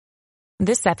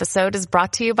This episode is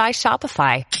brought to you by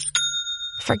Shopify.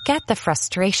 Forget the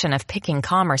frustration of picking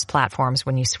commerce platforms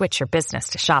when you switch your business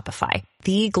to Shopify,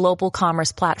 the global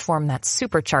commerce platform that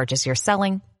supercharges your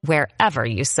selling wherever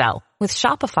you sell. With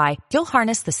Shopify, you'll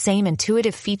harness the same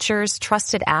intuitive features,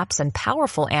 trusted apps, and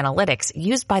powerful analytics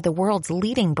used by the world's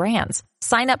leading brands.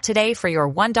 Sign up today for your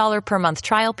 $1 per month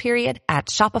trial period at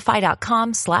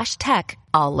shopify.com/tech,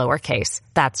 all lowercase.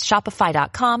 That's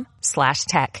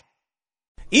shopify.com/tech.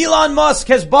 Elon Musk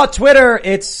has bought Twitter.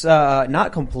 It's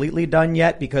not completely done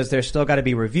yet because there's still got to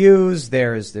be reviews.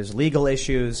 There's legal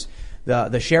issues.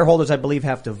 The shareholders, I believe,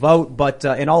 have to vote. But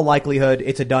in all likelihood,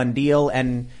 it's a done deal.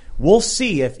 And we'll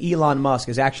see if Elon Musk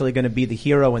is actually going to be the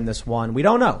hero in this one. We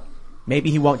don't know.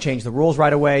 Maybe he won't change the rules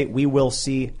right away. We will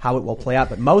see how it will play out.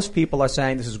 But most people are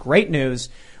saying this is great news.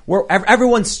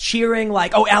 Everyone's cheering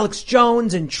like, oh, Alex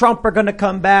Jones and Trump are going to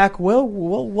come back.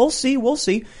 We'll see. We'll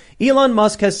see. Elon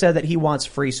Musk has said that he wants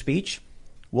free speech.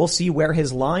 We'll see where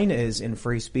his line is in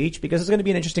free speech because it's going to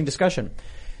be an interesting discussion.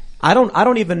 I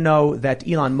don't even know that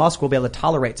Elon Musk will be able to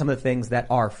tolerate some of the things that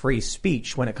are free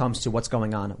speech when it comes to what's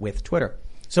going on with Twitter.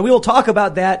 So we will talk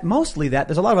about that, mostly that.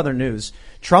 There's a lot of other news.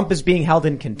 Trump is being held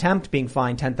in contempt, being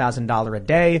fined $10,000 a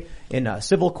day in a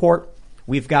civil court.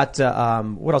 We've got,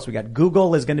 what else we got?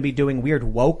 Google is going to be doing weird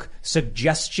woke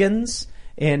suggestions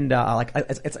and,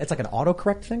 it's like an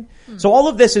autocorrect thing. So all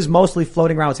of this is mostly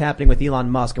floating around what's happening with Elon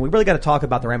Musk. And we really got to talk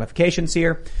about the ramifications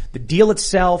here, the deal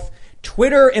itself.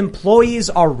 Twitter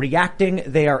employees are reacting.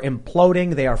 They are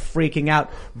imploding. They are freaking out.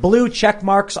 Blue check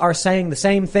marks are saying the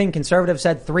same thing conservatives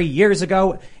said 3 years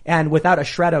ago. And without a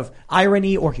shred of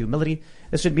irony or humility,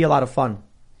 this should be a lot of fun.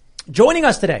 Joining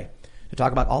us today to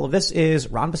talk about all of this is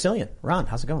Ron Bassilian. Ron,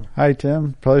 how's it going? Hi,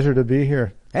 Tim. Pleasure to be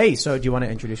here. Hey, so do you want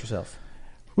to introduce yourself?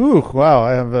 Ooh, wow.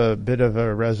 I have a bit of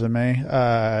a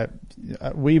resume.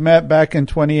 We met back in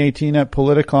 2018 at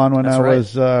Politicon when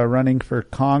was running for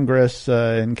Congress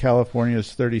in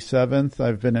California's 37th.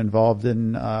 I've been involved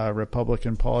in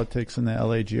Republican politics in the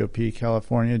LA GOP,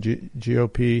 California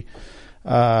GOP.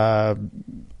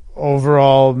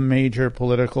 Overall major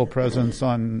political presence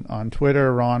on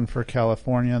Twitter, Ron for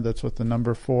California. That's what the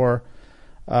number 4.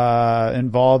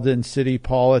 Involved in city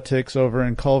politics over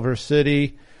in Culver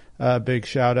City. Big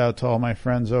shout out to all my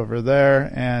friends over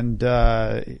there. And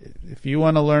if you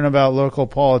want to learn about local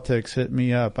politics, hit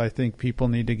me up. I think people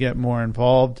need to get more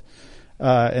involved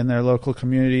in their local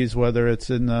communities, whether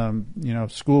it's in the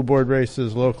school board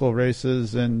races, local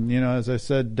races, and as I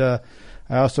said,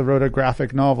 I also wrote a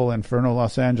graphic novel, Inferno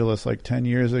Los Angeles, like 10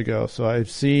 years ago. So I'm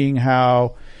seeing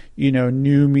how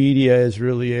new media is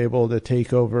really able to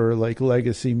take over like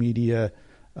legacy media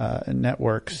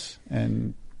networks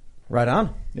and. Right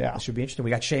on. Yeah. This should be interesting.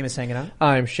 We got Seamus hanging out.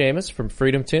 I'm Seamus from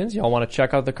Freedom Tunes. Y'all want to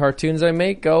check out the cartoons I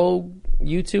make? Go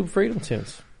YouTube Freedom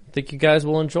Tunes. I think you guys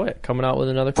will enjoy it. Coming out with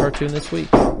another cartoon this week.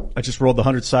 I just rolled the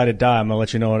 100-sided die. I'm going to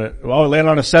let you know what it... Oh, it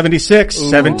landed on a 76.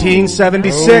 Ooh.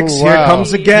 1776. Oh, wow. Here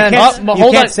comes again.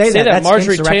 Hold on. Say that.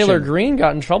 Marjorie Taylor Greene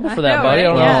got in trouble for that, buddy. I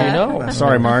don't know if you know.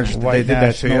 Sorry, Marge. They did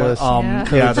that to you.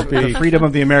 The freedom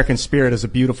of the American spirit is a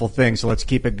beautiful thing, so let's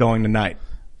keep it going tonight.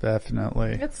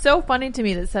 Definitely. It's so funny to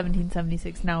me that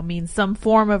 1776 now means some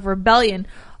form of rebellion,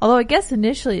 although I guess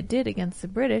initially it did against the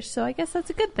British, so I guess that's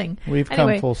a good thing. We've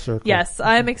come full circle. Yes,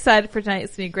 I'm excited for tonight.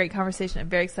 It's going to be a great conversation. I'm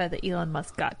very excited that Elon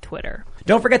Musk got Twitter.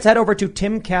 Don't forget to head over to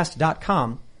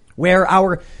timcast.com, where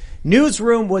our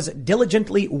newsroom was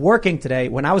diligently working today.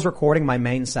 When I was recording my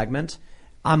main segment,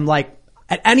 I'm like,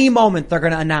 at any moment they're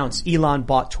going to announce Elon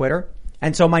bought Twitter.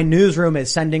 And so my newsroom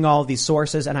is sending all of these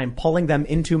sources and I'm pulling them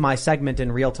into my segment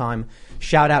in real time.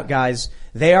 Shout out, guys.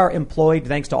 They are employed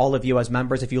thanks to all of you as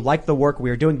members. If you like the work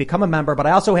we are doing, become a member. But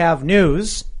I also have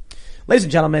news. Ladies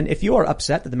and gentlemen, if you are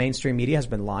upset that the mainstream media has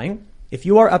been lying, if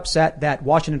you are upset that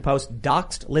Washington Post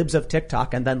doxed libs of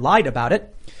TikTok and then lied about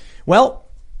it, well,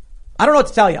 I don't know what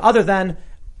to tell you other than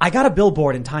I got a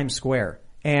billboard in Times Square.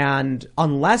 And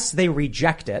unless they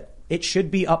reject it, it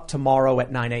should be up tomorrow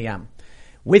at 9 a.m.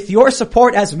 With your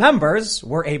support as members,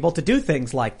 we're able to do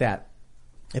things like that.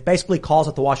 It basically calls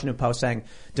at the Washington Post saying,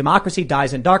 democracy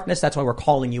dies in darkness. That's why we're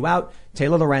calling you out.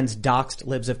 Taylor Lorenz doxed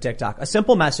libs of TikTok. A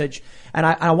simple message. And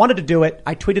I wanted to do it.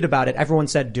 I tweeted about it. Everyone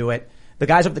said do it. The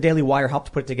guys up at the Daily Wire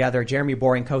helped put it together. Jeremy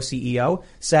Boring, co-CEO,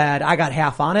 said, I got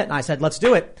half on it. And I said, let's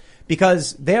do it.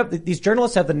 Because these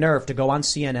journalists have the nerve to go on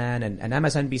CNN and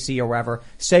MSNBC or wherever,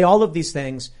 say all of these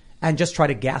things and just try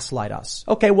to gaslight us.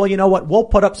 Okay, well, you know what? We'll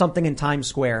put up something in Times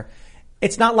Square.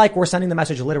 It's not like we're sending the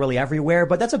message literally everywhere,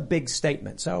 but that's a big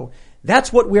statement. So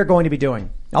that's what we're going to be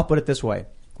doing. I'll put it this way.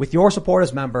 With your support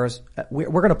as members, we're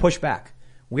going to push back.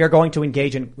 We are going to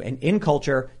engage in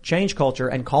culture, change culture,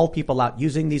 and call people out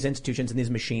using these institutions and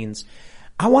these machines.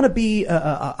 I want to be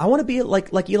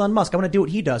like Elon Musk. I want to do what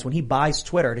he does when he buys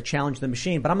Twitter to challenge the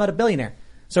machine, but I'm not a billionaire.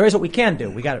 So here's what we can do.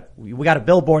 We got a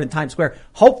billboard in Times Square.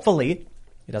 Hopefully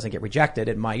it doesn't get rejected.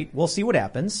 It might. We'll see what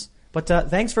happens. But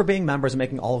thanks for being members and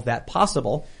making all of that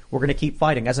possible. We're going to keep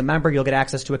fighting. As a member, you'll get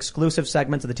access to exclusive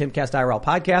segments of the Timcast IRL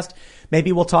podcast.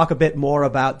 Maybe we'll talk a bit more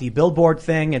about the billboard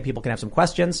thing and people can have some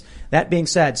questions. That being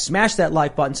said, smash that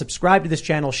like button, subscribe to this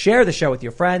channel, share the show with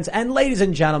your friends. And ladies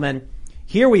and gentlemen,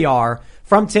 here we are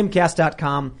from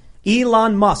timcast.com.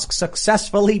 Elon Musk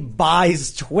successfully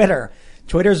buys Twitter.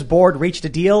 Twitter's board reached a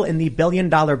deal in the $1 billion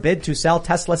bid to sell to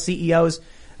Tesla's CEO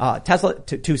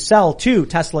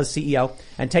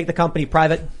and take the company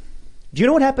private. Do you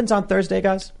know what happens on Thursday,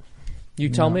 guys? You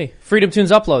tell me. Freedom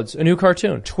Tunes uploads a new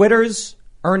cartoon. Twitter's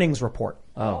earnings report.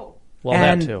 Oh, well,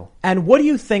 that too. And what do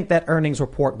you think that earnings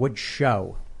report would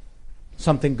show?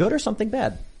 Something good or something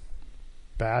bad?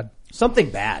 Bad. Something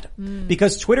bad.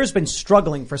 Because Twitter's been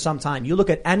struggling for some time. You look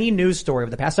at any news story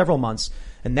over the past several months,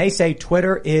 and they say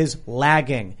Twitter is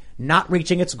lagging, not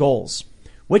reaching its goals.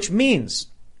 Which means,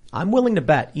 I'm willing to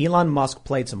bet Elon Musk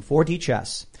played some 4D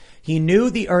chess. He knew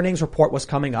the earnings report was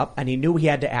coming up, and he knew he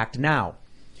had to act now.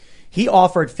 He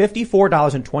offered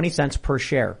 $54.20 per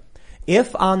share.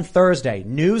 If on Thursday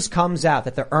news comes out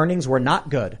that their earnings were not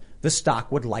good, the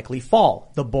stock would likely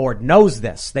fall. The board knows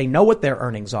this. They know what their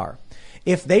earnings are.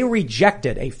 If they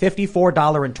rejected a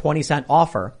 $54.20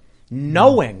 offer,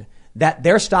 knowing that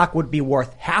their stock would be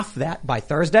worth half that by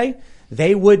Thursday,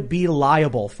 they would be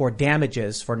liable for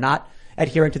damages for not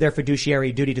adhering to their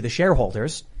fiduciary duty to the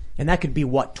shareholders. And that could be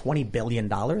what, $20 billion?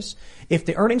 If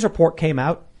the earnings report came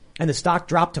out and the stock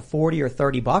dropped to 40 or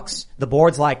 30 bucks, the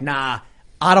board's like, nah,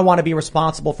 I don't want to be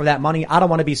responsible for that money. I don't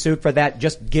want to be sued for that.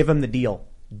 Just give him the deal.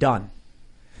 Done.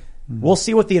 We'll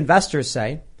see what the investors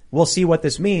say. We'll see what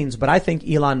this means, but I think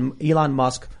Elon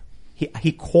Musk,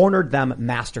 he cornered them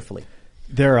masterfully.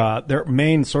 Their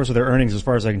main source of their earnings, as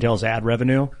far as I can tell, is ad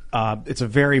revenue. It's a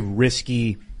very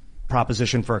risky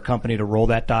proposition for a company to roll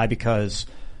that die because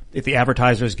if the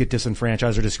advertisers get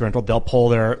disenfranchised or disgruntled, they'll pull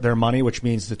their money, which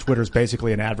means that Twitter's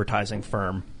basically an advertising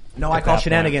firm. No, I call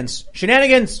shenanigans.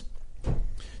 Shenanigans!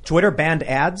 Twitter banned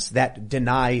ads that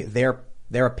deny their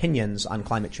opinions on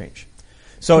climate change.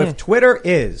 So if Twitter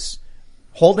is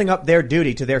holding up their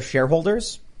duty to their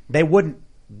shareholders, they wouldn't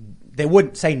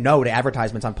say no to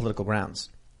advertisements on political grounds.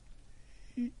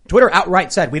 Twitter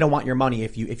outright said, we don't want your money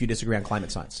if you disagree on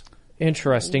climate science.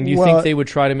 Interesting. Do you think they would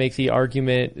try to make the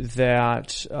argument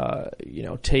that,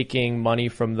 taking money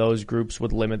from those groups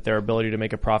would limit their ability to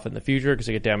make a profit in the future because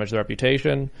it could damage their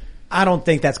reputation? I don't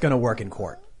think that's going to work in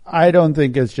court. I don't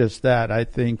think it's just that. I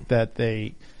think that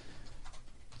they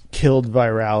killed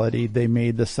virality. They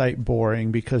made the site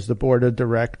boring because the board of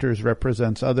directors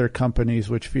represents other companies,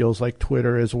 which feels like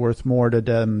Twitter is worth more to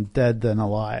them dead than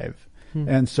alive.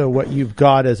 And so what you've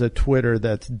got is a Twitter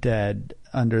that's dead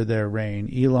under their reign.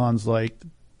 Elon's like,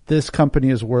 this company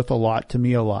is worth a lot to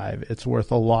me alive. It's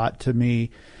worth a lot to me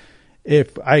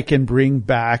if I can bring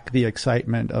back the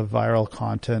excitement of viral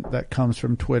content that comes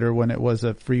from Twitter when it was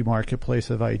a free marketplace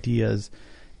of ideas.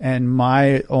 And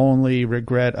my only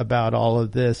regret about all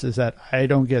of this is that I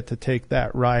don't get to take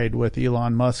that ride with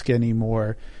Elon Musk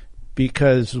anymore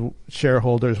because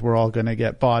shareholders were all going to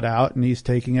get bought out and he's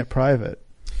taking it private.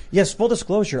 Yes, full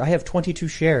disclosure, I have 22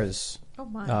 shares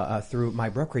through my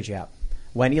brokerage app.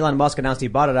 When Elon Musk announced he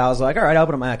bought it, I was like, all right, I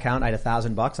opened up my account. I had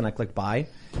 $1,000 and I clicked buy.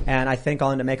 And I think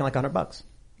I'll end up making like $100.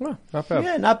 Oh, not bad.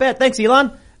 Yeah, not bad. Thanks,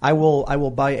 Elon. I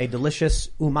will buy a delicious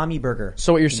umami burger.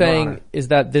 So what you're saying is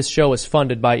that this show is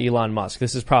funded by Elon Musk.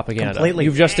 This is propaganda. Completely.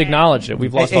 You've just acknowledged it.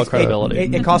 We've lost all credibility.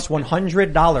 It costs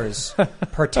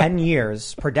 $100 per 10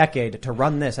 years, per decade to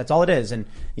run this. That's all it is. And,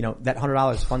 that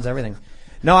 $100 funds everything.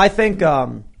 No, I think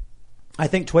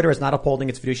Twitter is not upholding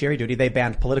its fiduciary duty. They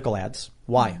banned political ads.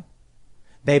 Why?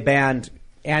 They banned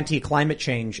anti-climate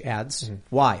change ads.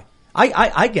 Why?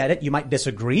 I get it. You might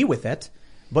disagree with it.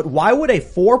 But why would a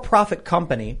for-profit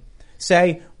company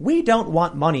say, we don't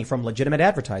want money from legitimate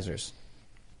advertisers?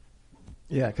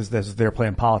 Yeah, because they're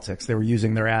playing politics. They were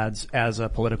using their ads as a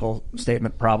political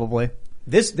statement, probably.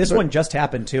 This one just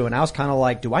happened too, and I was kind of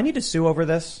like, do I need to sue over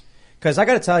this? Because I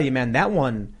got to tell you, man, that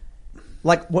one,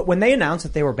 like when they announced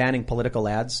that they were banning political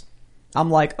ads, I'm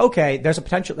like, okay, there's a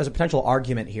potential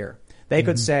argument here. They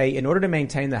could say, in order to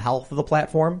maintain the health of the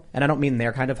platform, and I don't mean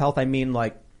their kind of health, I mean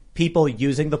like people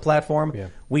using the platform,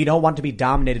 we don't want to be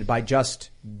dominated by just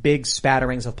big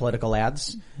spatterings of political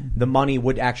ads. The money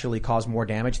would actually cause more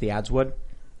damage, the ads would.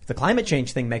 The climate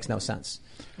change thing makes no sense.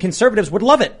 Conservatives would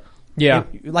love it. Yeah.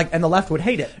 And the left would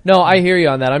hate it. No, I hear you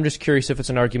on that. I'm just curious if it's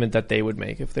an argument that they would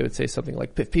make. If they would say something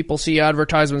like, if people see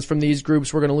advertisements from these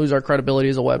groups, we're going to lose our credibility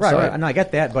as a website. Right. And I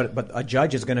get that, but a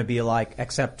judge is going to be like,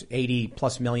 except 80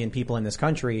 plus million people in this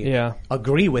country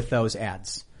agree with those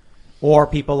ads. Or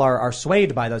people are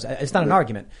swayed by those. It's not an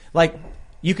argument. Like,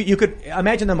 you could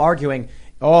imagine them arguing,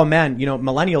 oh man,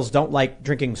 millennials don't like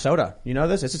drinking soda. You know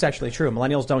this? This is actually true.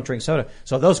 Millennials don't drink soda.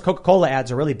 So those Coca-Cola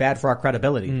ads are really bad for our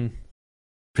credibility.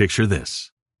 Picture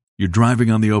this. You're driving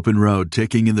on the open road,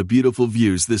 taking in the beautiful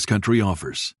views this country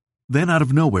offers. Then out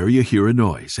of nowhere, you hear a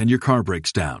noise and your car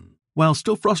breaks down. While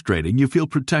still frustrating, you feel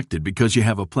protected because you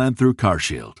have a plan through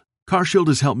CarShield. CarShield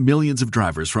has helped millions of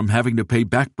drivers from having to pay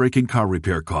back-breaking car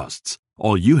repair costs.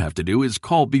 All you have to do is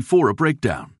call before a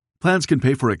breakdown. Plans can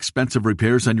pay for expensive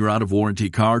repairs on your out-of-warranty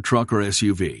car, truck, or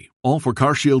SUV. All for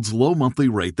CarShield's low monthly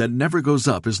rate that never goes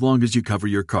up as long as you cover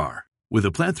your car. With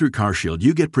a plan through CarShield,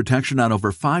 you get protection on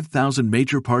over 5,000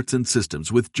 major parts and systems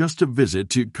with just a visit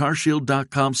to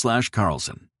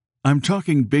carshield.com/Carlson. I'm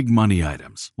talking big money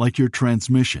items like your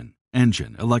transmission,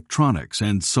 engine, electronics,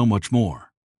 and so much more.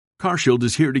 CarShield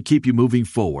is here to keep you moving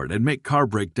forward and make car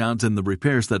breakdowns and the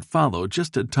repairs that follow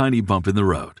just a tiny bump in the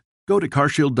road. Go to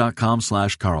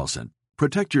carshield.com/Carlson.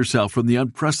 Protect yourself from the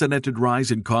unprecedented rise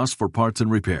in costs for parts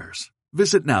and repairs.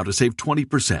 Visit now to save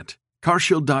 20%.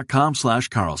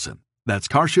 carshield.com/Carlson. That's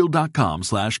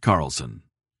carshield.com/Carlson.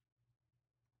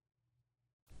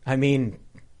 I mean,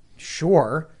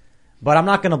 sure, but I'm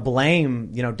not going to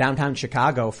blame, downtown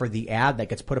Chicago for the ad that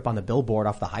gets put up on the billboard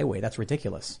off the highway. That's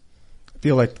ridiculous. I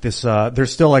feel like this,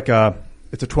 there's still it's a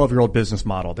 12-year-old business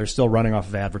model. They're still running off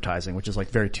of advertising, which is like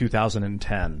very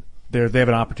 2010. They have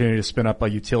an opportunity to spin up a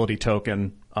utility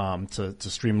token to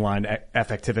streamline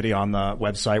effectivity on the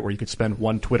website, where you could spend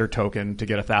one Twitter token to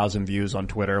get 1,000 views on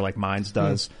Twitter, like Minds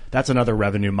does. That's another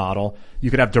revenue model. You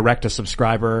could have direct to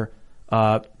subscriber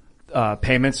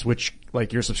payments, which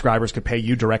like your subscribers could pay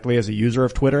you directly as a user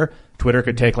of Twitter. Twitter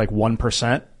could take like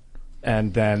 1%.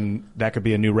 And then that could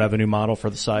be a new revenue model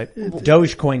for the site.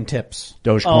 Dogecoin tips.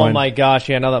 Oh my gosh,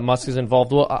 yeah, now that Musk is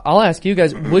involved. Well, I'll ask you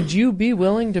guys, would you be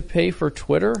willing to pay for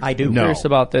Twitter? I do. I'm No. curious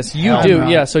about this. You Hell do, no.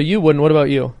 yeah, so you wouldn't. What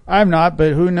about you? I'm not,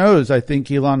 but who knows? I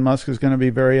think Elon Musk is going to be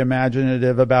very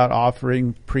imaginative about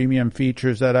offering premium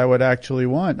features that I would actually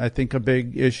want. I think a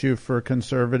big issue for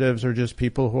conservatives or just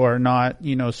people who are not,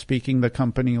 speaking the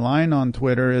company line on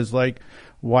Twitter is like,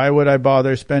 why would I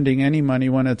bother spending any money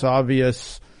when it's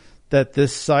obvious that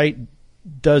this site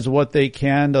does what they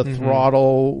can to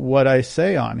throttle what I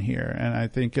say on here? And I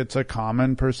think it's a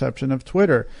common perception of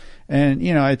Twitter. And,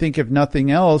 I think if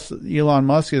nothing else, Elon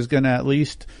Musk is going to at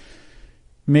least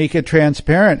make it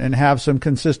transparent and have some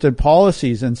consistent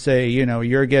policies and say,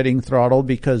 you're getting throttled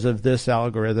because of this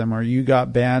algorithm, or you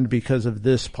got banned because of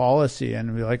this policy.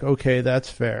 And be like, okay, that's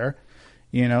fair.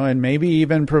 And maybe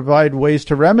even provide ways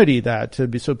to remedy that so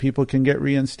people can get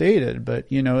reinstated. But,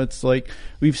 it's like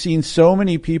we've seen so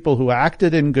many people who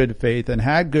acted in good faith and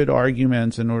had good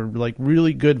arguments and were like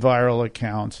really good viral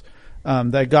accounts,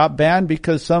 that got banned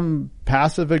because some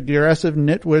passive aggressive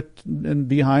nitwit and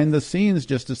behind the scenes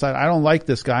just decided, I don't like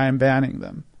this guy, I'm banning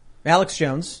them. Alex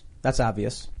Jones, that's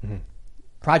obvious.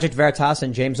 Project Veritas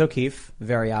and James O'Keefe,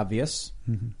 very obvious.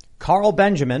 Carl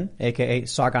Benjamin, aka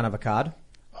Sargon of Akkad.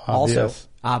 Also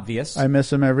obvious. I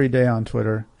miss him every day on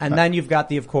Twitter. And then you've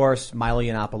got of course, Milo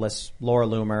Yiannopoulos, Laura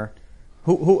Loomer.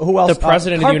 Who else? The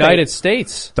president of the United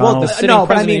States. Well, the sitting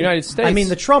president of the United States. I mean,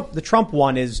 the Trump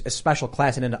one is a special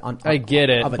class in I get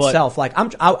it, of itself. Like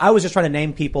I was just trying to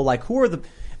name people like who are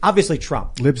obviously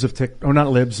Trump. Libs of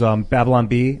not Libs, Babylon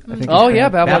Bee, I think. Oh yeah,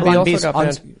 Babylon Bee also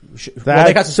got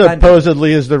banned. That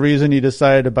supposedly is the reason he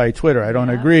decided to buy Twitter. I don't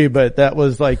agree, but that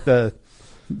was like the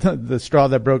straw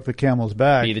that broke the camel's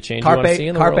back. Be the change you want to see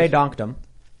in the world. Donctum.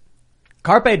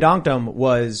 Carpe Donctum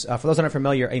was, for those not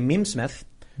familiar, a meme smith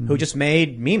who just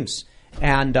made memes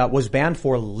and was banned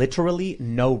for literally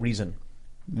no reason.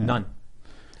 None.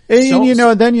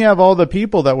 And, then you have all the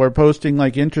people that were posting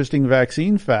like interesting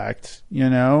vaccine facts,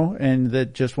 and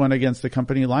that just went against the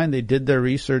company line. They did their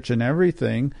research and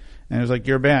everything. And it was like,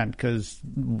 you're banned because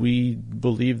we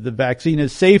believe the vaccine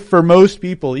is safe for most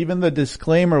people. Even the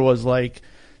disclaimer was like,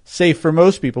 safe for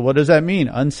most people. What does that mean?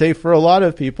 Unsafe for a lot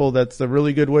of people. That's a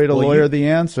really good way to lawyer the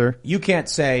answer. You can't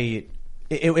say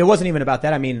it wasn't even about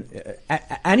that. I mean,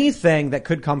 anything that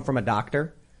could come from a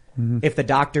doctor, if the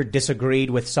doctor disagreed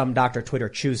with some doctor Twitter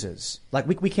chooses, like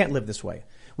we can't live this way.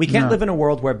 We can't live in a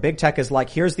world where big tech is like,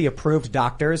 here's the approved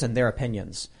doctors and their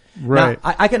opinions. Right.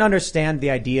 Now, I can understand the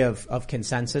idea of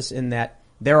consensus in that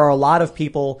there are a lot of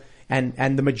people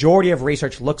and the majority of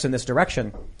research looks in this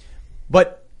direction,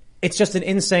 but it's just an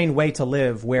insane way to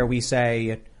live where we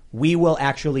say, we will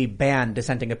actually ban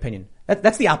dissenting opinion.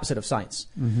 That's the opposite of science.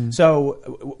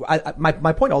 So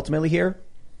my point ultimately here,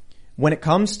 when it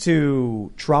comes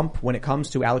to Trump, when it comes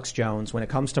to Alex Jones, when it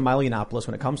comes to Milo Yiannopoulos,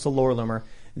 when it comes to Laura Loomer,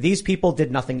 these people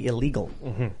did nothing illegal.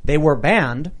 They were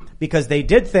banned because they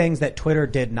did things that Twitter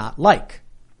did not like.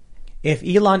 If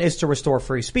Elon is to restore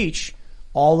free speech,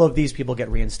 all of these people get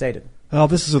reinstated. Well,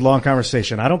 this is a long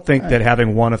conversation. I don't think that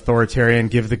having one authoritarian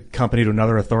give the company to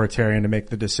another authoritarian to make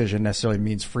the decision necessarily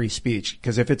means free speech.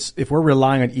 Because if we're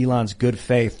relying on Elon's good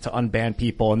faith to unban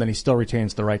people and then he still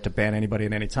retains the right to ban anybody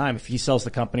at any time, if he sells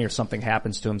the company or something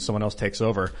happens to him, someone else takes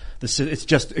over, it's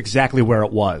just exactly where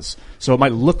it was. So it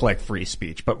might look like free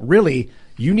speech, but really,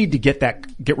 you need to get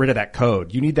rid of that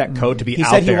code. You need that code to be out there.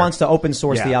 He said he wants to open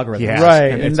source the algorithm.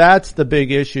 Right, and that's the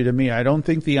big issue to me. I don't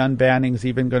think the unbanning is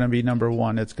even going to be number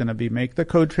one. It's going to be make the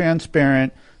code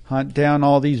transparent, hunt down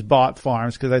all these bot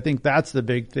farms, because I think that's the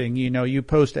big thing. You know, you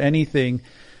post anything.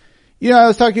 You know, I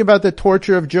was talking about the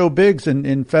torture of Joe Biggs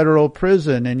in federal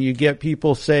prison, and you get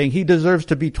people saying he deserves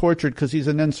to be tortured because he's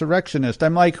an insurrectionist.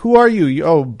 I'm like, who are you?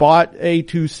 Oh, bot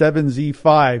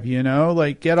A27Z5, you know,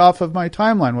 like, get off of my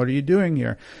timeline. What are you doing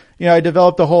here? You know, I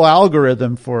developed a whole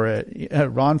algorithm for it.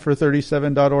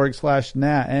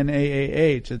 ronfor37.org/NAAH.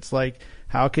 NAAH. It's like,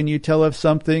 how can you tell if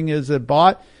something is a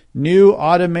bot? New,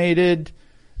 automated,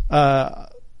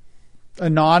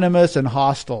 anonymous, and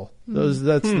hostile. That's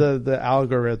the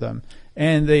algorithm.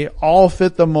 And they all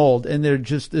fit the mold, and they're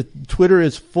just, Twitter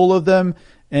is full of them,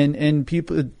 and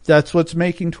people, that's what's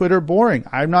making Twitter boring.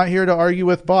 I'm not here to argue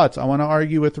with bots. I want to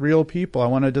argue with real people. I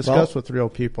want to discuss with real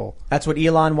people. That's what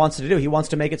Elon wants to do. He wants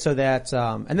to make it so that,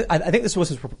 and I think this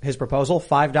was his proposal,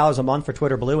 $5 a month for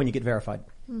Twitter Blue and you get verified.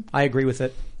 I agree with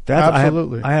it.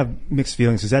 Absolutely. I have mixed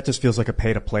feelings because that just feels like a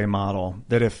pay to play model.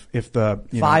 That if the,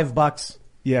 $5.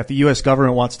 Yeah, if the U.S.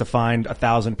 government wants to find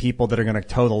 1,000 people that are going to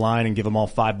toe the line and give them all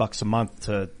 $5 a month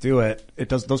to do it,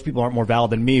 those people aren't more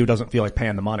valid than me who doesn't feel like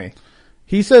paying the money.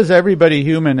 He says everybody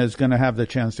human is going to have the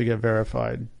chance to get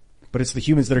verified. But it's the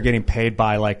humans that are getting paid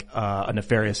by like a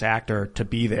nefarious actor to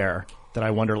be there that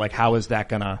I wonder, like, how is that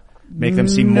going to make them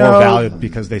seem more valued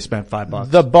because they spent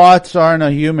 $5? The bots aren't a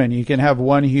human. You can have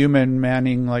one human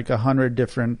manning like 100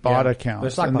 different bot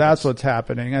accounts, and that's what's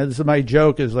happening. As my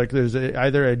joke is, like, there's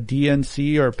either a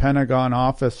DNC or Pentagon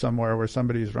office somewhere where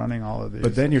somebody's running all of these.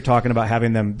 But then you're talking about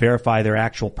having them verify their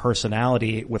actual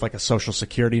personality with like a social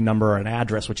security number or an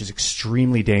address, which is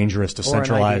extremely dangerous to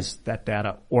centralize that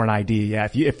data, or an ID. Yeah,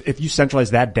 if you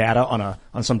centralize that data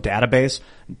on some database,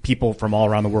 people from all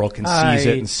around the world can seize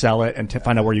it and sell it and to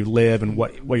find out where you live and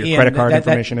what your credit card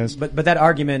information is. But that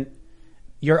argument,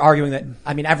 you're arguing that,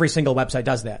 I mean, every single website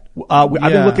does that. I've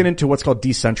been looking into what's called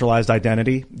decentralized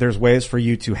identity. There's ways for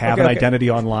you to have an identity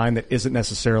online that isn't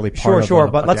necessarily part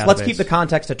of but let's keep the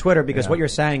context to Twitter, because what you're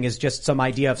saying is just some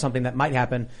idea of something that might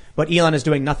happen, but Elon is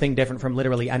doing nothing different from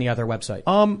literally any other website.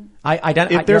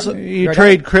 You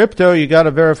trade crypto, you got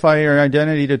to verify your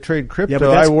identity to trade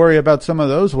crypto. I worry about some of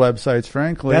those websites,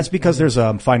 frankly. That's because there's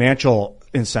a financial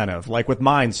incentive. Like with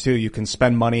Mines too, you can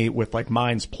spend money with like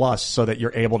Mines Plus so that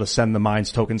you're able to send the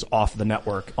Mines tokens off the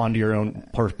network onto your own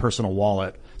personal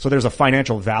wallet. So there's a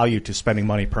financial value to spending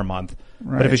money per month.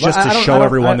 Right. But if it's just to show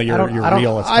everyone that you're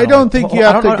real, it's I don't think you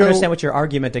have to go. I don't understand what your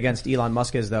argument against Elon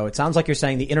Musk is, though. It sounds like you're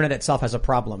saying the internet itself has a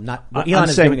problem. Not what Elon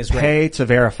is doing is great. Pay to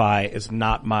verify is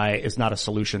not a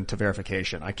solution to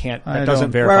verification. I can't. That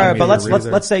doesn't verify. Right, but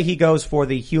let's say he goes for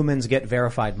the humans get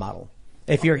verified model.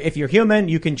 If you're human,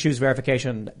 you can choose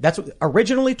verification. That's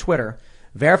originally Twitter.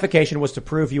 Verification was to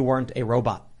prove you weren't a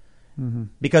robot.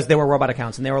 Because they were robot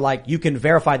accounts, and they were like, you can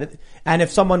verify that. And if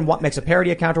someone makes a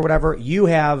parody account or whatever,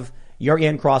 you're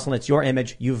Ian Crossland, it's your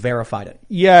image, you've verified it.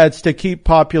 Yeah, it's to keep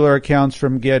popular accounts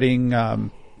from getting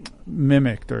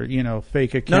mimicked or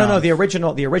fake accounts. No.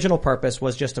 The original purpose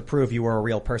was just to prove you were a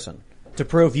real person, to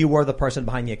prove you were the person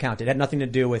behind the account. It had nothing to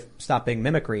do with stopping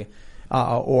mimicry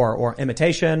or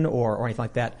imitation or anything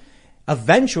like that.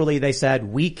 Eventually, they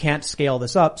said we can't scale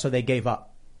this up, so they gave up.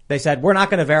 They said, we're not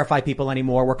going to verify people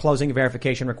anymore. We're closing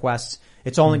verification requests.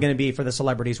 It's only going to be for the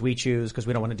celebrities we choose because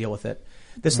we don't want to deal with it.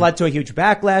 This led to a huge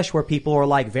backlash where people were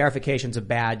like, verification's a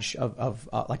badge of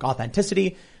like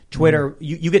authenticity. Twitter,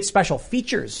 you get special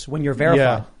features when you're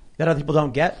verified that other people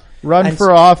don't get. Run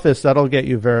for office. That'll get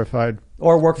you verified.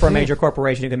 Or work for a major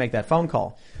corporation. You can make that phone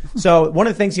call. So one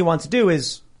of the things he wants to do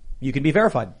is you can be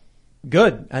verified.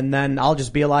 Good. And then I'll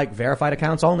just be like, verified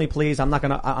accounts only, please. I'm not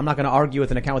gonna argue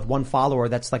with an account with one follower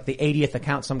that's like the 80th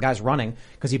account some guy's running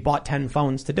because he bought 10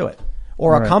 phones to do it.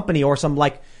 Or a company or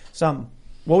what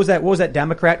was that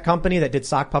Democrat company that did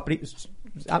sock puppies?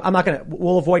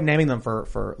 We'll avoid naming them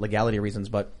for legality reasons,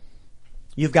 but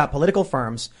you've got political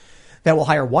firms that will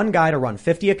hire one guy to run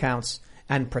 50 accounts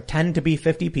and pretend to be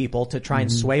 50 people to try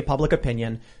and sway public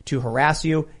opinion, to harass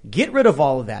you. Get rid of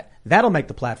all of that. That'll make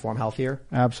the platform healthier.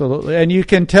 Absolutely. And you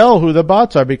can tell who the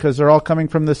bots are because they're all coming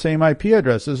from the same IP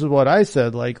address. This is what I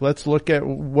said. Like, let's look at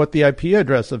what the IP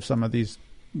address of some of these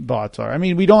bots are. I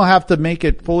mean, we don't have to make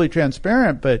it fully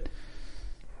transparent, but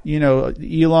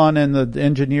Elon and the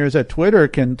engineers at Twitter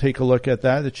can take a look at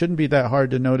that. It shouldn't be that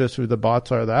hard to notice who the bots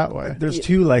are that way. There's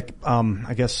two,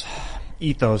 I guess,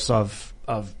 ethos of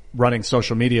running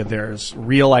social media. There's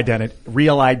real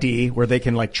ID, where they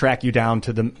can track you down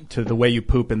to the way you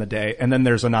poop in the day, and then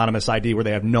there's anonymous ID, where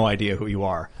they have no idea who you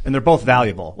are, and they're both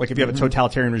valuable. Like if you have a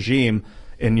totalitarian regime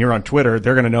and you're on Twitter,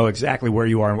 they're going to know exactly where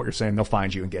you are and what you're saying. They'll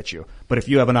find you and get you. But if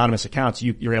you have anonymous accounts,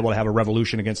 you're able to have a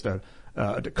revolution against a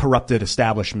corrupted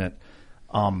establishment.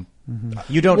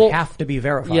 You don't have to be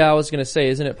verified. Yeah, I was going to say,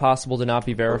 isn't it possible to not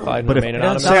be verified and But remain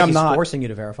anonymous? Say I'm not not forcing you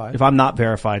to verify. If I'm not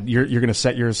verified, you're going to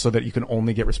set yours so that you can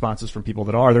only get responses from people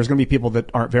that are. There's going to be people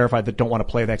that aren't verified that don't want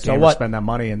to play that game or spend that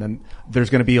money, and then there's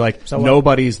going to be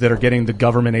nobodies that are getting the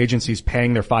government agencies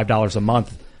paying their $5 a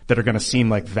month that are going to seem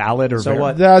valid or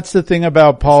what? That's the thing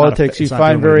about politics. You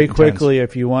find very intense. quickly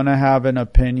if you want to have an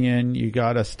opinion, you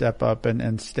got to step up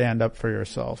and stand up for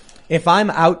yourself. If I'm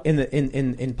out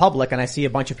in public and I see a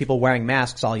bunch of people wearing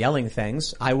masks all yelling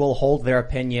things, I will hold their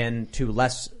opinion to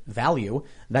less value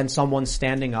than someone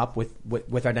standing up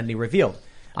with identity revealed.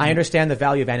 I understand the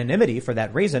value of anonymity for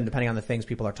that reason, depending on the things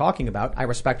people are talking about. I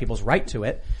respect people's right to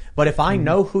it. But if I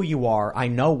know who you are, I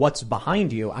know what's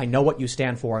behind you, I know what you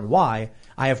stand for and why,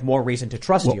 I have more reason to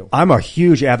trust you. I'm a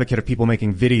huge advocate of people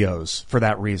making videos for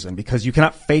that reason, because you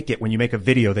cannot fake it when you make a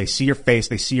video. They see your face,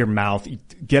 they see your mouth.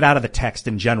 Get out of the text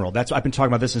in general. I've been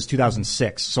talking about this since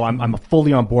 2006, so I'm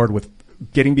fully on board with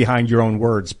getting behind your own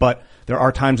words. But there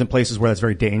are times and places where that's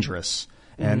very dangerous.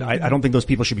 And I don't think those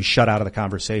people should be shut out of the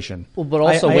conversation. Well, but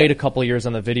also wait a couple of years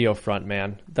on the video front,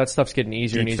 man. That stuff's getting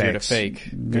easier and easier to fake.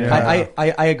 Yeah.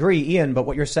 I agree, Ian, but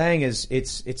what you're saying is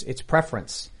it's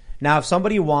preference. Now, if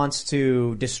somebody wants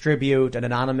to distribute an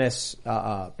anonymous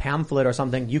pamphlet or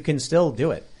something, you can still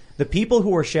do it. The people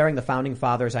who were sharing the Founding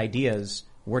Fathers' ideas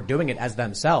were doing it as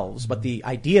themselves, but the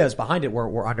ideas behind it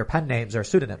were under pen names or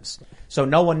pseudomonyms. So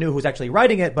no one knew who was actually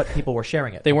writing it, but people were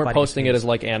sharing it. They weren't posting it as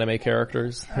anime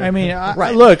characters. I mean,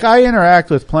 look, I interact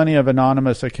with plenty of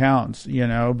anonymous accounts,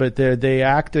 but they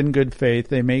act in good faith.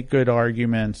 They make good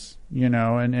arguments,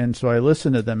 and so I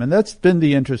listen to them. And that's been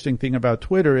the interesting thing about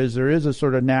Twitter is there is a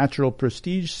sort of natural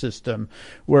prestige system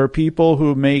where people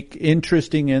who make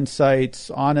interesting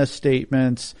insights, honest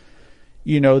statements,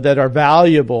 that are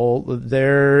valuable,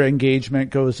 their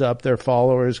engagement goes up, their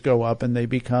followers go up,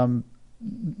 and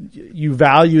you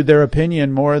value their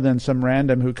opinion more than some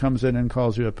random who comes in and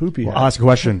calls you a poopy head. I'll ask a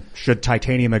question. Should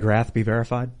Titania McGrath be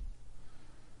verified?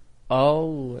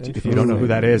 Oh, if you don't know who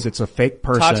that is, it's a fake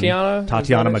person.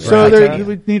 Tatiana McGrath. So you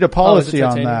would need a policy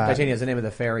on that. Titania is the name of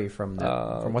the fairy from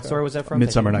what story was that from?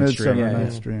 Midsummer Night's Dream.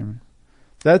 Night's Dream.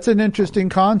 That's an interesting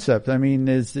concept. I mean,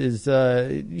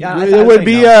 it would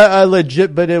be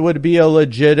a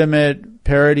legitimate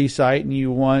parody site, and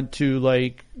you want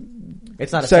to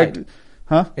It's not a site.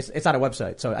 Huh? It's not a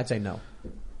website, so I'd say no.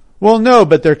 Well, no,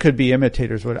 but there could be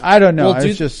imitators. I don't know.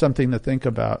 It's just something to think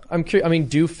about. I'm curious. I mean,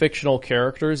 do fictional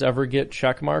characters ever get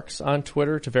check marks on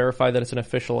Twitter to verify that it's an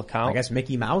official account? I guess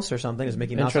Mickey Mouse or something. Is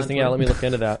Mickey Mouse interesting? Yeah, let me look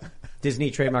into that.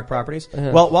 Disney trademark properties.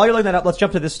 Well, while you're looking that up, let's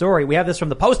jump to this story. We have this from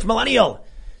the Post Millennial.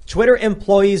 Twitter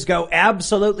employees go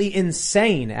absolutely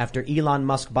insane after Elon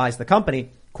Musk buys the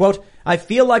company. Quote, I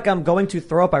feel like I'm going to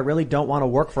throw up. I really don't want to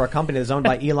work for a company that's owned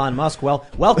by Elon Musk. Well,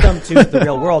 welcome to the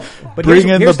real world. But here's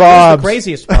the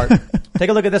craziest part. Take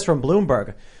a look at this from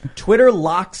Bloomberg. Twitter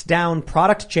locks down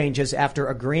product changes after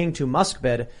agreeing to Musk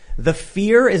bid. The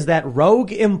fear is that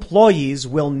rogue employees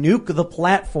will nuke the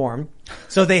platform,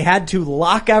 so they had to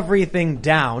lock everything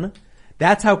down.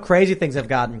 That's how crazy things have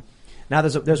gotten. Now,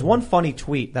 there's one funny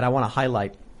tweet that I want to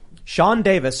highlight. Sean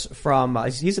Davis from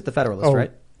he's at the Federalist,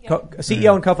 right? Yep.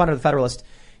 CEO and co-founder of the Federalist.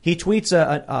 He tweets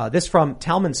this from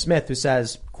Talman Smith, who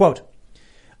says, quote,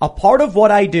 a part of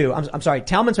what I do, I'm sorry,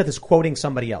 Talman Smith is quoting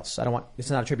somebody else. It's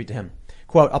not a tribute to him.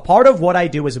 Quote, a part of what I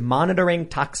do is monitoring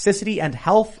toxicity and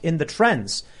health in the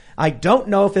trends. I don't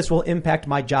know if this will impact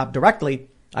my job directly.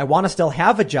 I want to still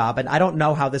have a job, and I don't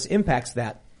know how this impacts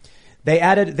that. They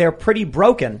added, they're pretty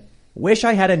broken. Wish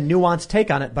I had a nuanced take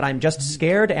on it, but I'm just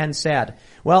scared and sad.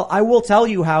 Well, I will tell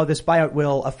you how this buyout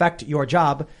will affect your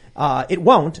job. It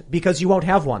won't, because you won't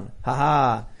have one.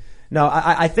 No,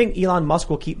 I think Elon Musk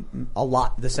will keep a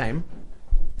lot the same.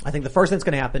 I think the first thing that's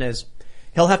going to happen is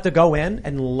he'll have to go in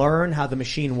and learn how the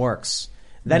machine works.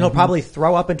 Then he'll probably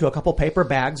throw up into a couple paper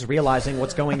bags, realizing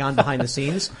what's going on behind the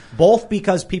scenes, both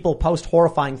because people post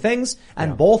horrifying things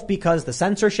and both because the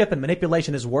censorship and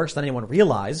manipulation is worse than anyone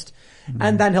realized.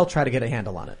 And then he'll try to get a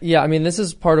handle on it. Yeah, I mean, this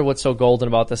is part of what's so golden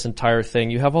about this entire thing.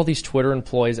 You have all these Twitter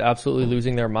employees absolutely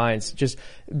losing their minds, just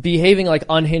behaving like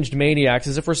unhinged maniacs,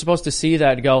 as if we're supposed to see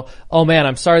that and go, oh man,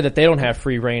 I'm sorry that they don't have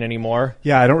free reign anymore.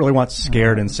 Yeah, I don't really want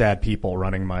scared and sad people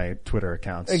running my Twitter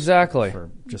accounts. Exactly.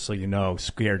 Just so you know,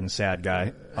 scared and sad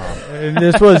guy. And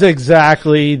this was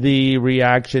exactly the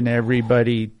reaction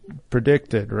everybody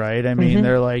predicted, right? I mean,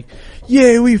 they're like,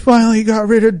 yay, we finally got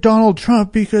rid of Donald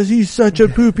Trump because he's such a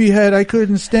poopy head. I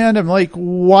couldn't stand him. Like,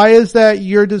 why is that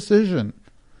your decision?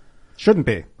 Shouldn't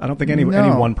be. I don't think any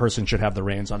one person should have the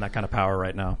reins on that kind of power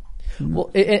right now.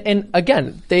 Well, and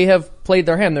again, they have played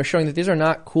their hand. They're showing that these are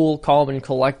not cool, calm, and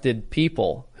collected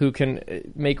people who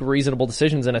can make reasonable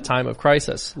decisions in a time of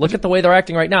crisis. Look at the way they're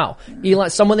acting right now. Elon,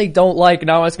 someone they don't like,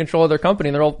 now has control of their company,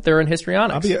 and they're in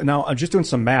histrionics. Now, I'm just doing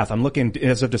some math. I'm looking,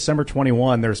 as of December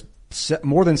 21, there's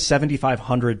more than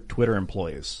 7,500 Twitter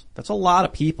employees. That's a lot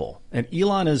of people. And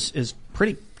Elon is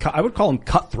pretty, I would call him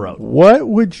cutthroat. What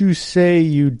would you say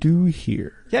you do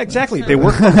here? Yeah, exactly. They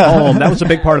work from home. That was a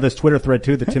big part of this Twitter thread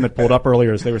too that Tim had pulled up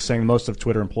earlier, is they were saying most of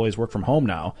Twitter employees work from home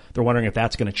now. They're wondering if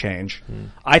that's going to change.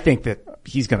 I think that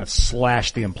he's going to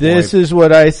slash the employee. This is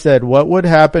what I said. What would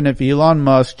happen if Elon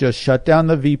Musk just shut down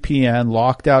the VPN,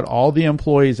 locked out all the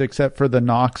employees except for the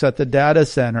Knox at the data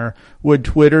center? Would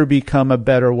Twitter become a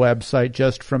better website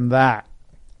just from that?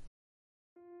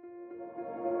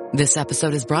 This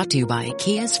episode is brought to you by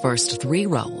Kia's first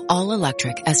 3-row,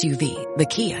 all-electric SUV, the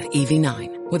Kia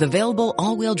EV9, with available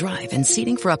all-wheel drive and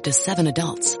seating for up to 7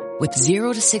 adults, with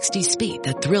 0 to 60 speed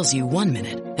that thrills you 1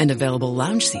 minute, and available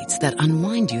lounge seats that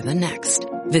unwind you the next.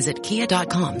 Visit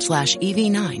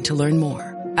kia.com/EV9 to learn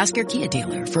more. Ask your Kia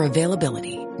dealer for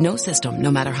availability. No system,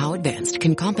 no matter how advanced,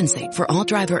 can compensate for all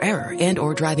driver error and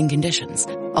or driving conditions.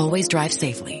 Always drive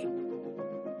safely.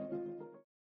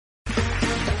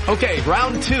 Okay,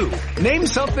 round 2. Name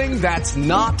something that's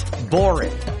not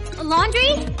boring. A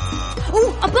laundry?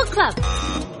 Ooh, a book club.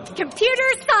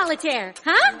 Computer solitaire,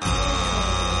 huh?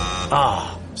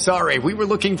 Ah, sorry, we were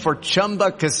looking for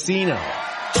Chumba Casino.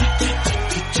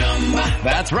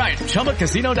 That's right,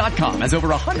 ChumbaCasino.com has over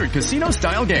 100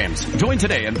 casino-style games. Join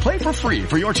today and play for free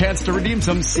for your chance to redeem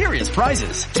some serious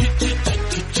prizes.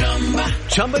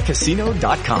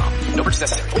 ChumbaCasino.com. No purchase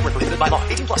necessary. Void where prohibited by law.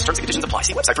 18+ terms and conditions apply.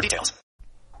 See website for details.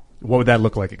 What would that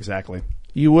look like exactly?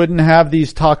 You wouldn't have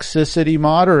these toxicity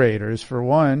moderators, for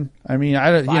one. I mean,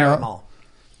 I don't, Fire them all.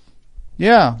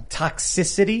 Yeah.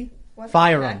 Toxicity?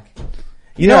 Fire them.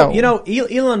 You know,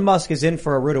 Elon Musk is in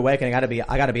for a rude awakening. I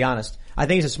gotta be honest. I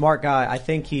think he's a smart guy. I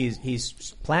think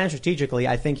he's planned strategically.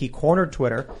 I think he cornered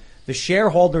Twitter. The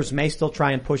shareholders may still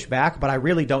try and push back, but I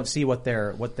really don't see what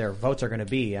their votes are going to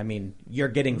be. I mean, you're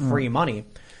getting free money,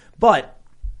 but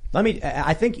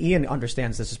I think Ian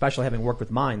understands this, especially having worked with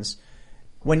mines.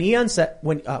 When Elon, it's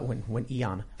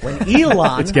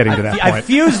getting to that point. I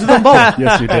fused them both.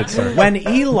 Yes, you did, sir. When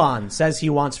Elon says he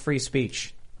wants free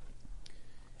speech,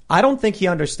 I don't think he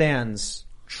understands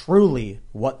truly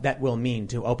what that will mean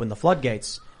to open the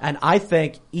floodgates. And I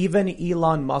think even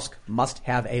Elon Musk must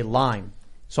have a line.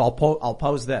 So I'll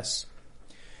pose this.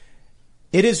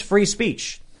 It is free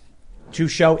speech to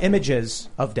show images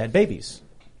of dead babies,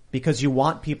 because you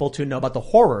want people to know about the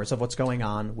horrors of what's going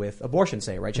on with abortion,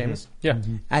 say, right, Seamus? Yeah.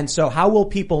 And so how will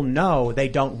people know they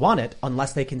don't want it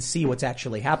unless they can see what's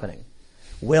actually happening?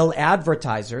 Will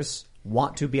advertisers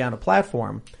want to be on a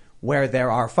platform where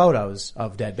there are photos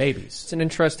of dead babies? It's an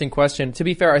interesting question. To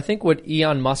be fair, I think what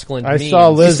Elon Muskland I means... saw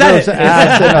Lizzo's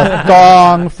ass in a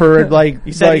thong for like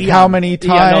how many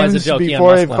times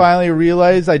before I finally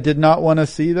realized I did not want to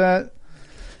see that.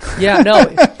 Yeah, no,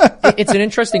 it's an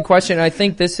interesting question. I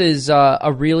think this is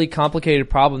a really complicated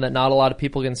problem that not a lot of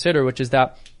people consider, which is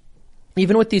that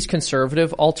even with these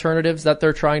conservative alternatives that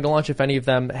they're trying to launch, if any of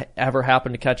them ever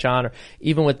happen to catch on, or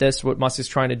even with this, what Musk is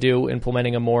trying to do,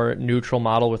 implementing a more neutral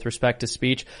model with respect to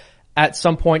speech, at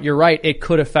some point, you're right, it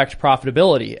could affect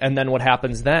profitability. And then what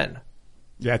happens then?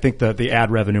 Yeah, I think the ad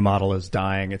revenue model is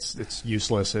dying. It's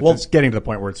useless. It's getting to the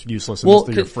point where it's useless. And it's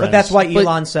your friends. But that's why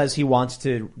Elon says he wants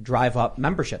to drive up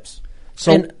memberships.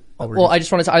 So, I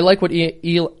just want to say, I like what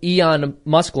Elon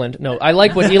Muskland, no, I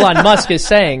like what Elon Musk is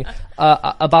saying.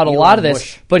 about a Elon lot of this.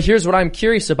 Musk. But here's what I'm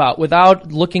curious about.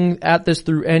 Without looking at this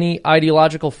through any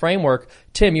ideological framework,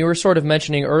 Tim, you were sort of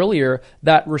mentioning earlier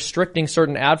that restricting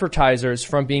certain advertisers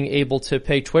from being able to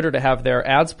pay Twitter to have their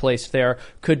ads placed there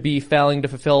could be failing to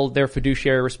fulfill their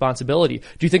fiduciary responsibility.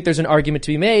 Do you think there's an argument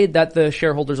to be made that the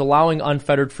shareholders allowing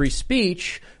unfettered free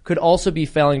speech could also be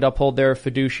failing to uphold their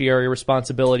fiduciary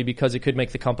responsibility because it could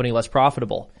make the company less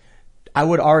profitable? I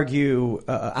would argue,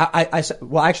 well,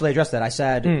 I actually addressed that. I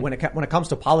said when it comes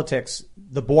to politics,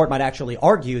 the board might actually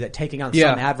argue that taking on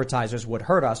some advertisers would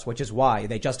hurt us, which is why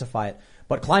they justify it.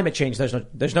 But climate change, there's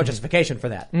no justification for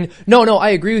that. No, I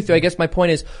agree with you. I guess my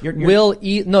point is,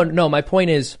 my point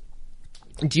is,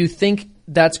 do you think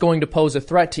that's going to pose a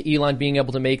threat to Elon being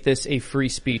able to make this a free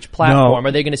speech platform? No.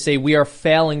 Are they going to say we are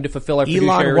failing to fulfill our fiduciary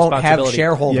Elon won't responsibility? have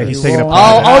shareholders. Yeah, he's taking a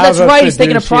private. Oh, that's Have a right. He's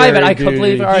taking a private. I fiduciary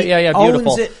completely. duty. All right, yeah,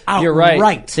 beautiful. Owns it outright. You're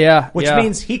right. Yeah, which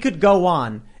means he could go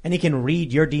on and he can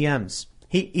read your DMs.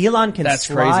 Elon can That's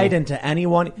slide crazy. into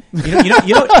anyone. You got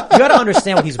to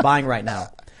understand what he's buying right now.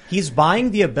 He's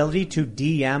buying the ability to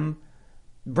DM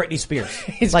Britney Spears.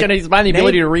 He's buying the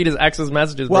ability to read his ex's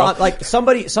messages. Well, bro. like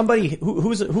somebody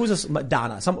who's a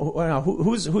Madonna,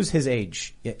 who's his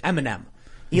age, Eminem.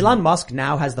 Elon Musk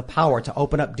now has the power to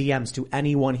open up DMs to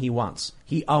anyone he wants.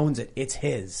 He owns it. It's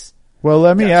his. Well,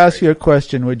 let me ask you a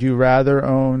question. Would you rather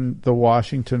own the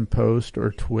Washington Post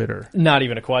or Twitter? Not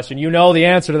even a question. You know the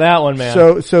answer to that one,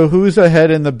 man. So who's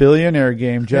ahead in the billionaire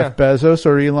game, Jeff Bezos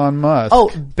or Elon Musk? Oh,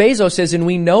 Bezos is, and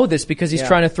we know this because he's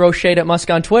trying to throw shade at Musk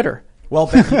on Twitter. Well,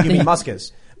 you mean Musk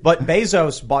is. But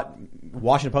Bezos bought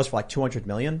Washington Post for like $200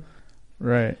 million.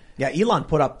 Right. Yeah, Elon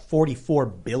put up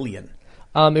 $44 billion.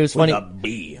 It was funny. With a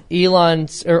B.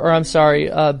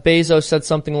 Bezos said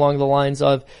something along the lines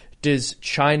of, does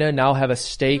China now have a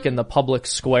stake in the public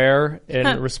square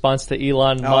in response to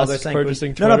Elon Musk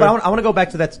purchasing Twitter? No, but I want to go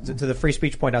back to that, to the free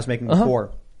speech point I was making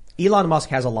before. Elon Musk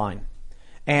has a line.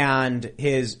 And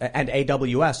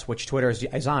AWS, which Twitter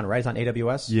is on, right? It's on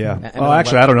AWS. Yeah.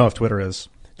 Actually, I don't know if Twitter is.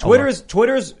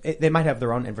 Twitter's, they might have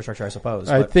their own infrastructure, I suppose.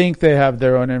 I think they have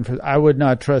their own infrastructure. I would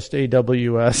not trust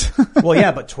AWS. Well,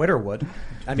 yeah, but Twitter would.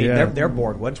 I mean, their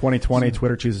board would. 2020,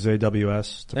 Twitter chooses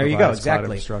AWS to there you provide go, its cloud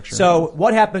exactly. infrastructure. So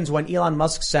what happens when Elon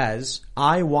Musk says,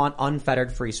 I want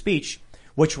unfettered free speech,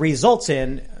 which results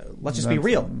in, let's just be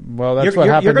real. Well, that's what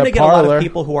happened You're going to to get a lot Parler. of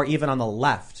people who are even on the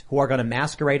left who are going to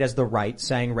masquerade as the right,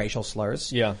 saying racial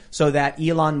slurs. Yeah. So that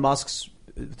Elon Musk's,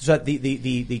 so that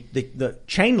the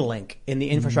chain link in the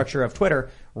infrastructure of Twitter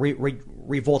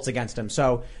revolts against him.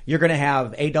 So you're going to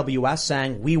have AWS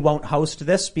saying, we won't host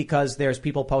this because there's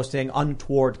people posting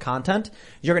untoward content.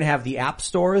 You're going to have the app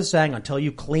stores saying, until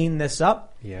you clean this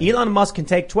up. Yeah. Elon Musk can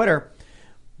take Twitter,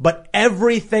 but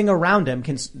everything around him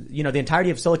can, the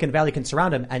entirety of Silicon Valley can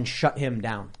surround him and shut him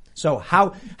down. So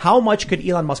how much could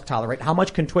Elon Musk tolerate? How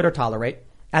much can Twitter tolerate?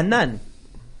 And then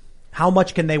how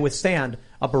much can they withstand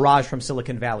a barrage from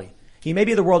Silicon Valley? He may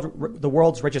be the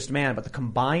world's richest man, but the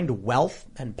combined wealth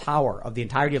and power of the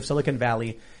entirety of Silicon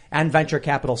Valley and venture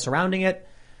capital surrounding it,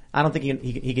 I don't think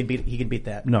he can beat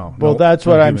that. No. Well, that's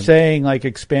what I'm saying. Like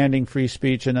expanding free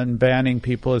speech and then banning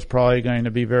people is probably going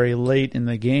to be very late in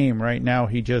the game. Right now,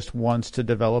 he just wants to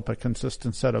develop a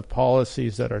consistent set of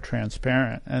policies that are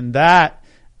transparent, and that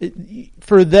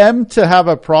for them to have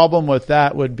a problem with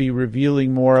that would be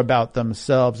revealing more about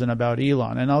themselves and about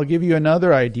Elon. And I'll give you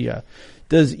another idea.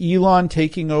 Does Elon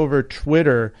taking over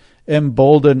Twitter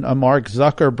embolden a Mark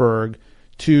Zuckerberg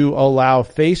to allow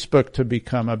Facebook to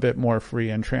become a bit more free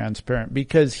and transparent?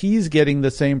 Because he's getting the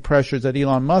same pressures that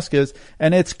Elon Musk is,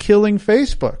 and it's killing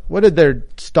Facebook. What did their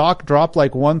stock drop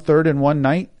like 1/3 in one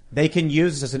night? They can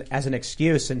use this as an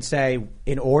excuse and say,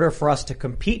 in order for us to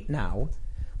compete now,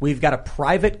 we've got a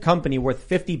private company worth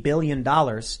 $50 billion.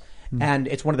 And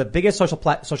it's one of the biggest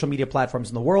social media platforms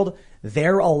in the world.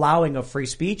 Their allowing of free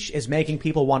speech is making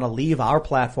people want to leave our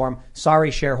platform.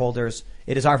 Sorry, shareholders.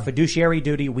 It is our fiduciary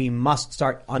duty. We must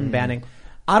start unbanning.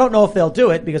 I don't know if they'll do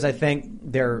it because I think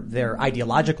they're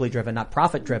ideologically driven, not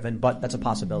profit driven, but that's a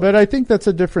possibility. But I think that's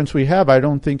a difference we have. I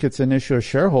don't think it's an issue of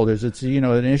shareholders. It's,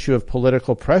 an issue of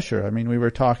political pressure. I mean, we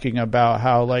were talking about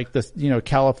how like this,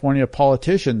 California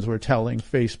politicians were telling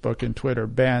Facebook and Twitter,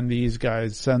 ban these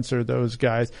guys, censor those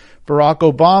guys. Barack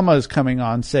Obama is coming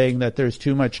on saying that there's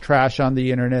too much trash on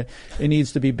the internet. It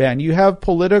needs to be banned. You have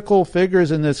political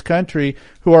figures in this country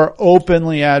who are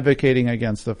openly advocating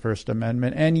against the First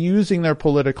Amendment and using their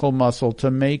political muscle to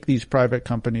make these private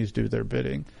companies do their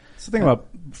bidding. That's the thing about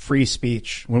free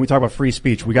speech. When we talk about free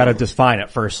speech, we got to define it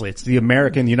firstly. It's the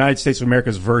United States of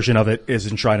America's version of it is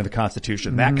enshrined in the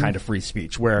Constitution. That kind of free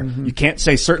speech where you can't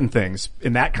say certain things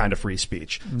in that kind of free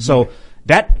speech. So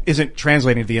That isn't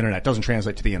translating to the internet. It doesn't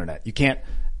translate to the internet. You can't.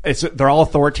 They're all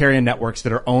authoritarian networks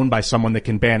that are owned by someone that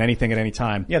can ban anything at any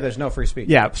time. Yeah, there's no free speech.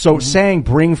 Yeah, so saying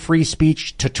bring free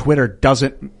speech to Twitter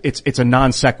doesn't. It's a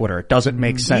non sequitur. It doesn't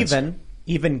make sense.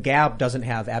 Even Gab doesn't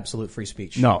have absolute free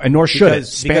speech. No, and nor should it.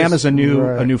 Spam is a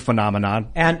new phenomenon.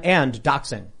 And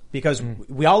doxing. Because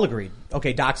we all agreed,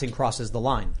 okay, doxing crosses the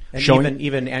line. And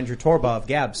even Andrew Torba of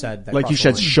Gab said that. Like you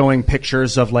said, showing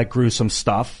pictures of like gruesome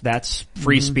stuff, that's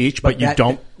free speech, but you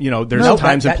don't, there's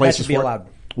times and places that should be allowed.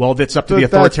 Well, it's up to the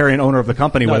authoritarian owner of the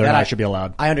company whether or not it should be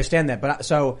allowed. I understand that, but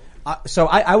so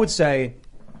I would say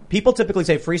people typically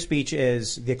say free speech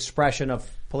is the expression of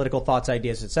political thoughts,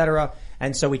 ideas, etc.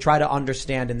 And so we try to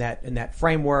understand in that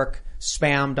framework,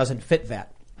 spam doesn't fit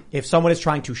that. If someone is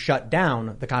trying to shut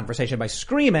down the conversation by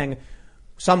screaming,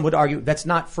 some would argue that's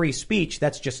not free speech.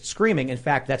 That's just screaming. In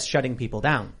fact, that's shutting people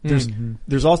down.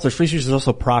 There's also free speech. There's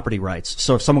also property rights.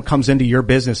 So if someone comes into your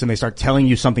business and they start telling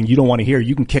you something you don't want to hear,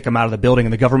 you can kick them out of the building,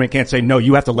 and the government can't say no.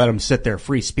 You have to let them sit there.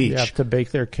 Free speech. You have to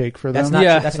bake their cake for them.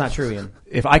 That's not true, Ian.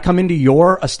 If I come into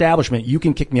your establishment, you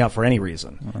can kick me out for any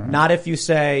reason. Right. Not if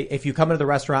you come into the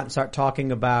restaurant and start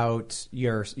talking about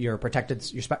your protected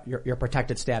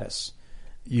status.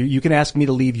 You can ask me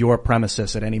to leave your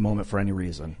premises at any moment for any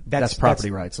reason. That's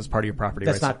property rights. That's part of your property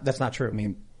rights. That's not true. I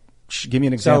mean, give me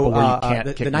an example where you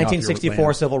can't kick me off your 1964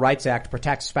 land. Civil Rights Act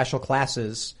protects special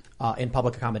classes in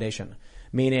public accommodation.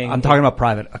 Meaning, I'm talking about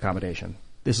private accommodation.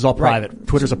 This is all private. Right.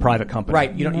 Twitter's a private company.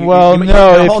 Right.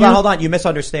 Hold on. You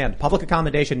misunderstand. Public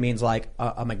accommodation means like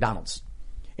a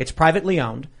It's privately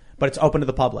owned, but it's open to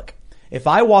the public. If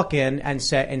I walk in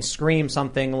and scream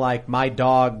something like my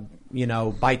dog,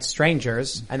 bites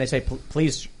strangers, and they say,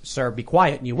 please, sir, be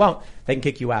quiet, and you won't, they can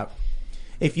kick you out.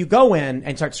 If you go in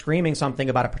and start screaming something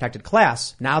about a protected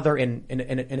class, now they're in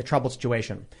a troubled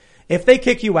situation. If they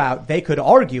kick you out, they could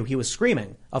argue he was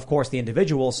screaming. Of course, the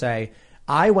individual will say,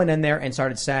 I went in there and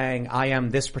started saying I am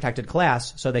this protected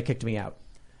class, so they kicked me out.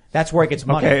 That's where it gets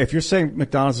money. Okay, if you're saying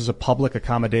McDonald's is a public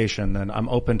accommodation, then I'm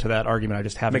open to that argument. I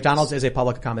just haven't. McDonald's is a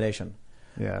public accommodation.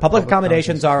 Yeah, public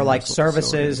accommodations are like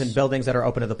services and buildings that are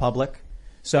open to the public.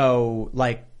 So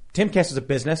like Timcast is a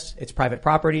business. It's private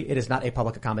property. It is not a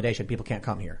public accommodation. People can't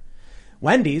come here.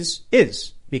 Wendy's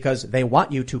is because they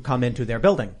want you to come into their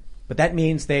building. But that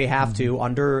means they have to,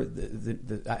 under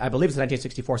I believe it's the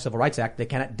 1964 Civil Rights Act, they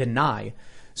cannot deny.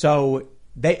 So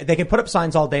they can put up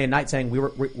signs all day and night saying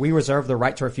we reserve the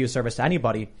right to refuse service to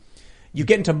anybody. You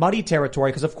get into muddy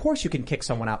territory because of course you can kick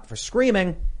someone out for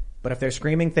screaming. But if they're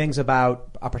screaming things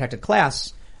about a protected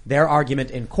class, their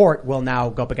argument in court will now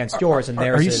go up against yours. And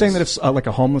theirs. Are you saying that if like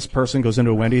a homeless person goes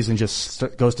into a Wendy's and just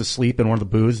goes to sleep in one of the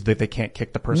booths, that they can't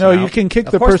kick the person out? No, you can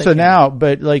kick the person out,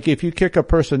 but like if you kick a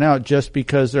person out just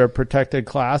because they're a protected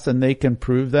class and they can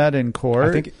prove that in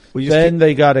court, then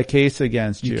they got a case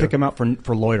against you. You kick them out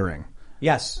for loitering.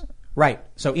 Yes, right.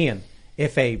 So Ian,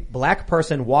 if a black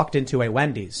person walked into a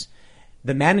Wendy's,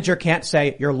 the manager can't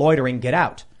say you're loitering, get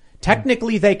out.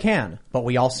 Technically, they can, but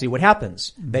we all see what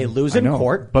happens. They lose in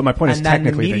court. But my point is,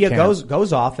 technically, and then the media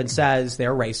goes off and says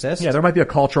they're racist. Yeah, there might be a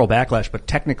cultural backlash, but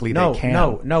technically they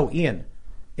can. No, Ian,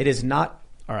 it is not.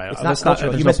 All right, there's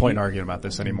no point in arguing about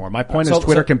this anymore. My point is,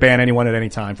 Twitter can ban anyone at any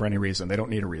time for any reason. They don't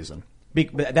need a reason.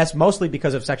 That's mostly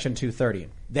because of Section 230.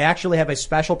 They actually have a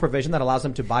special provision that allows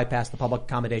them to bypass the public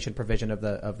accommodation provision of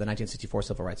the 1964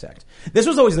 Civil Rights Act. This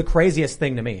was always the craziest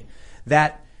thing to me,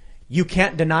 that you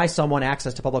can't deny someone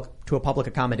access to a public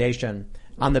accommodation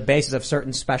on the basis of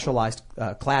certain specialized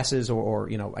classes or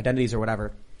identities or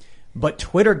whatever. But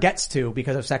Twitter gets to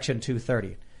because of Section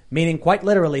 230. Meaning quite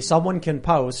literally someone can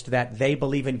post that they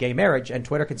believe in gay marriage and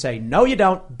Twitter can say, no you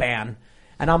don't, ban.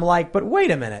 And I'm like, but wait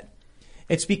a minute.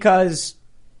 It's because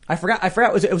I forgot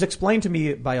it was explained to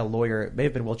me by a lawyer. It may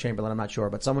have been Will Chamberlain, I'm not sure,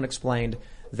 but someone explained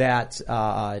that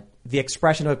the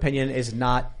expression of opinion is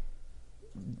not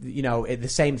the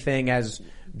same thing as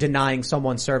denying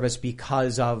someone's service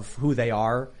because of who they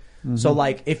are. Mm-hmm. So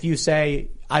like if you say,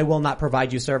 I will not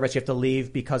provide you service, you have to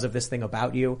leave because of this thing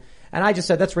about you. And I just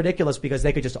said that's ridiculous because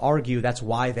they could just argue that's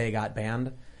why they got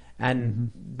banned.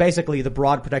 And basically the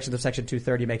broad protections of Section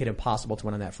 230 make it impossible to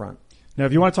win on that front. Now,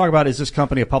 if you want to talk about is this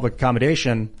company a public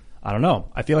accommodation, I don't know.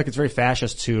 I feel like it's very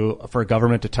fascist for a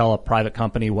government to tell a private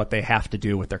company what they have to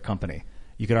do with their company.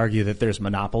 You could argue that there's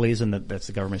monopolies and that's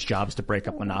the government's job is to break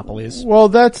up monopolies. Well,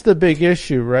 that's the big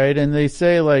issue, right? And they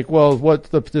say like, well, what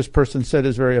this person said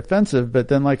is very offensive. But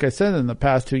then, like I said, in the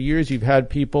past 2 years, you've had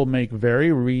people make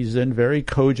very reasoned, very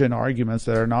cogent arguments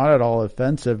that are not at all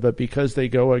offensive. But because they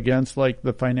go against like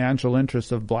the financial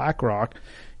interests of BlackRock,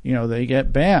 they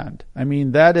get banned. I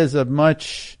mean, that is a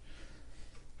much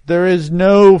There is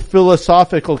no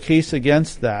philosophical case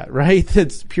against that, right?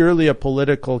 It's purely a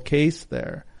political case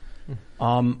there.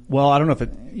 Well, I don't know if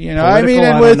it, I mean,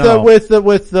 and with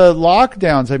the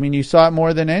lockdowns, I mean, you saw it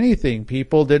more than anything.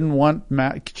 People didn't want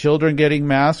children getting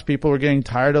masks. People were getting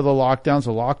tired of the lockdowns.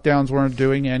 The lockdowns weren't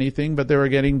doing anything, but they were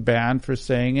getting banned for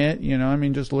saying it. I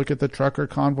mean, just look at the trucker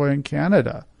convoy in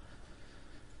Canada.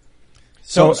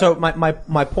 So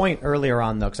my point earlier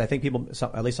on, though, because I think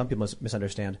at least some people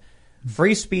misunderstand.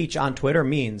 Free speech on Twitter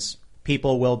means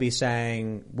people will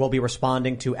be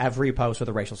responding to every post with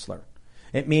a racial slur.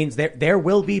 It means there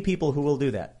will be people who will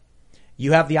do that.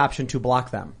 You have the option to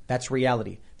block them. That's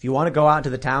reality. If you want to go out into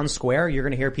the town square, you're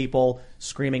going to hear people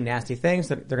screaming nasty things.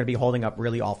 They're going to be holding up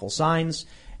really awful signs.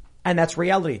 And that's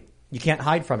reality. You can't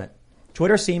hide from it.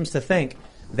 Twitter seems to think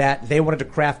that they wanted to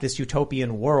craft this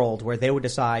utopian world where they would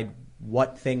decide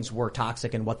what things were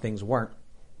toxic and what things weren't.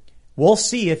 We'll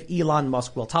see if Elon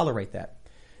Musk will tolerate that.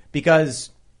 Because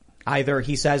either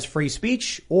he says free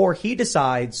speech or he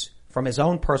decides from his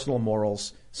own personal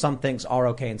morals, some things are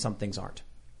okay and some things aren't.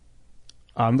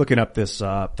 I'm looking up this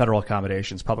federal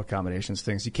accommodations, public accommodations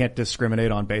things. You can't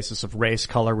discriminate on basis of race,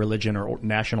 color, religion, or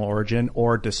national origin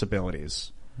or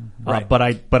disabilities. Right.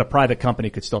 But a private company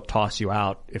could still toss you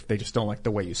out if they just don't like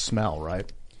the way you smell, right?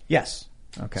 Yes.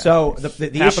 Okay. So the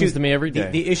happens issue to me every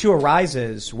day. The issue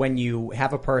arises when you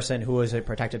have a person who is a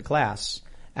protected class.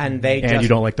 And you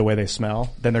don't like the way they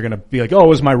smell, then they're going to be like, oh, it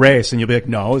was my race. And you'll be like,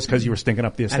 no, it's because you were stinking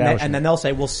up the establishment. And then they'll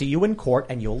say, we'll see you in court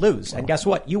and you'll lose. And guess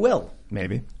what? You will.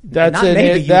 Maybe. That's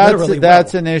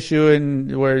an issue in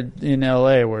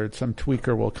LA where some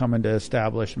tweaker will come into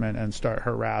establishment and start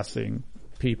harassing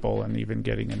people and even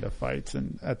getting into fights.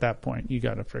 And at that point, you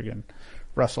got to friggin'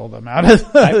 wrestle them out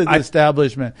of the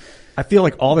establishment. I feel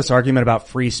like all this argument about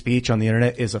free speech on the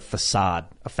internet is a facade,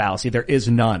 a fallacy. There is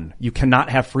none. You cannot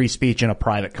have free speech in a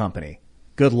private company.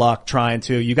 Good luck trying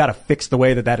to. You got to fix the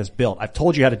way that is built. I've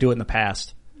told you how to do it in the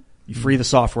past. You free the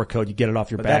software code, you get it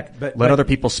off your back. Let other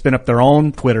people spin up their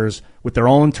own Twitters with their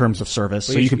own terms of service,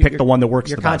 so you can pick the one that works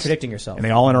the best. You're contradicting yourself. And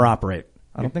they all interoperate.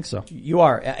 I don't think so. You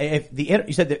are.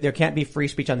 You said that there can't be free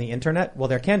speech on the internet. Well,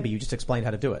 there can be. You just explained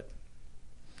how to do it.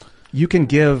 You can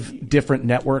give different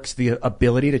networks the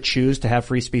ability to choose to have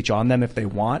free speech on them if they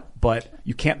want, but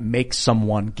you can't make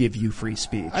someone give you free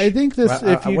speech. I think this.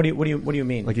 What do you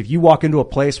mean? Like if you walk into a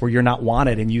place where you're not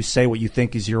wanted and you say what you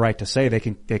think is your right to say, they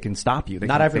can stop you. They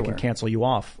can cancel you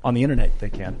off on the internet. They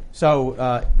can.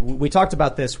 So we talked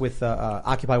about this with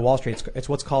Occupy Wall Street. It's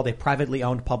what's called a privately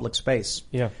owned public space.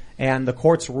 Yeah. And the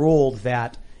courts ruled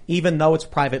that even though it's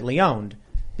privately owned,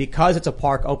 because it's a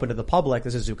park open to the public,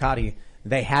 this is Zuccotti,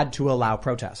 they had to allow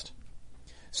protest.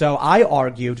 So I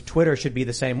argued Twitter should be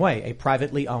the same way, a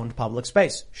privately owned public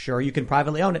space. Sure, you can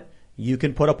privately own it. You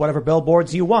can put up whatever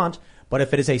billboards you want, but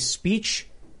if it is a speech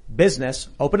business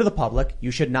open to the public,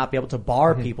 you should not be able to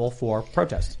bar people for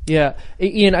protest. Yeah.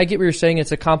 Ian, I get what you're saying.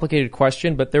 It's a complicated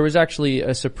question, but there was actually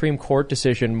a Supreme Court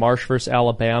decision, Marsh versus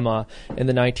Alabama, in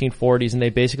the 1940s, and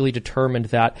they basically determined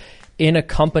that in a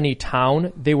company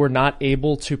town, they were not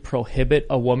able to prohibit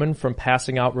a woman from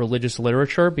passing out religious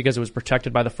literature because it was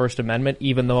protected by the First Amendment,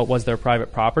 even though it was their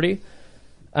private property.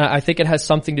 I think it has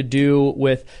something to do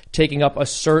with taking up a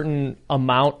certain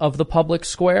amount of the public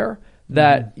square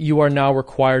that you are now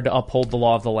required to uphold the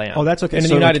law of the land. Oh, that's okay. And in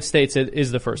the United States, it is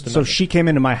the First Amendment. So she came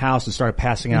into my house and started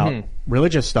passing out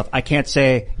religious stuff. I can't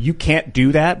say, you can't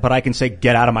do that, but I can say,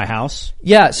 get out of my house.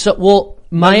 Yeah, so,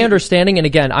 my understanding, and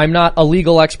again, I'm not a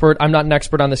legal expert, I'm not an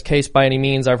expert on this case by any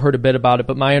means, I've heard a bit about it,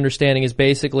 but my understanding is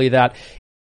basically that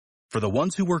for the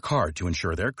ones who work hard to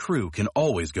ensure their crew can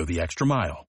always go the extra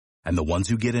mile, and the ones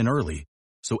who get in early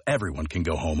so everyone can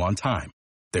go home on time,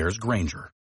 there's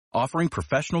Grainger, offering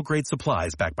professional-grade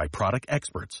supplies backed by product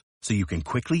experts so you can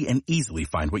quickly and easily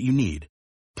find what you need.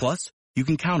 Plus, you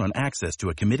can count on access to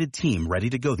a committed team ready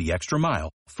to go the extra mile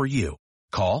for you.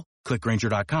 Call, click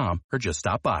Grainger.com, or just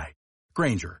stop by.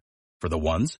 Grainger, for the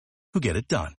ones who get it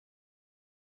done.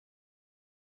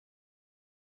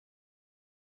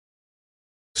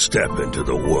 Step into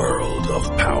the world of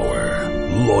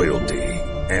power, loyalty,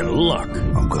 and luck.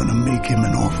 I'm gonna make him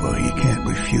an offer he can't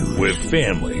refuse. With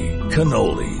family,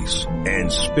 cannolis,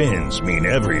 and spins mean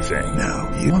everything.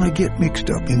 Now, you wanna get mixed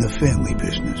up in the family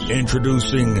business.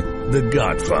 Introducing The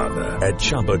Godfather at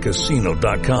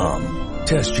ChumbaCasino.com.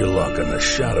 Test your luck in the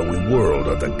shadowy world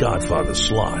of The Godfather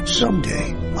slot.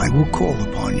 Someday, I will call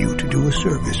upon you to do a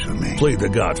service for me. Play The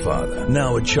Godfather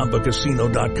now at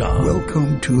ChumbaCasino.com.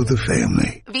 Welcome to the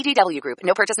family. VGW Group.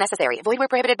 No purchase necessary. Void where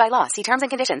prohibited by law. See terms and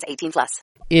conditions. 18+.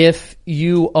 If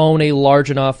you own a large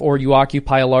enough or you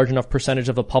occupy a large enough percentage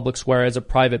of the public square as a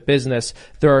private business,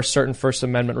 there are certain First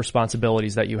Amendment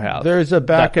responsibilities that you have. There's a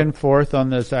back and forth on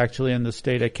this actually in the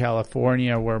state of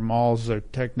California, where malls are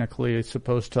technically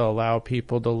supposed to allow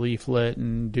people to leaflet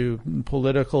and do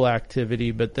political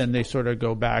activity, but then they sort of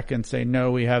go back and say,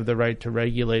 no, we have the right to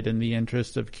regulate in the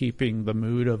interest of keeping the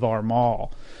mood of our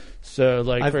mall. So,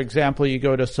 for example, you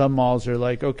go to some malls, they're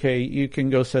like, okay, you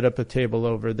can go set up a table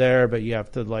over there, but you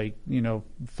have to,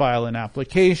 file an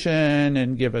application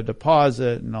and give a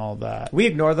deposit and all that. We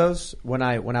ignore those. When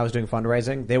I was doing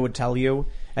fundraising, they would tell you,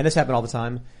 and this happened all the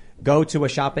time, go to a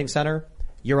shopping center.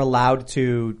 You're allowed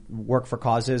to work for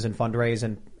causes and fundraise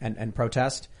and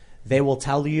protest. They will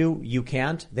tell you you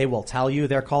can't. They will tell you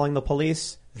they're calling the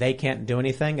police. They can't do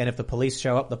anything, and if the police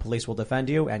show up, the police will defend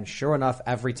you. And sure enough,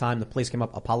 every time the police came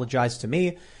up, apologized to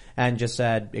me and just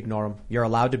said, "Ignore them. You're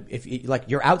allowed to. If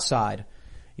you're outside,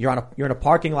 you're in a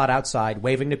parking lot outside,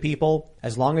 waving to people.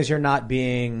 As long as you're not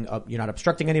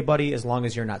obstructing anybody, as long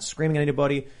as you're not screaming at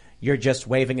anybody, you're just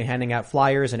waving and handing out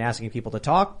flyers and asking people to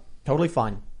talk. Totally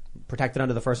fine, protected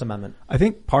under the First Amendment." I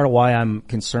think part of why I'm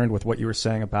concerned with what you were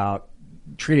saying about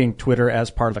treating Twitter as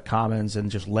part of the commons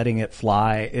and just letting it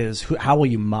fly is how will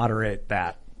you moderate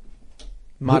that?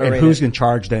 And who's in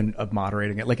charge then of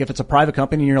moderating it? Like if it's a private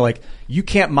company and you're like, you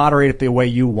can't moderate it the way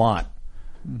you want.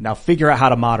 Now figure out how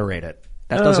to moderate it.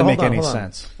 That doesn't make any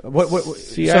sense. How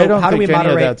do we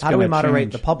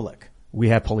moderate the public? We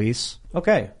have police.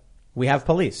 Okay. We have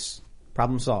police.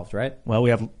 Problem solved, right? Well, we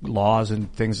have laws and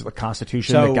things, the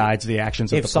Constitution that guides the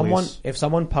actions of the police. If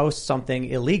someone posts something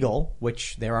illegal,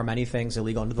 which there are many things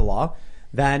illegal under the law,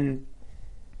 then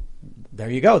there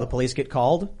you go. The police get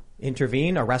called,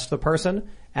 intervene, arrest the person,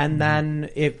 and then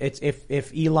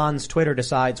if Elon's Twitter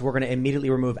decides we're going to immediately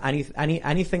remove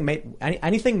anything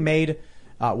made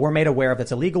we're made aware of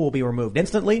that's illegal will be removed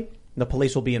instantly. The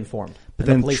police will be informed. But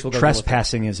then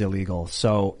trespassing is illegal.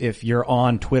 So if you're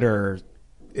on Twitter,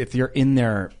 if you're in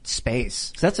their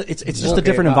space, it's just a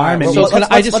different environment.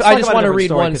 I just want to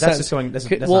read one sentence.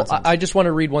 I just want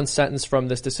to read one sentence from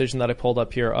this decision that I pulled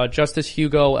up here. Justice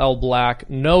Hugo L. Black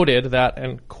noted that,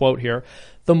 and quote here,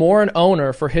 "The more an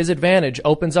owner, for his advantage,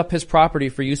 opens up his property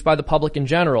for use by the public in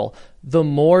general, the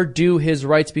more do his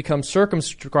rights become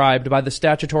circumscribed by the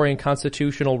statutory and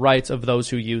constitutional rights of those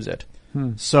who use it."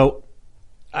 So,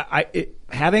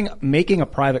 making a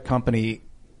private company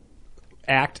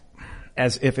act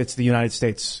as if it's the United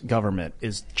States government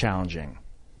is challenging.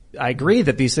 I agree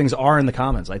that these things are in the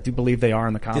commons. I do believe they are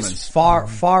in the commons. This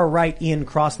far right Ian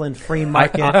Crossland free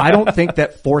market. I don't think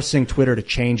that forcing Twitter to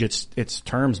change its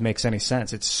terms makes any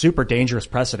sense. It's super dangerous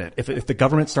precedent. If the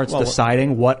government starts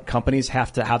deciding what companies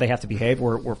how they have to behave,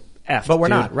 we're effed. But we're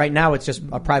not. Right now it's just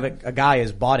a guy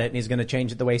has bought it and he's going to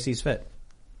change it the way he sees fit.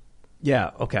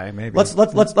 Yeah, okay, maybe. Let's go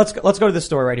to this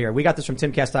story right here. We got this from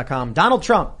timcast.com. Donald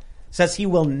Trump says he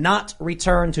will not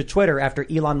return to Twitter after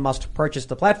Elon Musk purchased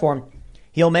the platform.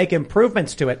 He'll make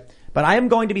improvements to it, but I am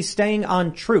going to be staying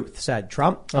on Truth, said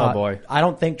Trump. Oh boy. I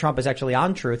don't think Trump is actually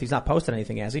on Truth. He's not posting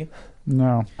anything, has he?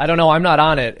 No. I don't know. I'm not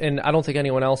on it, and I don't think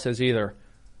anyone else is either.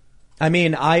 I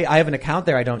mean, I have an account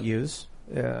there I don't use.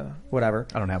 Yeah. Whatever.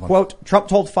 I don't have one. Quote, Trump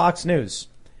told Fox News,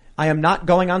 "I am not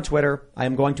going on Twitter. I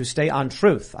am going to stay on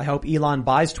Truth. I hope Elon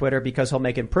buys Twitter because he'll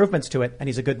make improvements to it, and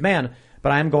he's a good man.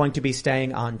 But I am going to be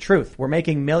staying on Truth. We're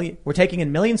taking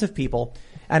in millions of people,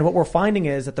 and what we're finding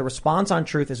is that the response on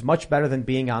Truth is much better than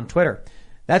being on Twitter.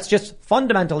 That's just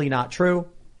fundamentally not true,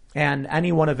 and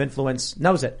anyone of influence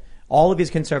knows it. All of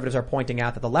these conservatives are pointing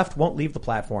out that the left won't leave the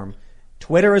platform.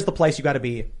 Twitter is the place you got to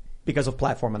be because of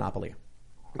platform monopoly."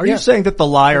 Are you saying that the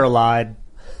liar lied?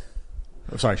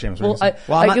 Oh, sorry, Seamus.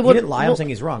 He didn't lie. I'm saying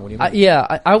he's wrong. What do you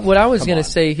mean? What I was going to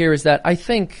say here is that I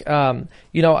think,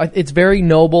 it's very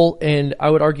noble, and I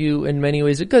would argue in many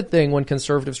ways a good thing when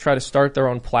conservatives try to start their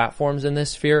own platforms in this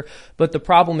sphere. But the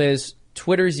problem is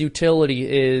Twitter's utility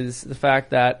is the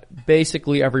fact that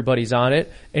basically everybody's on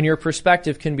it, and your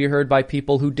perspective can be heard by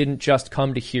people who didn't just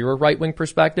come to hear a right-wing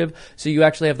perspective. So you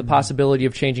actually have the possibility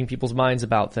of changing people's minds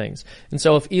about things. And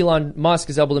so if Elon Musk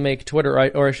is able to make Twitter,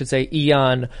 or I should say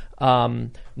Elon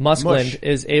Muskland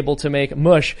is able to make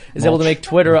able to make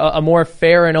Twitter a more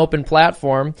fair and open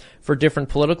platform for different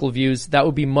political views, that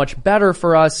would be much better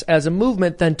for us as a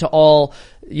movement than to all,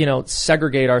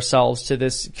 segregate ourselves to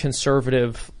this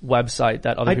conservative website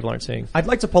that other people aren't seeing. I'd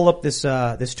like to pull up this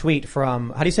tweet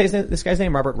from, how do you say this guy's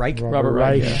name? Robert Reich? Robert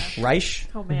Reich. Yeah. Reich?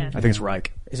 Oh man. I think it's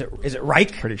Reich. Is it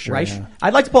Reich? Pretty sure. Reich? Yeah.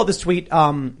 I'd like to pull up this tweet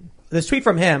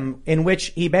from him in which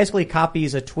he basically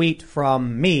copies a tweet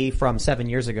from me from 7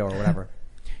 years ago or whatever.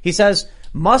 He says,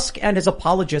 Musk and his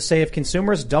apologists say if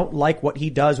consumers don't like what he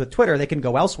does with Twitter, they can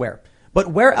go elsewhere.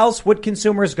 But where else would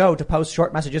consumers go to post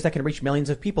short messages that can reach millions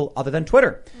of people other than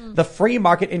Twitter? The free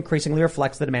market increasingly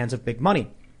reflects the demands of big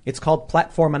money. It's called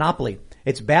platform monopoly.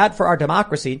 It's bad for our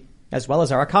democracy as well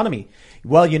as our economy.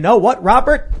 Well, you know what,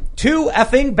 Robert? Too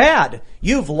effing bad.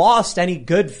 You've lost any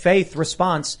good faith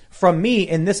response from me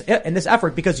in this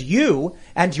effort because you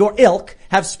and your ilk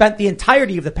have spent the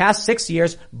entirety of the past 6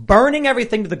 years burning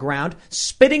everything to the ground,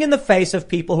 spitting in the face of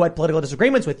people who had political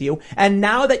disagreements with you. And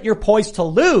now that you're poised to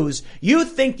lose, you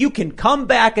think you can come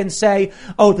back and say,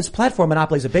 oh, this platform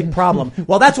monopoly is a big problem.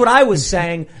 Well, that's what I was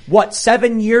saying,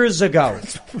 7 years ago.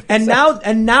 And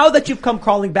now that you've come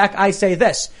crawling back, I say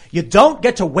this. You don't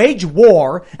get to wage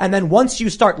war and then once you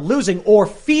start losing or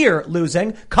fear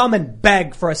losing, come and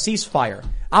beg for a ceasefire.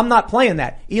 I'm not playing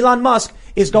that. Elon Musk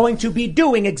is going to be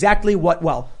doing exactly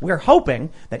we're hoping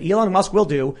that Elon Musk will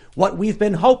do what we've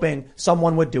been hoping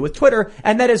someone would do with Twitter,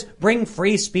 and that is bring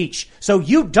free speech. So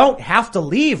you don't have to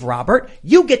leave, Robert.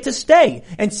 You get to stay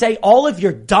and say all of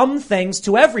your dumb things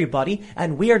to everybody,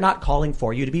 and we are not calling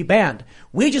for you to be banned.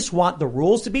 We just want the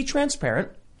rules to be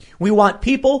transparent. We want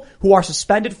people who are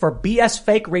suspended for BS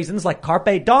fake reasons like carpe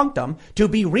donktum to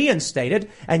be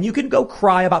reinstated, and you can go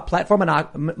cry about platform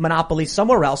monopoly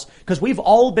somewhere else because we've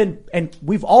all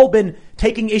been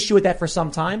taking issue with that for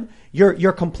some time.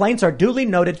 Your complaints are duly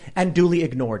noted and duly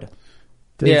ignored.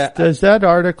 Does that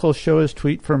article show his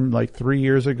tweet from like 3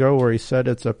 years ago where he said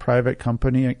it's a private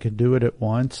company and could do it at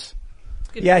once?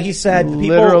 Yeah, he said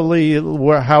literally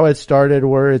how it started,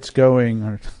 where it's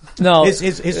going. No,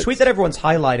 his tweet that everyone's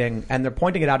highlighting, and they're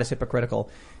pointing it out as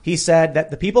hypocritical. He said that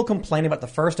the people complaining about the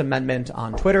First Amendment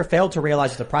on Twitter failed to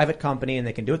realize it's a private company and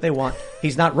they can do what they want.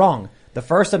 He's not wrong. The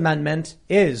First Amendment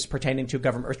is pertaining to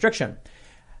government restriction.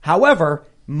 However,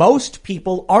 most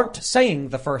people aren't saying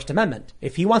the First Amendment.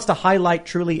 If he wants to highlight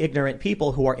truly ignorant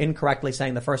people who are incorrectly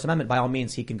saying the First Amendment, by all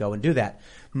means, he can go and do that.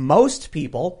 Most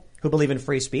people who believe in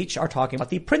free speech are talking about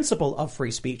the principle of free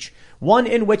speech, one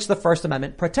in which the First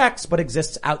Amendment protects but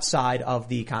exists outside of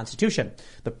the Constitution.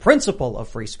 The principle of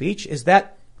free speech is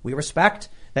that we respect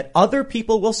that other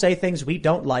people will say things we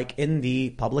don't like in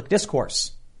the public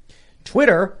discourse.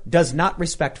 Twitter does not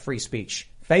respect free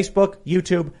speech. Facebook,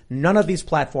 YouTube, none of these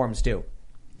platforms do.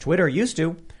 Twitter used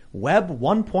to. Web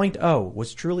 1.0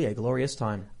 was truly a glorious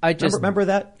time. Remember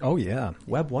that? Oh, yeah.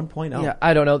 Web 1.0. Yeah,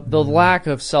 I don't know. The lack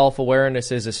of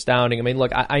self-awareness is astounding. I mean,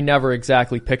 look, I never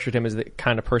exactly pictured him as the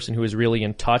kind of person who is really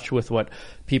in touch with what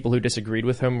people who disagreed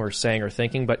with him were saying or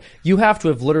thinking, but you have to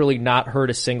have literally not heard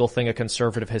a single thing a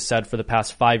conservative has said for the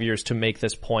past 5 years to make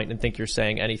this point and think you're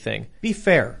saying anything. Be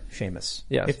fair, Seamus.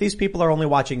 Yes. If these people are only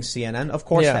watching CNN, of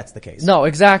course that's the case. No,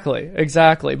 exactly.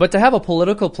 But to have a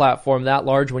political platform that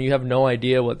large when you have no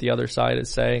idea what the other side is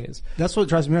saying is... That's what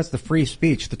drives me nuts, the free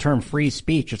speech, the term free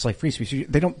speech. It's like free speech.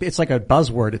 It's like a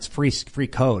buzzword. It's free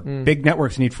code. Big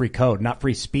networks need free code, not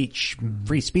free speech.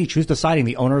 Free speech. Who's deciding?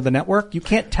 The owner of the network? You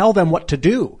can't tell them what to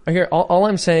do. Here, all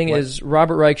I'm saying is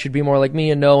Robert Reich should be more like me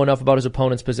and know enough about his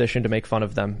opponent's position to make fun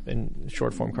of them in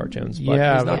short form cartoons. But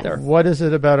he's not there. What is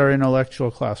it about our intellectual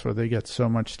class where they get so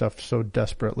much stuff so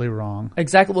desperately wrong?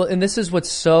 Exactly. Well, and this is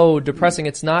what's so depressing.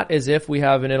 It's not as if we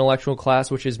have an intellectual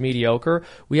class which is mediocre.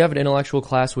 We have an intellectual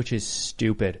class which is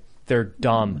stupid. They're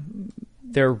dumb.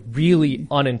 They're really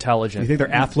unintelligent. You think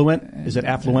they're affluent? Is it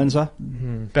affluenza?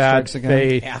 Bad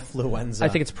faith. Affluenza. I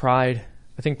think it's pride.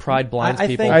 I think pride blinds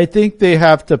people. I think they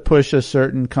have to push a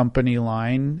certain company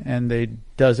line, and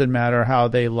doesn't matter how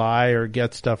they lie or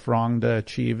get stuff wrong to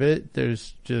achieve it.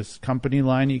 There's just company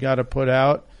line you got to put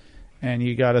out, and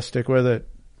you got to stick with it.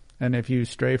 And if you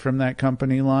stray from that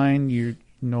company line, you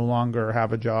no longer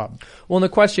have a job. Well, and the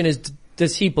question is,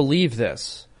 does he believe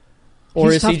this?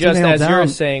 Or is he just, as you're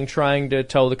saying, trying to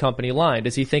toe the company line?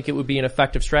 Does he think it would be an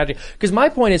effective strategy? Because my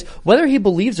point is, whether he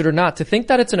believes it or not, to think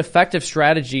that it's an effective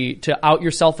strategy to out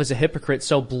yourself as a hypocrite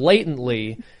so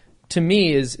blatantly, to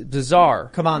me, is bizarre.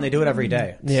 Come on, they do it every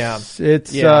day. Yeah.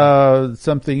 It's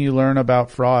something you learn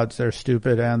about frauds. They're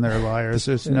stupid and they're liars.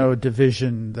 There's no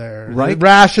division there. Right.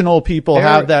 Rational people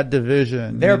have that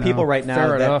division. There are people right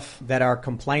now that are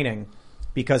complaining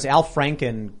because Al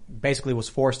Franken basically was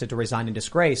forced to resign in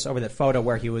disgrace over that photo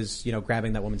where he was,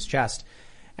 grabbing that woman's chest.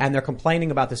 And they're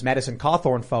complaining about this Madison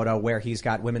Cawthorn photo where he's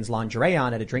got women's lingerie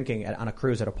on on a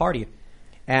cruise at a party.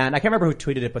 And I can't remember who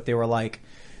tweeted it, but they were like,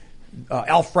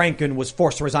 Al Franken was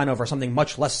forced to resign over something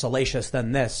much less salacious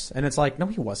than this. And it's like, no,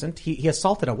 he wasn't. He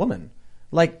assaulted a woman.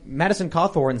 Like Madison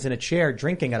Cawthorn's in a chair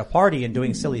drinking at a party and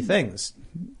doing silly things.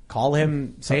 Call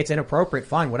him, say it's inappropriate,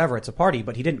 fine, whatever, it's a party,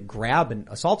 but he didn't grab and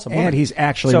assault someone. And he's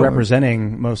actually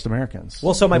representing most Americans.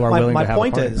 Well, so my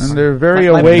point is... And they're very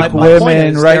awake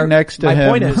women right next to him. My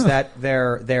point is that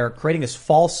they're creating this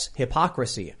false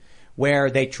hypocrisy where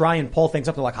they try and pull things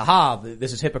up. They're like, haha,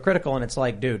 this is hypocritical. And it's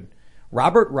like, dude,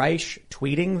 Robert Reich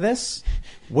tweeting this,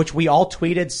 which we all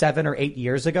tweeted 7 or 8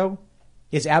 years ago,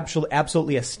 is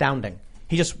absolutely astounding.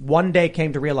 He just one day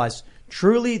came to realize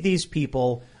truly these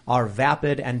people are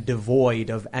vapid and devoid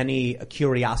of any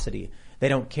curiosity. They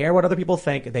don't care what other people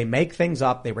think. They make things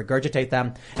up. They regurgitate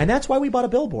them. And that's why we bought a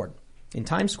billboard in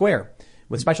Times Square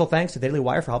with special thanks to Daily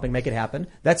Wire for helping make it happen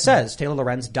that says Taylor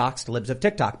Lorenz doxed libs of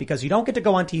TikTok, because you don't get to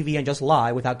go on TV and just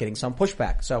lie without getting some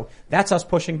pushback. So that's us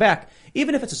pushing back,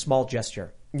 even if it's a small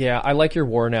gesture. Yeah, I like your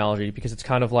war analogy because it's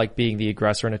kind of like being the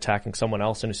aggressor and attacking someone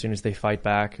else, and as soon as they fight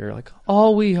back, you're like,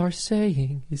 all we are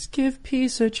saying is give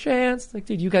peace a chance. Like,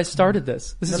 dude, you guys started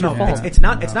this. This is your fault. It's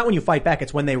not when you fight back.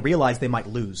 It's when they realize they might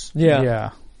lose.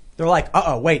 Yeah. They're like,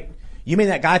 wait. You mean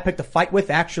that guy I picked a fight with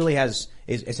actually is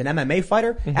an MMA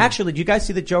fighter? Mm-hmm. Actually, did you guys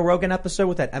see the Joe Rogan episode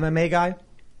with that MMA guy?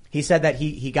 He said that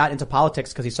he got into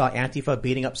politics because he saw Antifa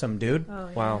beating up some dude. Oh,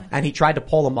 yeah. Wow. And he tried to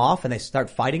pull him off, and they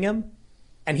start fighting him.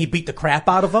 And he beat the crap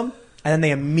out of him. And then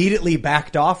they immediately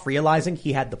backed off, realizing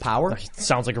he had the power.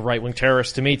 Sounds like a right-wing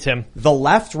terrorist to me, Tim. The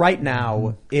left right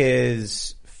now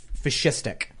is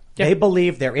fascistic. Yeah. They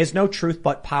believe there is no truth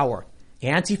but power.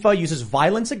 Antifa uses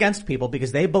violence against people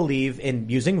because they believe in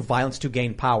using violence to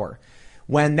gain power.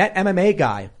 When that MMA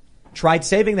guy tried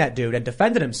saving that dude and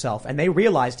defended himself, and they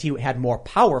realized he had more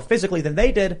power physically than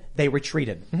they did, they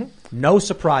retreated. Mm-hmm. No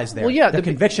surprise there. Well, yeah, the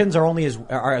convictions are only as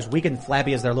weak and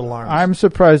flabby as their little arms. I'm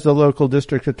surprised the local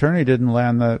district attorney didn't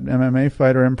land the MMA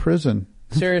fighter in prison.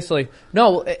 Seriously.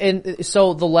 No, and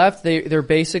so the left, they're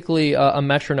basically a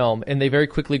metronome, and they very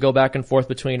quickly go back and forth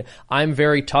between, I'm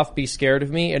very tough, be scared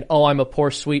of me, and I'm a poor,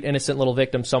 sweet, innocent little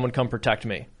victim, someone come protect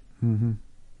me. Mm-hmm.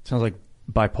 Sounds like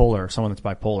bipolar, someone that's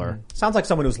bipolar. Sounds like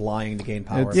someone who's lying to gain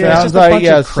power. It sounds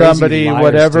like, somebody,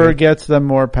 whatever gets them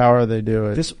more power, they do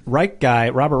it. This Reich guy,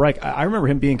 Robert Reich, I remember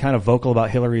him being kind of vocal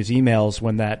about Hillary's emails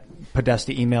when that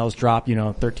Podesta emails dropped,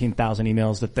 13,000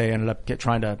 emails that they ended up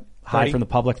trying to hide from the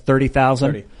public,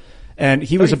 30,000. And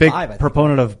he was a big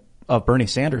proponent of Bernie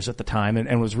Sanders at the time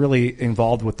and was really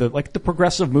involved with the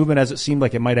progressive movement as it seemed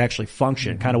like it might actually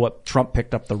function, kind of what Trump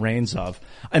picked up the reins of.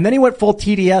 And then he went full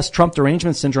TDS, Trump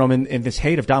derangement syndrome, in this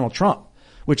hate of Donald Trump,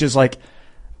 which is like,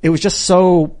 it was just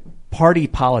so party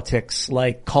politics,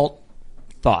 like cult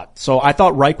thought. So I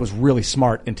thought Reich was really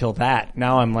smart until that.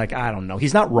 Now I'm like, I don't know.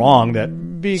 He's not wrong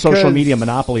that social media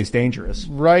monopoly is dangerous.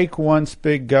 Reich wants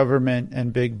big government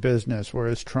and big business,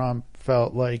 whereas Trump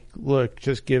felt like, look,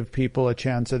 just give people a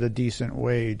chance at a decent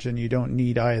wage and you don't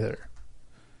need either.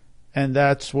 And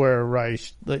that's where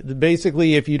Reich,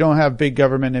 basically, if you don't have big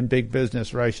government and big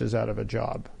business, Reich is out of a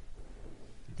job.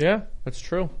 Yeah, that's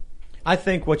true. I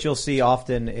think what you'll see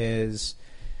often is,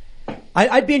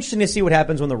 I'd be interested to see what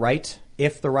happens when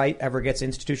if the right ever gets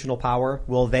institutional power,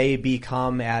 will they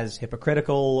become as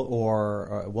hypocritical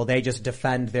or will they just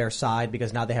defend their side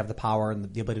because now they have the power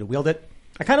and the ability to wield it?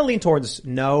 I kind of lean towards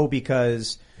no,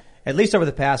 because at least over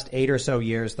the past 8 or so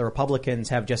years, the Republicans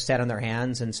have just sat on their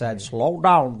hands and said, slow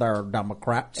down there,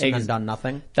 Democrats, and done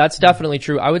nothing. That's definitely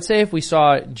true. I would say if we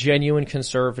saw genuine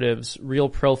conservatives, real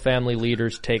pro-family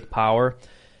leaders take power,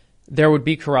 there would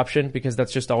be corruption because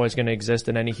that's just always going to exist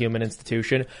in any human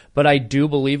institution. But I do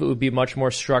believe it would be much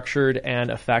more structured and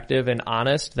effective and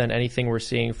honest than anything we're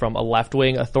seeing from a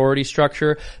left-wing authority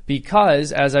structure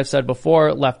because, as I've said before,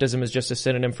 leftism is just a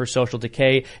synonym for social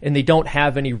decay and they don't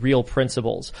have any real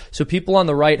principles. So people on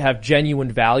the right have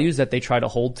genuine values that they try to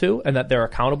hold to and that they're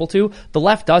accountable to. The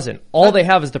left doesn't. All they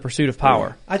have is the pursuit of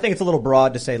power. I think it's a little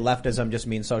broad to say leftism just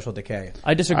means social decay.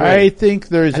 I disagree. I think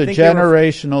there's a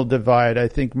generational divide. I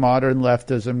think modern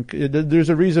leftism, there's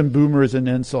a reason boomer is an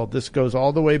insult. This goes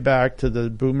all the way back to the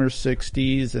boomer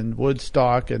 60s and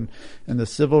Woodstock and the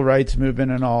civil rights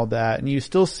movement and all that. And you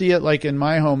still see it like in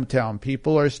my hometown.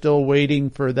 People are still waiting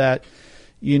for that,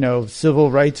 civil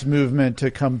rights movement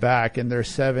to come back and they're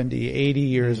 70, 80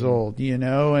 years old,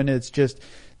 and it's just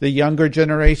the younger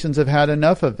generations have had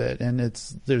enough of it. And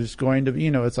there's going to be,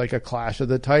 it's like a clash of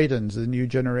the titans. The new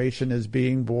generation is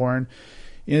being born.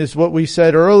 It's what we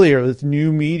said earlier with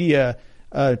new media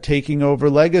taking over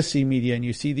legacy media, and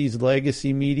you see these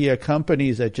legacy media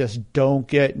companies that just don't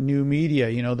get new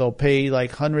media. They'll pay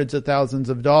like hundreds of thousands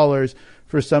of dollars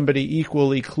for somebody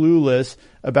equally clueless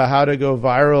about how to go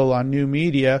viral on new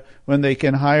media when they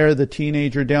can hire the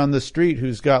teenager down the street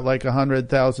who's got like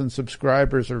 100,000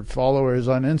 subscribers or followers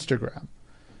on Instagram.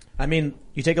 I mean,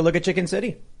 you take a look at Chicken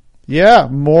City. Yeah,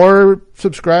 more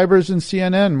subscribers than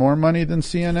CNN, more money than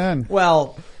CNN.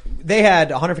 Well, they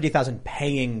had 150,000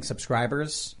 paying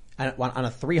subscribers on a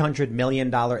 $300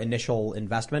 million initial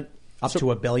investment, up to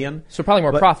 $1 billion. So probably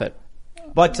more profit.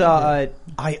 But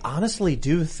I honestly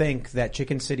do think that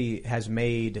Chicken City has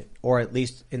made, or at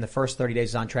least in the first 30 days,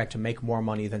 is on track to make more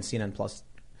money than CNN Plus.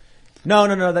 No.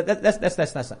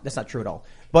 That's not true at all.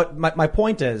 But my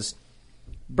point is,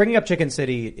 bringing up Chicken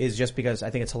City is just because I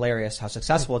think it's hilarious how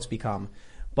successful it's become.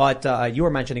 But you were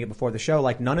mentioning it before the show,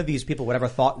 like none of these people would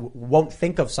ever won't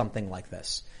think of something like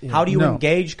this. Yeah. How do you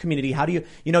engage community? How do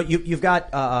you've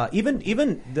got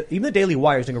even the Daily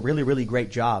Wire is doing a really, really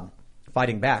great job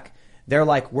fighting back. They're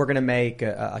like, we're going to make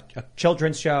a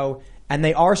children's show, and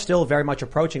they are still very much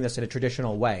approaching this in a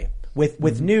traditional way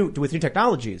with new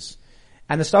technologies.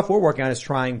 And the stuff we're working on is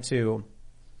trying to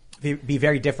be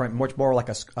very different, much more like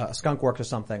a Skunk Works or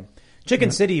something.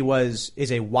 Chicken City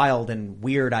is a wild and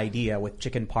weird idea with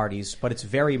chicken parties, but it's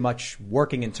very much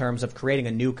working in terms of creating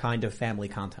a new kind of family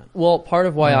content. Well, part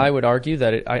of why I would argue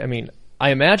that I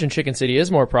imagine Chicken City is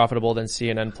more profitable than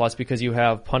CNN Plus because you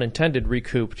have, pun intended,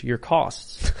 recouped your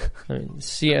costs. I mean,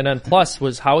 CNN Plus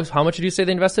was how much did you say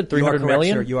they invested? $300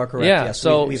 million? Sir, you are correct. Yeah, yes.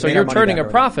 so you're turning a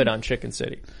profit on Chicken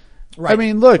City. Right. I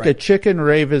mean, look, a chicken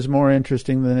rave is more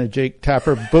interesting than a Jake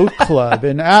Tapper boat club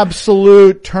in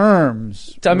absolute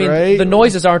terms. I mean, right? The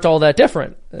noises aren't all that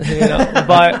different,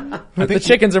 but the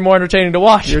chickens are more entertaining to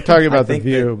watch. You're talking about The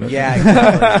View. Yeah,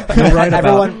 exactly. You're right.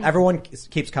 Everyone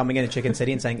keeps coming into Chicken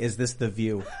City and saying, "Is this The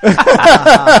View?" You're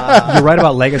right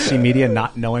about legacy media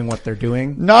not knowing what they're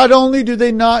doing. Not only do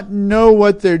they not know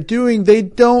what they're doing, they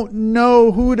don't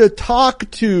know who to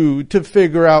talk to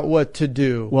figure out what to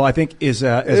do. Well, I think it's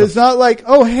not like,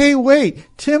 oh, hey, wait,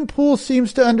 Tim Pool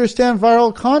seems to understand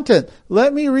viral content.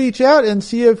 Let me reach out and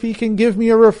see if he can give me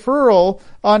a referral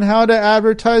on how to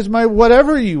advertise my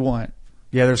whatever you want.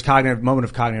 Yeah, there's moment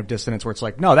of cognitive dissonance where it's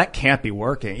like, no, that can't be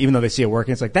working. Even though they see it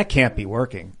working, it's like, that can't be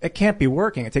working. It can't be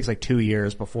working. It takes like 2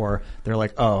 years before they're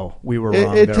like, oh, we were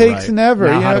wrong. It takes right. never.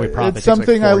 Now, how do we profit? It's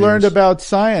something I learned years. about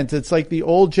science. It's like the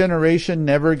old generation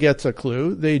never gets a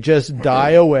clue. They just die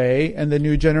away and the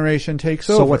new generation takes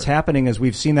over. So what's happening is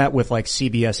we've seen that with like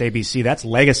CBS, ABC. That's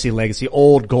legacy,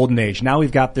 old golden age. Now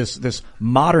we've got this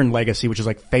modern legacy, which is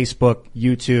like Facebook,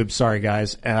 YouTube, sorry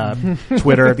guys,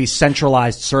 Twitter, these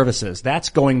centralized services. That's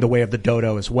going the way of the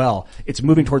dodo as well. It's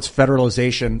moving towards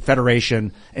federation,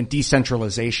 and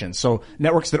decentralization. So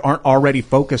networks that aren't already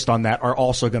focused on that are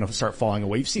also going to start falling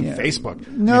away. You've seen Facebook.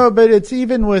 No, but it's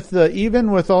even with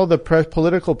all the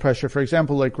political pressure. For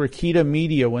example, like Rakita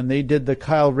Media, when they did the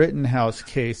Kyle Rittenhouse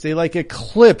case, they like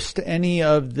eclipsed any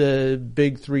of the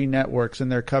big three networks in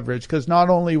their coverage because not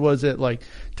only was it like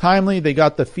timely, they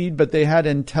got the feed, but they had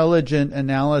intelligent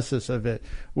analysis of it.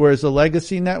 Whereas the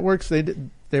legacy networks,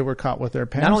 they were caught with their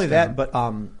pants Not only down. that, but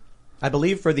I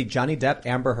believe for the Johnny Depp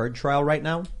Amber Heard trial right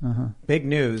now, big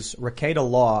news, Rakita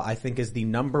Law, I think, is the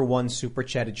 #1 super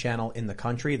chatted channel in the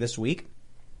country this week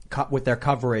with their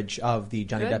coverage of the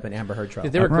Johnny Depp and Amber Heard trial.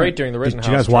 Yeah, they were great during the Rittenhouse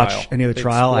trial. Did you guys watch any of the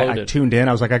trial? I tuned in.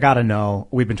 I was like, I gotta know.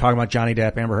 We've been talking about Johnny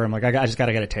Depp, Amber Heard. I'm like, I just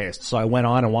gotta get a taste. So I went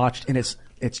on and watched, and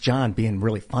it's John being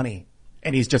really funny.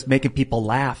 And he's just making people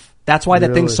laugh. That's why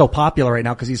that thing's so popular right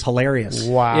now, because he's hilarious.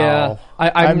 Wow. Yeah.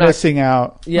 I'm missing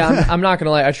out. Yeah, I'm not going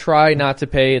to lie. I try not to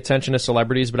pay attention to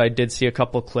celebrities, but I did see a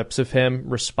couple clips of him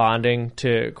responding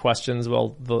to questions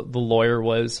while the lawyer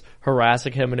was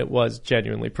harassing him, and it was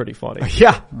genuinely pretty funny.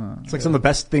 Yeah. It's like some of the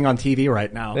best thing on TV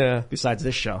right now, besides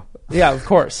this show. Yeah, of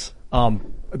course.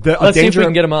 Let's see if we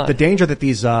can get him on. The danger that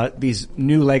these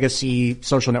new legacy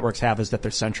social networks have is that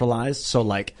they're centralized. So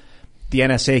like, the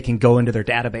NSA can go into their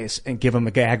database and give them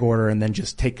a gag order and then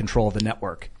just take control of the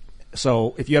network.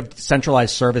 So if you have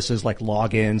centralized services like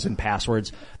logins and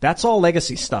passwords, that's all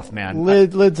legacy stuff, man.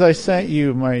 Lids, I sent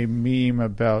you my meme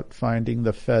about finding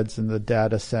the feds in the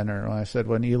data center. When I said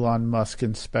when Elon Musk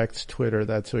inspects Twitter,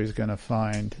 that's who he's going to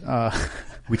find.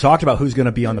 We talked about who's going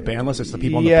to be on the ban list. It's the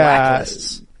people on the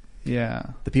blacklists.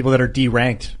 Yeah. The people that are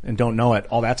deranked and don't know it,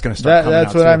 all that's going to start coming out.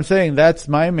 That's what I'm saying. That's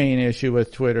my main issue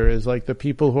with Twitter is like the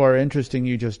people who are interesting,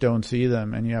 you just don't see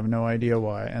them and you have no idea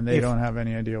why. And they don't have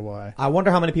any idea why. I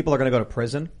wonder how many people are going to go to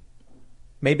prison.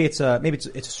 Maybe it's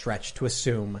a stretch to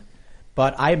assume,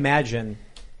 but I imagine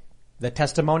the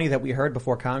testimony that we heard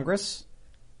before Congress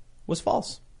was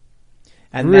false.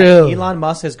 And that Elon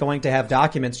Musk is going to have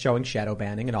documents showing shadow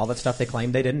banning and all that stuff they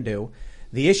claimed they didn't do.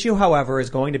 The issue, however, is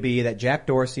going to be that Jack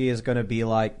Dorsey is going to be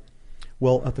like,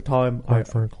 well, at the time, I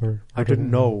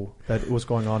didn't know that it was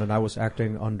going on and I was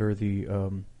acting under the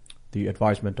the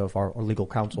advisement of our legal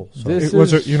counsel. So.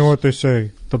 You know what they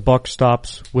say, the buck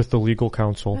stops with the legal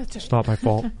counsel. It's not my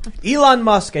fault. Elon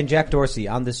Musk and Jack Dorsey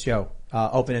on this show.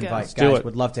 Open invite. Let's do Guys, it.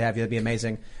 would love to have you. That'd be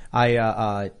amazing.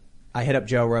 I hit up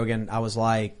Joe Rogan. I was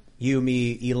like, you,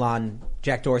 me, Elon,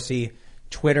 Jack Dorsey,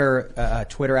 Twitter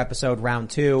episode round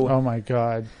 2. Oh my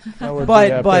God. That would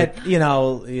be But, you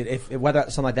know, if whether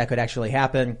something like that could actually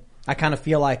happen, I kind of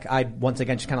feel like once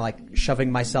again just kind of like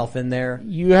shoving myself in there.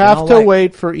 You have to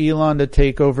wait for Elon to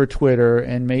take over Twitter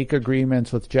and make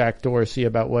agreements with Jack Dorsey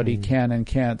about what he can and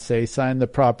can't say, sign the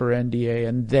proper NDA,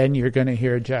 and then you're going to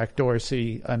hear Jack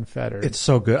Dorsey unfettered. It's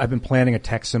so good. I've been planning a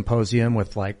tech symposium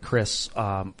with like Chris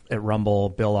at Rumble,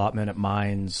 Bill Ottman at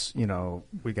Minds. You know,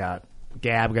 we got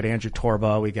Gab, we got Andrew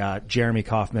Torba, we got Jeremy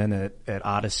Kaufman at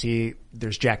Odyssey.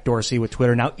 There's Jack Dorsey with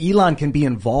Twitter. Now Elon can be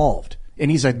involved. And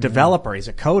he's a developer. He's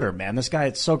a coder, man. This guy,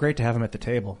 it's so great to have him at the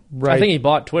table. Right. I think he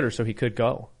bought Twitter so he could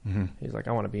go. Mm-hmm. He's like,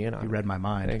 I want to be in on it. He read my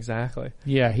mind. Exactly.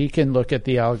 Yeah, he can look at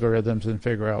the algorithms and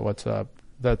figure out what's up.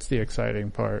 That's the exciting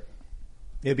part.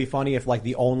 It'd be funny if like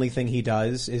the only thing he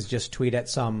does is just tweet at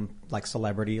some like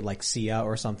celebrity like Sia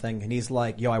or something. And he's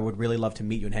like, yo, I would really love to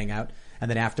meet you and hang out. And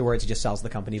then afterwards he just sells the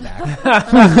company back.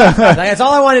 That's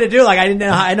all I wanted to do. Like I didn't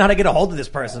know how to get a hold of this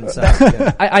person. So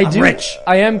yeah. I'm rich.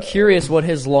 I am curious what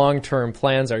his long-term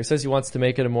plans are. He says he wants to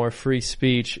make it a more free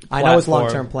speech platform. I know his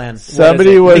long-term plan.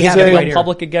 Somebody was saying right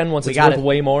public again once it's worth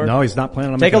way more. No, he's not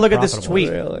planning on Take making a look it at this profitable. tweet.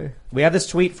 Really? We have this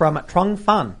tweet from Trung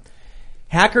Fan.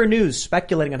 Hacker News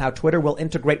speculating on how Twitter will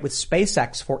integrate with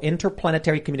SpaceX for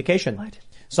interplanetary communication. What?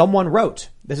 Someone wrote,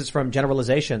 this is from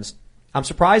Generalizations, I'm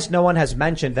surprised no one has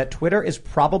mentioned that Twitter is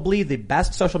probably the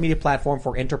best social media platform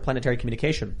for interplanetary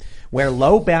communication, where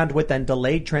low bandwidth and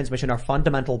delayed transmission are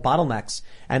fundamental bottlenecks,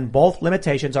 and both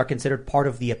limitations are considered part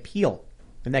of the appeal.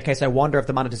 In that case, I wonder if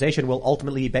the monetization will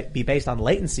ultimately be based on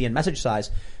latency and message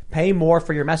size. Pay more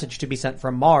for your message to be sent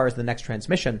from Mars the next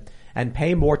transmission, and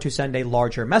pay more to send a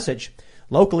larger message.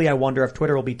 Locally, I wonder if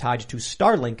Twitter will be tied to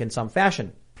Starlink in some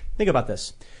fashion. Think about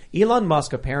this. Elon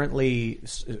Musk apparently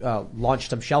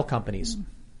launched some shell companies,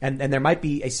 and there might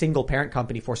be a single parent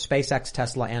company for SpaceX,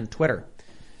 Tesla, and Twitter.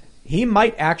 He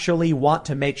might actually want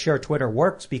to make sure Twitter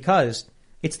works because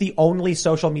it's the only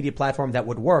social media platform that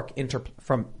would work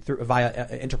via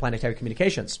interplanetary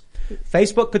communications.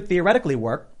 Facebook could theoretically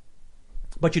work,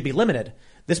 but you'd be limited.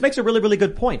 This makes a really, really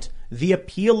good point. The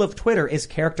appeal of Twitter is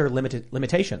character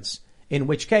limitations. In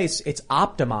which case, it's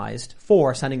optimized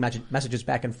for sending messages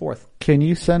back and forth. Can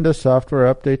you send a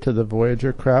software update to the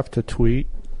Voyager craft to tweet?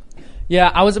 Yeah,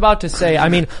 I was about to say, I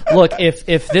mean, look, if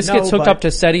this gets hooked up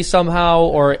to SETI somehow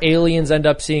or aliens end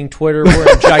up seeing Twitter,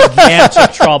 we're in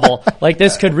gigantic trouble. Like,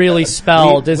 this could really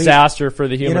spell disaster for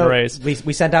the human race.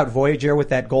 We sent out Voyager with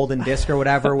that golden disc or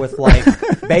whatever with like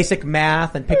basic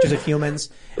math and pictures of humans.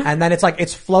 And then it's like,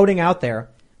 it's floating out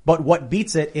there. But what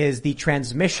beats it is the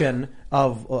transmission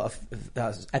of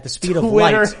at the speed of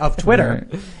light of Twitter.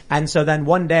 Right. And so then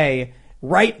one day,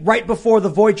 right before the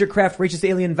Voyager craft reaches the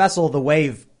alien vessel, the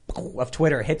wave of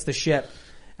Twitter hits the ship,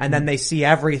 and then they see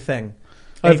everything.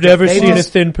 I've never seen a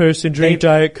thin person drink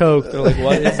Diet Coke. They're like,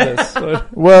 what is this?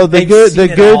 Well, the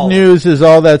good news is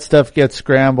all that stuff gets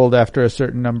scrambled after a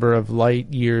certain number of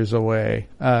light years away.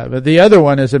 But the other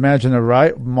one is, imagine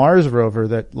a Mars rover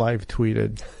that live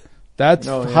tweeted. That's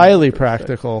highly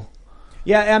practical.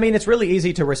 Yeah, I mean, it's really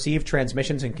easy to receive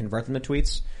transmissions and convert them to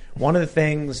tweets. One of the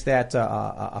things that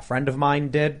a friend of mine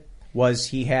did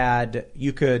was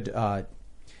you could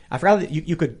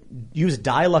use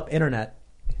dial-up internet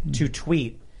to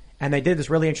tweet, and they did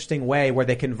this really interesting way where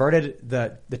they converted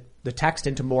the text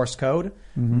into Morse code.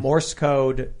 Mm-hmm. Morse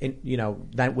code,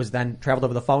 then traveled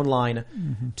over the phone line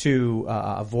to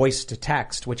a voice to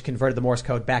text, which converted the Morse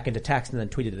code back into text and then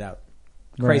tweeted it out.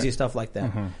 Crazy stuff like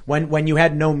that. Mm-hmm. When you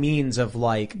had no means of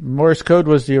like Morse code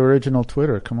was the original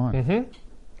Twitter. Come on,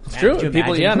 it's true.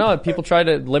 People try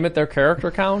to limit their character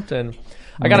count, and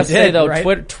I gotta say though,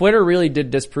 right? Twitter really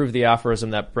did disprove the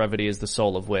aphorism that brevity is the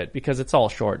soul of wit, because it's all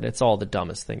short and it's all the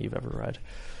dumbest thing you've ever read.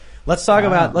 Let's talk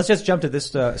about. Let's just jump to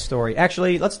this story.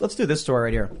 Actually, let's do this story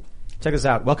right here. Check this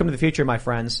out. Welcome to the future, my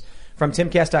friends. From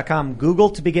timcast.com, Google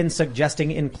to begin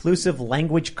suggesting inclusive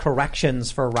language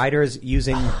corrections for writers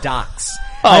using docs.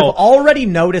 I've already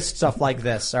noticed stuff like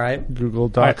this, all right? Google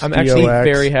Docs. I'm actually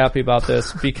very happy about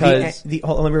this because...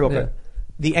 hold on, let me real quick.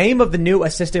 The aim of the new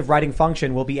assistive writing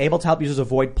function will be able to help users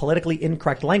avoid politically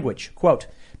incorrect language. Quote,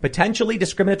 potentially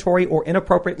discriminatory or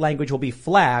inappropriate language will be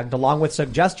flagged along with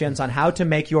suggestions on how to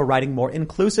make your writing more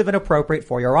inclusive and appropriate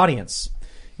for your audience.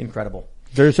 Incredible.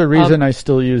 There's a reason I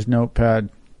still use Notepad.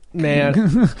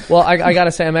 Man. Well, I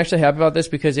gotta say, I'm actually happy about this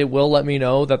because it will let me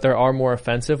know that there are more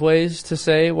offensive ways to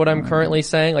say what I'm currently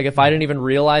saying. Like if I didn't even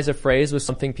realize a phrase was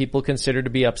something people consider to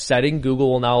be upsetting, Google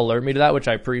will now alert me to that, which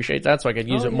I appreciate that, so I can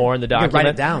use it more in the document. Write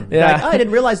it down. Yeah. Like, I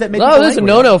didn't realize that made this is a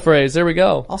no-no phrase. There we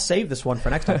go. I'll save this one for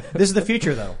next time. This is the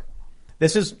future though.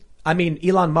 This is, I mean,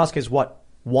 Elon Musk is what,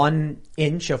 1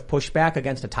 inch of pushback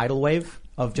against a tidal wave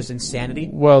of just insanity?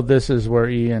 Well, this is where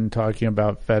Ian talking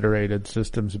about federated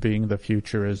systems being the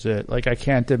future is it. Like, I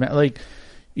can't imagine, like,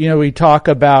 you know, we talk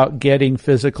about getting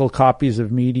physical copies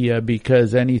of media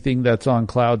because anything that's on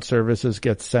cloud services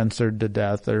gets censored to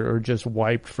death or just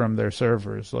wiped from their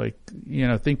servers. Like, you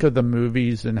know, think of the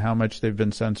movies and how much they've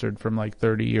been censored from like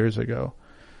 30 years ago.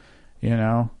 You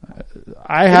know,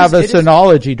 I have a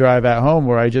Synology drive at home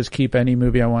where I just keep any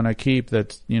movie I want to keep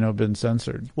that's, you know, been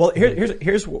censored. Well,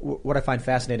 here's what I find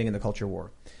fascinating in the culture war.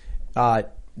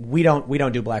 We don't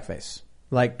do blackface.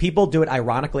 Like, people do it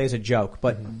ironically as a joke,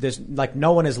 but there's like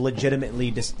no one is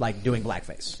legitimately just like doing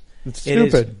blackface. It's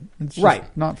stupid. It's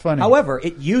just not funny. However,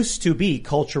 it used to be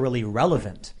culturally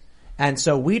relevant. And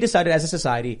so we decided as a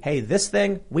society, hey, this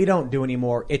thing we don't do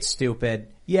anymore. It's stupid.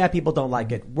 Yeah, people don't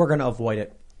like it. We're going to avoid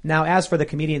it. Now, as for the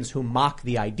comedians who mock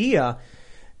the idea,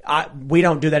 we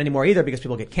don't do that anymore either because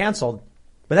people get canceled.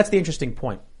 But that's the interesting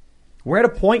point. We're at a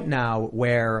point now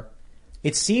where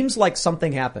it seems like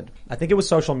something happened. I think it was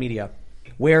social media,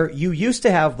 where you used to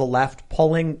have the left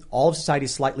pulling all of society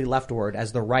slightly leftward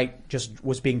as the right just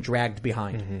was being dragged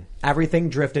behind. Everything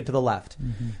drifted to the left.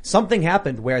 Something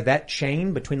happened where that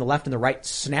chain between the left and the right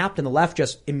snapped and the left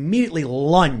just immediately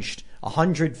lunged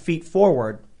 100 feet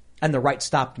forward. And the right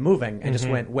stopped moving and just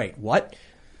went, wait, what?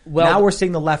 Well, now we're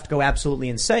seeing the left go absolutely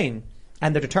insane.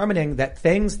 And they're determining that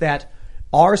things that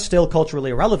are still culturally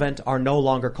irrelevant are no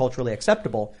longer culturally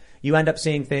acceptable. You end up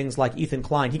seeing things like Ethan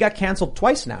Klein. He got canceled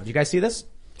twice now. Did you guys see this?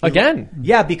 Again?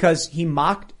 Yeah, because he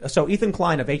mocked. So Ethan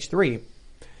Klein of H3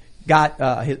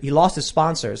 got, he lost his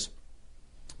sponsors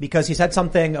because he said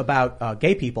something about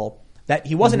gay people that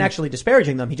he wasn't actually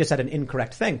disparaging them. He just said an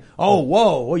incorrect thing. Oh,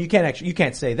 whoa. Well, you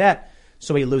can't say that.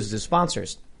 So he loses his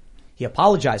sponsors. He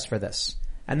apologized for this.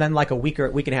 And then like a week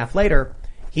and a half later,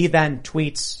 he then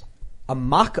tweets a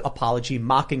mock apology,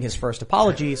 mocking his first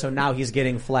apology. So now he's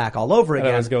getting flack all over again.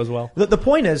 That always goes well. The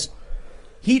point is,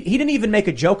 he didn't even make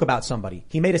a joke about somebody.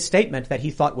 He made a statement that he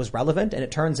thought was relevant, and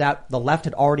it turns out the left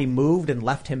had already moved and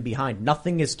left him behind.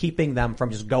 Nothing is keeping them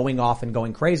from just going off and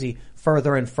going crazy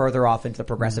further and further off into the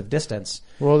progressive distance.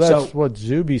 Well, that's what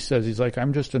Zuby says. He's like,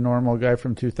 I'm just a normal guy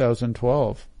from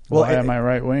 2012. Why am I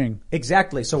right wing?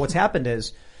 Exactly. So what's happened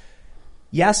is,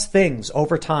 yes, things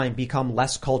over time become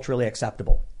less culturally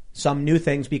acceptable. Some new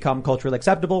things become culturally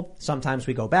acceptable. Sometimes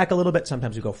we go back a little bit.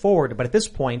 Sometimes we go forward. But at this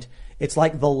point, it's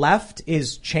like the left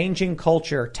is changing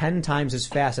culture 10 times as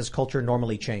fast as culture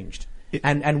normally changed.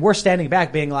 And we're standing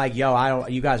back being like, yo,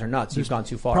 you guys are nuts. You've gone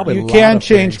too far. You can't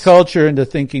change culture into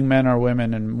thinking men are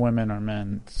women and women are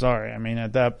men. Sorry. I mean,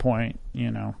 at that point,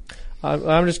 you know.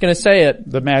 I'm just going to say it.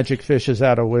 The magic fish is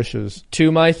out of wishes.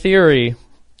 To my theory,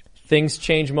 things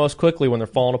change most quickly when they're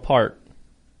falling apart.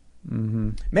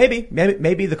 Maybe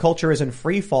the culture is in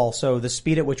free fall, so the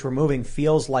speed at which we're moving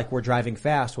feels like we're driving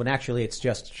fast when actually it's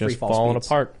just free fall falling speeds.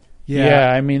 apart.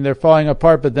 Yeah, I mean, they're falling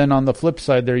apart, but then on the flip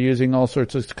side, they're using all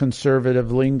sorts of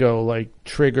conservative lingo like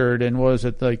triggered and what was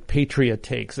it, like patriot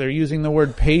takes. They're using the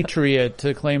word patriot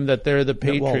to claim that they're the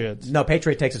patriots. No,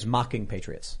 patriot takes is mocking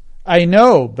patriots. I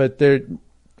know, but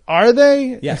are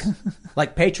they? Yes.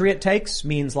 Like patriot takes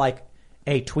means like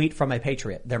a tweet from a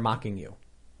patriot. They're mocking you.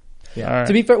 Yeah. Right.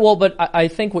 To be fair, but I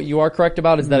think what you are correct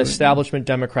about is that establishment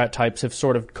Democrat types have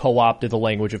sort of co-opted the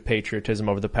language of patriotism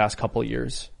over the past couple of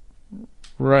years.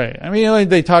 Right. I mean, like,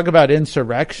 they talk about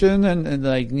insurrection and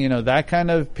like, you know, that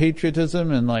kind of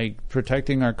patriotism and like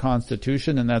protecting our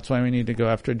Constitution, and that's why we need to go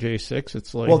after J6.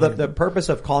 It's like, well, the purpose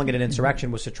of calling it an insurrection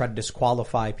was to try to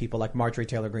disqualify people like Marjorie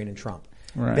Taylor Greene and Trump.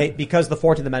 Right. Because the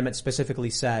 14th Amendment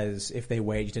specifically says if they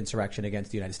waged insurrection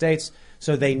against the United States,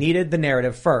 so they needed the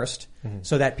narrative first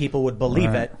so that people would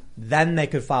believe it. Then they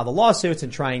could file the lawsuits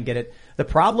and try and get it. The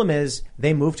problem is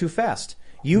they move too fast.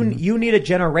 You need a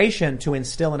generation to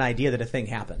instill an idea that a thing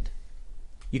happened.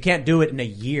 You can't do it in a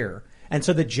year. And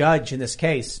so the judge in this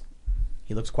case,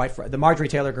 he looks quite the Marjorie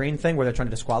Taylor Greene thing where they're trying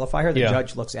to disqualify her. The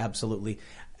judge looks absolutely.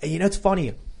 You know, it's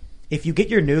funny. If you get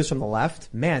your news from the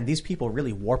left, man, these people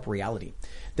really warp reality.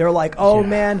 They're like, oh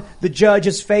man, the judge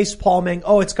is face palming.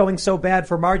 Oh, it's going so bad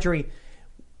for Marjorie.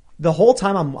 The whole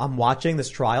time I'm watching this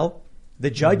trial, the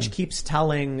judge keeps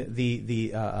telling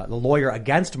the lawyer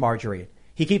against Marjorie.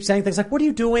 He keeps saying things like, what are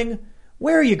you doing?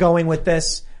 Where are you going with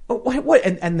this? What?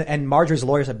 And Marjorie's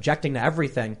lawyer's objecting to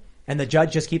everything. And the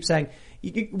judge just keeps saying,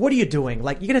 what are you doing?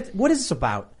 Like, what is this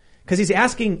about? Because he's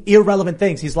asking irrelevant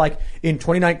things. He's like, in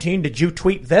 2019, did you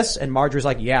tweet this? And Marjorie's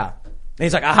like, yeah. And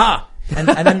he's like, aha. And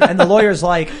then the lawyer's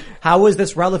like, how is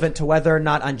this relevant to whether or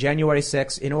not on January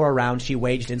 6th, in or around, she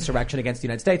waged insurrection against the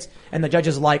United States? And the judge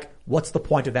is like, what's the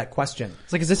point of that question?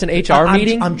 It's like, is this an HR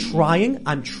meeting? I'm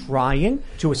trying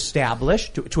to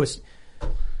establish,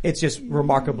 it's just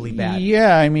remarkably bad.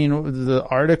 Yeah, I mean, the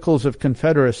Articles of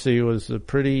Confederacy was a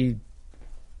pretty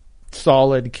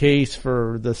solid case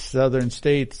for the southern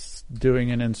states doing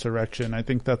an insurrection. I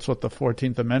think that's what the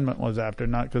 14th Amendment was after,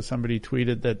 not because somebody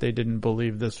tweeted that they didn't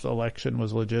believe this election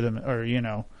was legitimate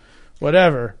or,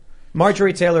 whatever.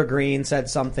 Marjorie Taylor Greene said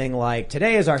something like,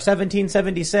 today is our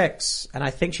 1776. And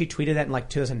I think she tweeted that in like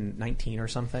 2019 or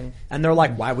something. And they're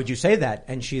like, why would you say that?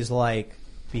 And she's like,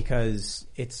 because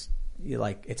it's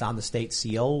on the state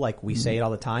seal. Like we say it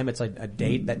all the time. It's like a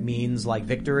date that means like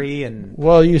victory. And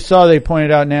well, you saw they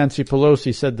pointed out Nancy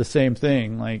Pelosi said the same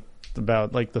thing, like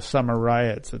about like the summer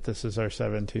riots, that this is our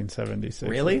 1776.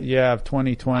 Really? Yeah, of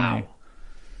 2020. Wow.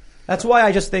 That's why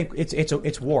I just think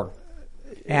it's war.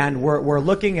 And we're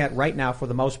looking at right now, for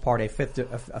the most part, a fifth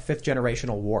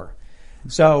generational war.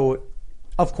 So,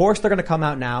 of course, they're going to come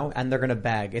out now and they're going to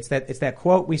beg. It's that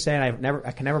quote we say, and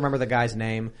I can never remember the guy's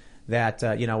name. That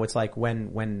it's like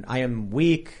when I am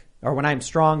weak or when I am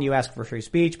strong, you ask for free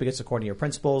speech because it's according to your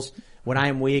principles. When I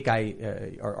am weak,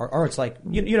 or it's like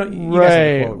you guys have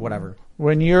the quote, whatever.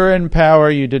 When you're in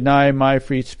power, you deny my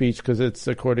free speech because it's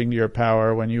according to your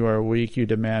power. When you are weak, you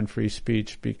demand free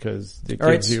speech because it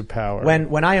gives you power.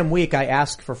 When I am weak, I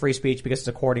ask for free speech because it's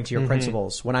according to your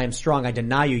principles. When I am strong, I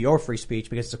deny you your free speech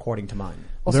because it's according to mine.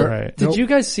 Also, did you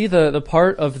guys see the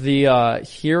part of the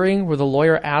hearing where the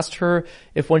lawyer asked her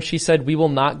if when she said, we will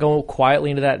not go quietly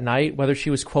into that night, whether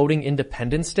she was quoting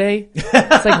Independence Day?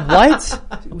 It's like,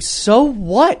 what? So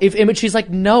what? If she's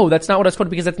like, no, that's not what I was quoting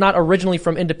because it's not originally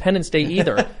from Independence Day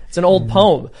either. It's an old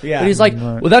poem. Yeah. But he's like,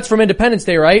 well, that's from Independence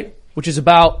Day, right? Which is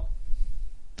about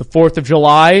the 4th of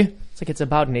July. It's like, it's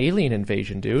about an alien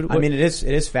invasion, dude. I mean, it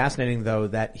is fascinating, though,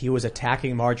 that he was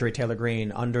attacking Marjorie Taylor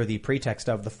Greene under the pretext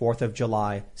of the 4th of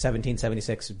July,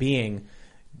 1776, being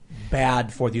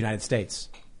bad for the United States.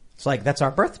 It's like, that's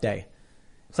our birthday.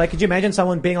 It's like, could you imagine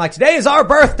someone being like, today is our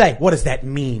birthday? What does that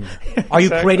mean? Are you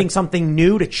creating something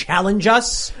new to challenge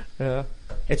us? Yeah.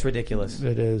 It's ridiculous.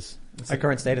 It is. It's the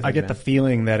current state of things. I get the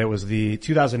feeling that it was the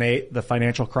 2008, the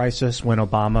financial crisis, when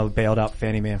Obama bailed out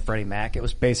Fannie Mae and Freddie Mac. It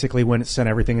was basically when it sent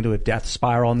everything into a death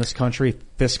spiral in this country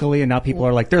fiscally, and now people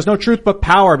are like, there's no truth but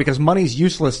power because money's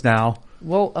useless now.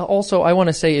 Well, also, I want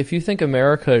to say, if you think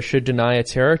America should deny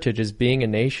its heritage as being a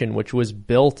nation which was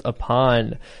built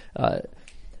upon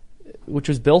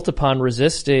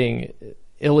resisting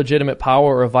illegitimate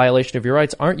power or a violation of your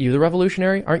rights, aren't you the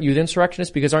revolutionary? Aren't you the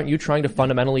insurrectionist? Because aren't you trying to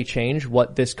fundamentally change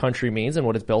what this country means and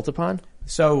what it's built upon?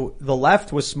 So the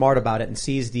left was smart about it and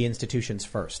seized the institutions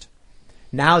first.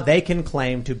 Now they can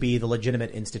claim to be the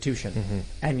legitimate institution. Mm-hmm.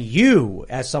 And you,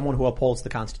 as someone who upholds the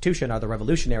Constitution, are the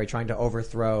revolutionary trying to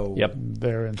overthrow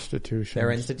their institution.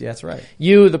 That's right.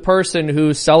 You, the person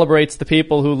who celebrates the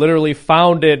people who literally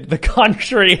founded the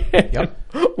country,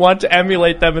 want to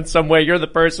emulate them in some way. You're the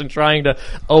person trying to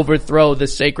overthrow the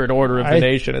sacred order of the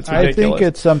nation. It's ridiculous. I think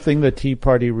it's something the Tea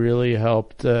Party really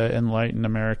helped enlighten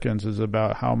Americans, is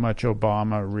about how much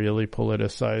Obama really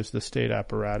politicized the state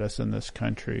apparatus in this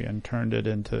country and turned it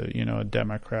into, a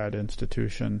Democrat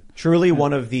institution. Truly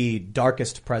one of the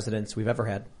darkest presidents we've ever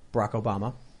had, Barack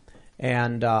Obama.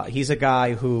 And he's a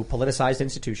guy who politicized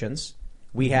institutions.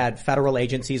 We had federal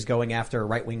agencies going after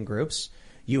right-wing groups.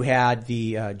 You had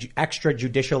the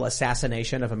extrajudicial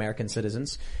assassination of American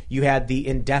citizens. You had the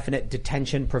indefinite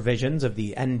detention provisions of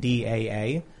the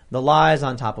NDAA. The lies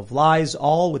on top of lies,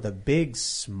 all with a big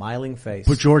smiling face.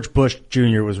 But George Bush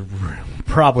Jr. was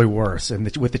probably worse. And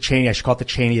with the Cheney, I should call it the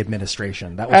Cheney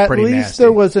administration. That was pretty nasty. At least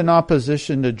there was an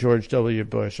opposition to George W.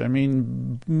 Bush. I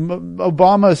mean,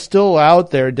 Obama is still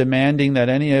out there demanding that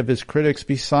any of his critics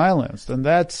be silenced, and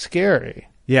that's scary.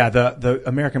 Yeah, the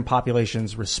American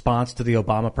population's response to the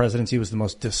Obama presidency was the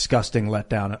most disgusting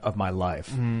letdown of my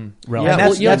life. And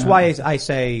that's why I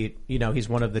say, he's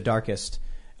one of the darkest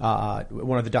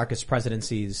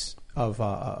presidencies of,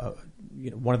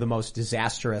 one of the most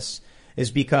disastrous,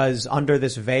 is because under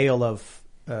this veil of,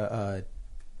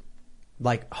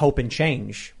 hope and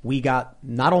change, we got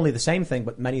not only the same thing,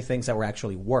 but many things that were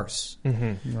actually worse.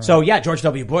 Mm-hmm. Right. So George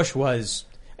W. Bush was,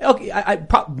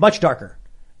 much darker.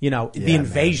 The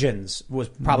invasions was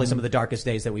probably some of the darkest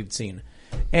days that we've seen.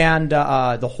 And,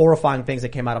 the horrifying things that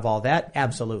came out of all that,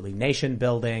 absolutely. Nation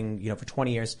building, for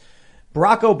 20 years.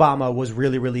 Barack Obama was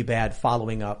really, really bad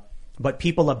following up but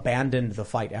people abandoned the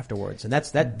fight afterwards. And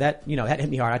that hit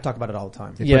me hard. I talk about it all the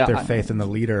time. They put their faith in the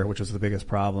leader, which was the biggest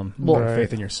problem.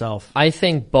 Faith in yourself. I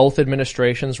think both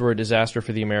administrations were a disaster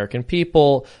for the American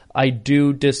people. I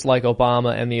do dislike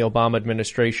Obama and the Obama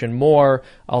administration more.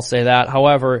 I'll say that.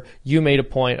 However, you made a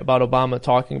point about Obama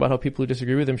talking about how people who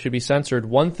disagree with him should be censored.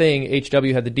 One thing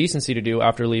HW had the decency to do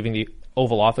after leaving the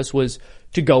Oval Office was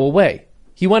to go away.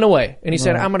 He went away and he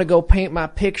said, I'm going to go paint my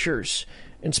pictures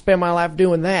and spend my life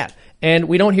doing that. And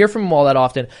we don't hear from him all that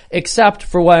often, except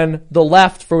for when the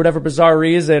left, for whatever bizarre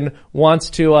reason, wants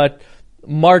to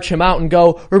march him out and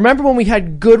go, remember when we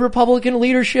had good Republican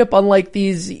leadership, unlike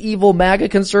these evil MAGA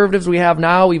conservatives we have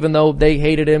now, even though they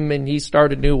hated him and he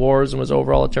started new wars and was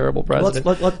overall a terrible president.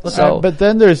 But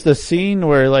then there's the scene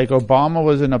where like Obama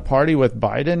was in a party with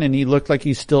Biden and he looked like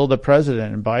he's still the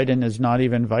president, and Biden is not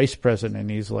even vice president.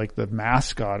 He's like the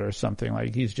mascot or something.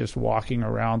 Like he's just walking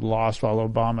around lost while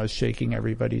Obama's shaking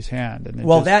everybody's hand. And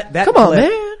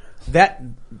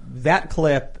that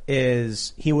clip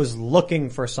is, he was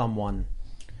looking for someone.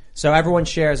 So everyone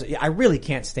shares, I really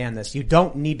can't stand this. You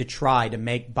don't need to try to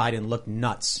make Biden look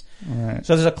nuts. Right.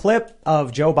 So there's a clip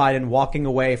of Joe Biden walking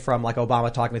away from like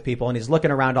Obama talking with people, and he's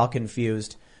looking around all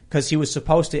confused because he was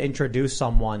supposed to introduce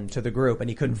someone to the group and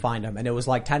he couldn't find him. And it was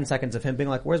like 10 seconds of him being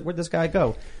like, where'd this guy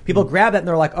go? People grab that and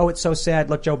they're like, oh, it's so sad.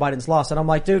 Look, Joe Biden's lost. And I'm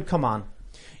like, dude, come on.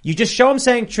 You just show him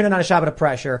saying Trinidad on a Shabbat of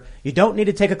pressure. You don't need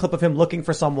to take a clip of him looking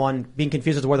for someone, being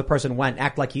confused as to where the person went,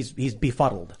 act like he's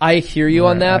befuddled. I hear you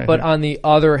on that, but on the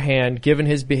other hand, given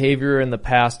his behavior in the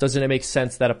past, doesn't it make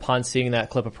sense that upon seeing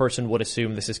that clip, a person would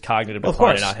assume this is cognitive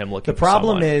decline and not him looking for someone? The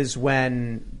problem is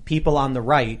when people on the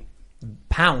right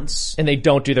pounce and they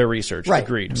don't do their research. Right.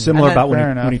 Agreed. Similar about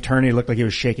when he turned, he looked like he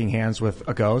was shaking hands with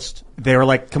a ghost. They were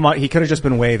like, come on, he could have just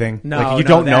been waving. No, you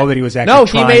don't know that he was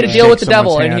actually he made a deal with the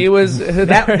devil and he was I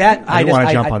didn't want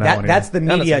to jump on that one. That's the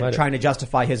media trying to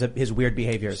justify his weird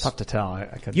behaviors. It's tough to tell.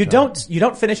 You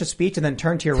don't finish a speech and then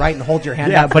turn to your right and hold your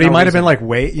hand out. Yeah, but he might have been like,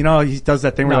 wait, he does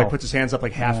that thing where he puts his hands up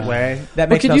like halfway. That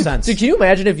makes no sense. Can you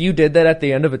imagine if you did that at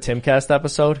the end of a Timcast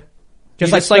episode?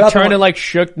 Just like turned and like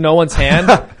shook no one's hand.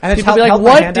 And people be like,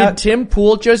 what did Tim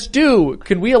Pool just do?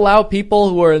 Can we allow people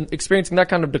who are experiencing that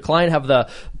kind of decline have the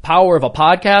power of a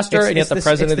podcaster, and yet the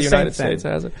president of the United States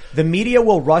has it? The media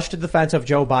will rush to the defense of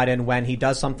Joe Biden when he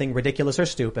does something ridiculous or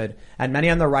stupid, and many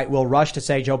on the right will rush to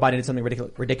say Joe Biden did something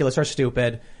ridiculous or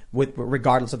stupid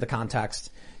regardless of the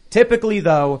context. Typically,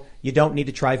 though, you don't need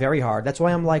to try very hard. That's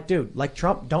why I'm like, dude, like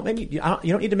Trump, you don't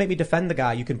need to make me defend the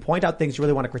guy. You can point out things you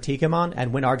really want to critique him on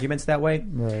and win arguments that way.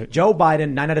 Right. Joe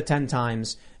Biden, 9 out of 10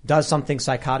 times, does something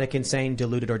psychotic, insane,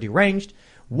 deluded, or deranged.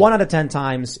 1 out of 10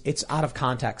 times, it's out of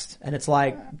context. And it's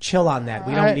like, chill on that.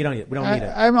 We don't need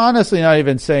it. I'm honestly not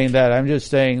even saying that. I'm just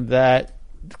saying that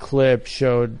clip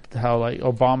showed how like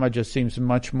Obama just seems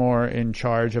much more in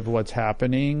charge of what's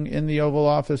happening in the Oval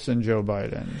Office than Joe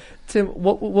Biden. Tim,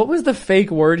 what was the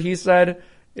fake word he said?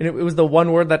 And it was the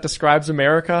one word that describes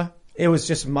America. It was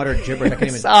just muttered gibberish. I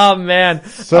can't even. Oh man!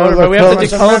 We have to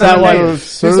decode that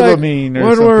one.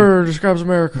 One word describes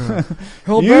America.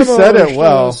 You said it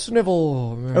well.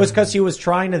 Snivel. It was because he was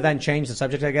trying to then change the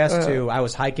subject, I guess, to I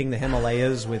was hiking the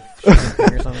Himalayas with Xi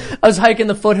Jinping or something. I was hiking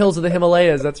the foothills of the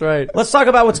Himalayas. That's right. Let's talk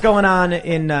about what's going on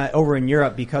over in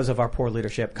Europe because of our poor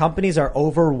leadership. Companies are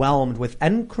overwhelmed with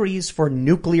inquiries for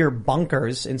nuclear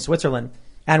bunkers in Switzerland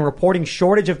and reporting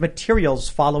shortage of materials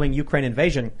following Ukraine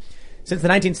invasion. Since the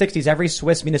 1960s, every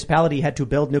Swiss municipality had to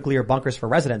build nuclear bunkers for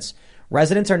residents.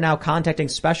 Residents are now contacting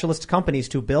specialist companies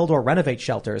to build or renovate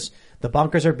shelters. The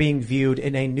bunkers are being viewed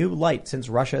in a new light since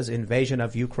Russia's invasion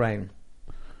of Ukraine.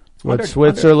 What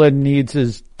Switzerland needs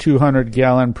is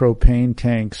 200-gallon propane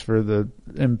tanks for the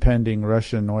impending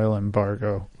Russian oil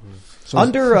embargo. So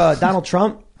under Donald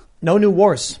Trump, no new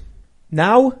wars.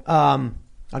 Now,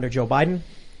 under Joe Biden,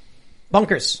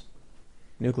 bunkers.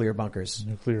 Nuclear bunkers.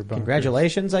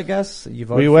 Congratulations, I guess.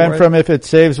 We went from if it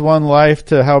saves one life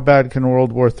to how bad can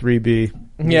World War III be?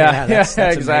 Yeah, that's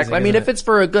exactly. Amazing, I mean, if it's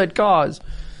for a good cause,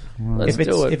 let's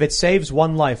do it. If it saves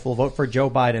one life, we'll vote for Joe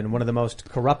Biden, one of the most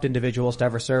corrupt individuals to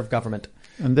ever serve government.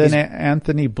 And then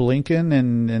Anthony Blinken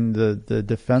and the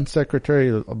defense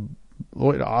secretary,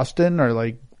 Lloyd Austin, are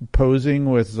like posing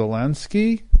with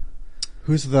Zelensky.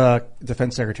 Who's the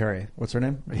defense secretary? What's her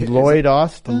name? Lloyd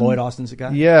Austin. Lloyd Austin's the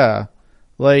guy? Yeah.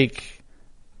 Like,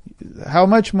 how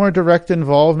much more direct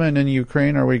involvement in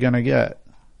Ukraine are we going to get?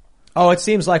 Oh, it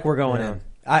seems like we're going in.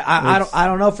 I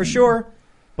don't know for sure,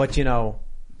 but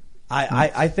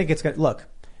I think it's going to look.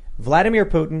 Vladimir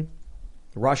Putin,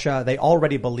 Russia, they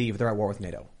already believe they're at war with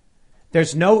NATO.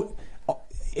 There's no,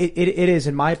 it is,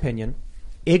 in my opinion,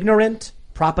 ignorant,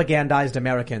 propagandized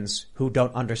Americans who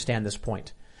don't understand this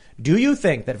point. Do you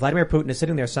think that Vladimir Putin is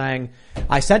sitting there saying,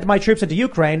 I sent my troops into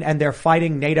Ukraine and they're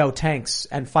fighting NATO tanks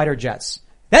and fighter jets?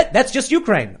 That's just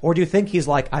Ukraine. Or do you think he's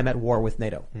like, I'm at war with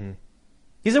NATO?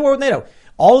 He's at war with NATO.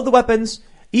 All of the weapons,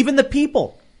 even the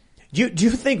people. Do you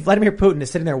think Vladimir Putin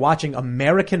is sitting there watching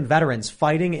American veterans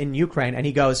fighting in Ukraine and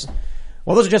he goes,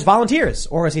 well, those are just volunteers?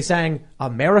 Or is he saying,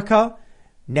 America,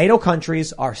 NATO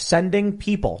countries are sending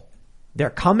people. They're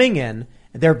coming in.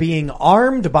 They're being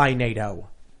armed by NATO.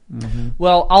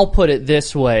 Well, I'll put it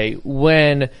this way.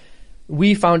 When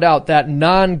we found out that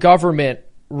non-government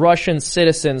Russian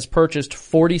citizens purchased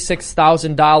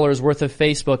 $46,000 worth of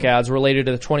Facebook ads related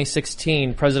to the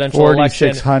 2016 presidential election.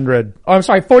 4,600. Oh, I'm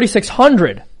sorry,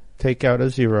 4,600. Take out a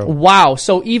zero. Wow.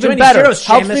 So even better.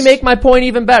 Helps me make my point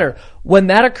even better. When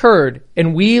that occurred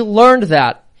and we learned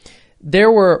that,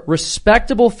 there were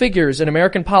respectable figures in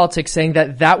American politics saying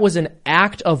that that was an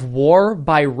act of war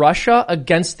by Russia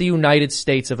against the United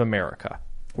States of America.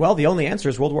 Well, the only answer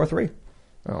is World War III.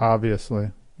 Obviously.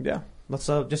 Yeah. Let's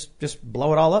just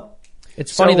blow it all up.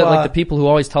 It's funny that like the people who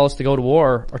always tell us to go to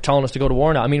war are telling us to go to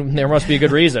war now. I mean, there must be a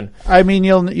good reason. I mean,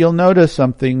 you'll notice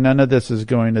something. None of this is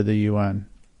going to the UN.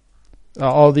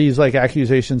 All these like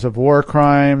accusations of war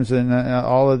crimes and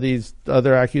all of these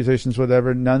other accusations,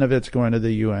 whatever, none of it's going to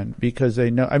the UN because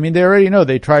they know. I mean, they already know.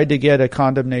 They tried to get a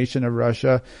condemnation of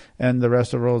Russia, and the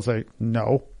rest of the world's like,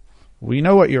 no, we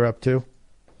know what you're up to.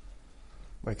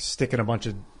 Like sticking a bunch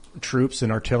of troops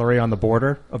and artillery on the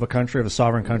border of a country, of a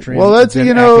sovereign country. Well, that's,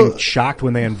 acting shocked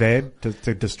when they invade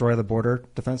to destroy the border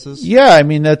defenses. Yeah, I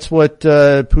mean, that's what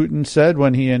Putin said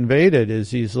when he invaded is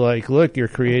he's like, look, you're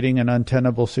creating an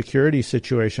untenable security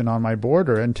situation on my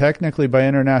border. And technically by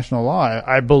international law,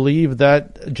 I believe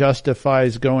that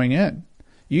justifies going in.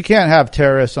 You can't have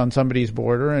terrorists on somebody's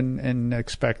border and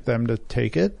expect them to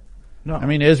take it. No. I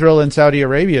mean, Israel and Saudi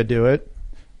Arabia do it,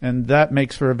 and that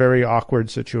makes for a very awkward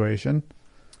situation.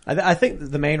 I think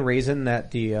the main reason that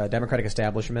the Democratic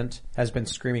establishment has been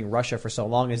screaming Russia for so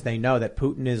long is they know that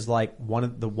Putin is like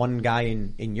one guy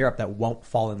in Europe that won't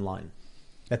fall in line.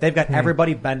 That they've got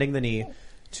everybody bending the knee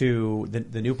to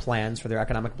the new plans for their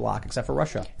economic bloc except for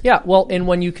Russia. Yeah, well, and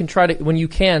when you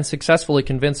can successfully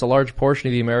convince a large portion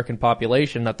of the American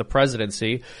population that the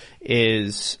presidency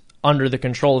is under the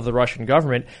control of the Russian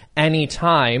government,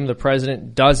 anytime the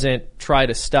president doesn't try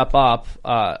to step up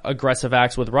aggressive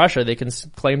acts with Russia, they can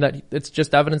claim that it's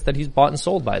just evidence that he's bought and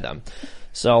sold by them.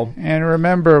 So, and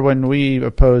remember when we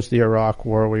opposed the Iraq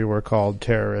War, we were called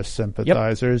terrorist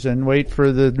sympathizers. Yep. And wait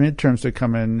for the midterms to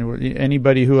come in.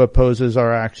 Anybody who opposes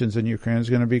our actions in Ukraine is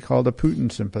going to be called a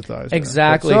Putin sympathizer.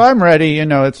 Exactly. So I'm ready.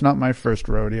 It's not my first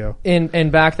rodeo.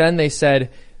 And back then they said,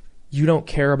 you don't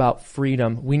care about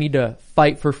freedom. We need to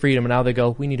fight for freedom. And now they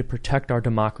go, we need to protect our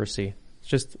democracy. It's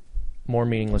just more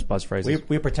meaningless buzz phrases.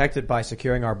 We protect it by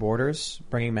securing our borders,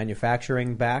 bringing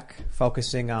manufacturing back,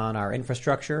 focusing on our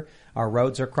infrastructure. Our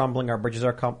roads are crumbling. Our bridges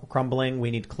are crumbling. We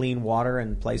need clean water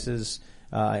in places,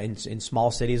 in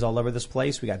small cities all over this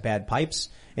place. We got bad pipes.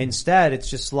 Instead, it's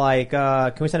just like,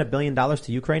 can we send $1 billion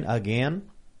to Ukraine again?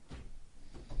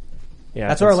 Yeah,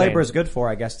 that's what our labor is good for,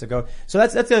 I guess, to go. So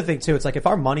that's the other thing too. It's like if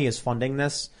our money is funding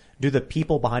this, do the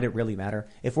people behind it really matter?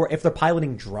 If they're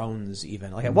piloting drones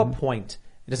even, like at what point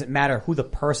it doesn't matter who the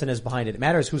person is behind it. It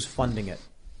matters who's funding it.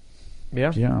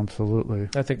 Yeah. Yeah, absolutely.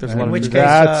 I think there's a lot of in which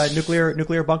case,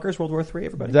 nuclear bunkers, World War III,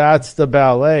 everybody. That's the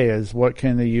ballet is what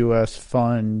can the U.S.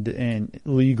 fund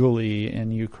legally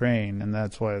in Ukraine. And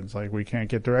that's why it's like we can't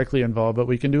get directly involved, but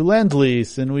we can do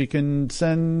Lend-Lease and we can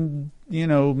send,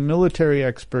 military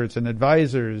experts and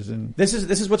advisors. And this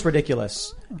is what's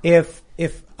ridiculous. If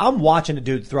I'm watching a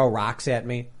dude throw rocks at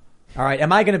me, all right,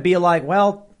 am I going to be like,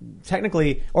 well,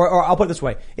 technically, or I'll put it this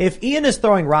way. If Ian is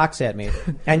throwing rocks at me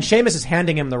and Seamus is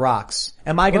handing him the rocks,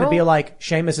 am I going to be like,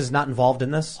 Seamus is not involved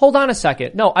in this? Hold on a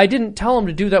second. No, I didn't tell him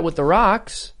to do that with the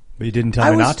rocks. But you didn't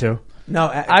tell me not to. No,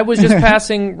 I was just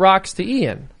passing rocks to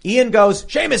Ian. Ian goes,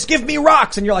 Seamus, give me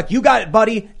rocks. And you're like, you got it,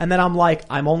 buddy. And then I'm like,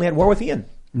 I'm only at war with Ian.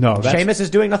 No, Seamus is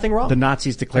doing nothing wrong. The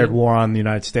Nazis declared war on the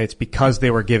United States because they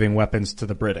were giving weapons to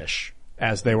the British.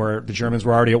 As the Germans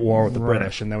were already at war with the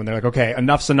British. And then when they're like, okay,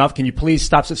 enough's enough. Can you please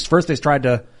stop? First they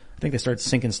started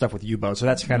sinking stuff with U-boats. So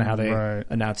that's kind of how they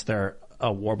announced their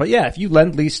war. But yeah, if you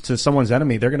lend lease to someone's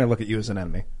enemy, they're going to look at you as an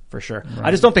enemy for sure. Right.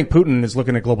 I just don't think Putin is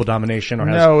looking at global domination or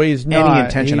has any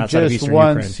intention outside of Eastern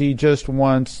Ukraine. He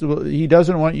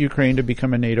doesn't want Ukraine to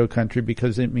become a NATO country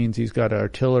because it means he's got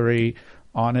artillery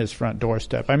on his front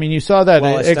doorstep. I mean, you saw that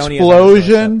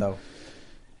explosion.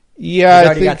 Yeah, he's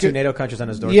already got 2 NATO countries on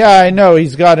his doorstep. Yeah, I know.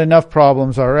 He's got enough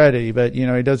problems already, but,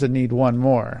 he doesn't need one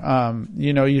more.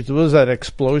 Was that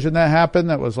explosion that happened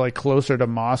that was like closer to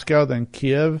Moscow than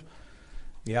Kiev?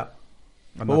 Yeah.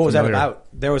 What was that about?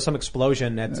 There was some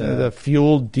explosion at the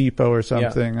fuel depot or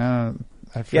something. Yeah.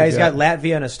 I forget. Yeah, he's got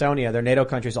Latvia and Estonia. They're NATO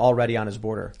countries already on his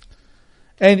border.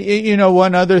 And, you know,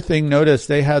 one other thing, notice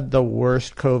they had the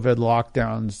worst COVID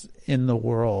lockdowns in the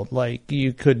world. Like,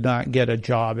 you could not get a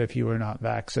job if you were not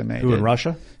vaccinated. Who, in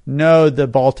Russia? No, the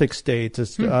Baltic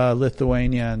states,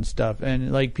 Lithuania and stuff.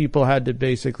 And, like, people had to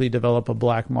basically develop a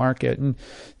black market. And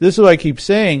this is what I keep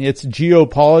saying. It's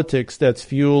geopolitics that's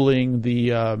fueling the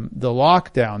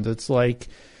lockdowns. It's like,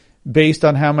 based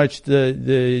on how much the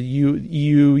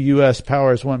U.S.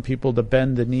 powers want people to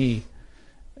bend the knee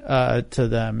to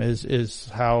them is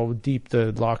how deep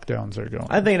the lockdowns are going.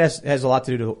 I think it has a lot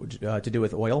to do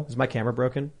with oil. Is my camera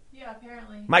broken? Yeah,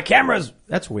 apparently. My camera's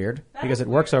that's weird because it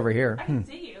works over here. I can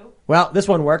see you. Well, this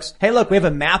one works. Hey, look, we have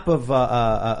a map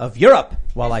of Europe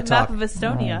while I talk. Map of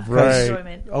Estonia.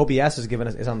 Right. OBS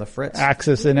is on the fritz.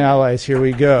 Axis and Allies. Here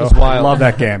we go. I love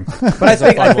that game. But I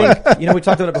think you know, we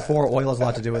talked about it before. Oil has a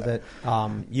lot to do with it.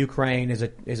 Ukraine is a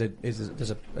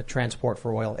transport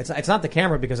for oil. It's not the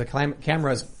camera because the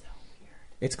camera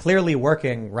it's clearly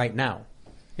working right now.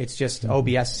 It's just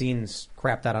OBS scenes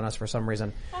crapped out on us for some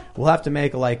reason. We'll have to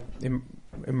make like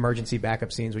emergency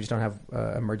backup scenes. We just don't have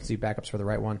emergency backups for the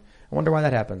right one. I wonder why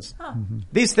that happens. Huh.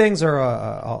 These things are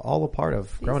all a part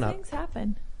of growing up. These things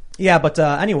happen. Yeah, but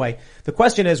anyway, the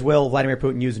question is, will Vladimir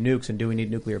Putin use nukes, and do we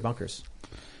need nuclear bunkers?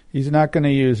 He's not going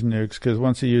to use nukes because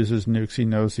once he uses nukes, he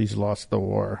knows he's lost the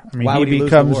war. I mean, why would he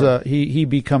lose the war? He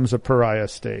becomes a pariah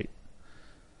state.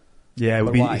 Yeah, it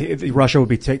would be, Russia would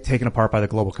be taken apart by the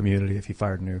global community if he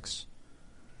fired nukes.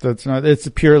 It's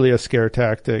purely a scare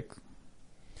tactic.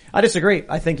 I disagree.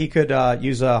 I think he could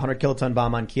use a 100 kiloton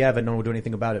bomb on Kiev and no one would do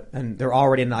anything about it. And they've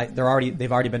already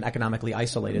been economically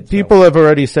isolated. People have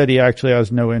already said he actually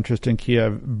has no interest in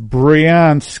Kiev.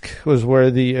 Bryansk was where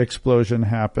the explosion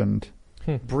happened.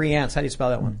 Bryansk, how do you spell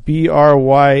that one?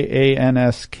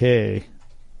 Bryansk.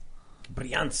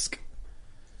 Bryansk.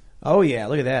 Oh yeah,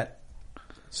 look at that.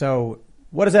 So,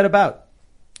 what is that about?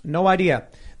 No idea.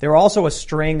 There were also a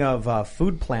string of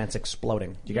food plants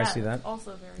exploding. Do you guys see that?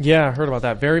 Also very Yeah, I heard about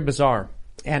that. Very bizarre.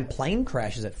 And plane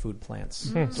crashes at food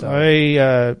plants.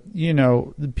 So,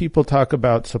 people talk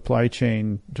about supply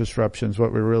chain disruptions.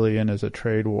 What we're really in is a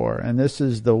trade war. And this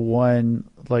is the one,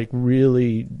 like,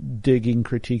 really digging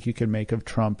critique you can make of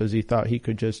Trump, is he thought he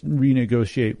could just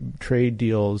renegotiate trade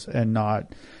deals and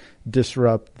not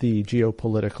disrupt the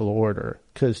geopolitical order,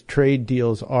 because trade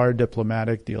deals are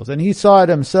diplomatic deals. And he saw it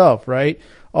himself, right?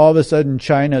 All of a sudden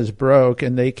China's broke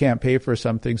and they can't pay for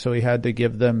something, so he had to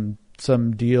give them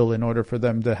some deal in order for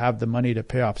them to have the money to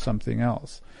pay off something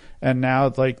else. And now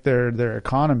it's like their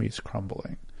economy's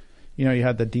crumbling. You know, you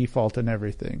had the default and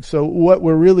everything. So what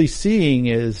we're really seeing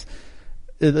is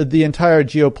the entire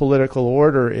geopolitical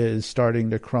order is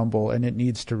starting to crumble and it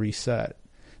needs to reset.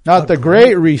 Not the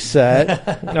great reset,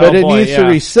 but it needs to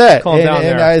reset.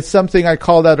 And it's something I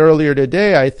called out earlier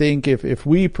today. I think if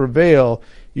we prevail,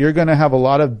 you're going to have a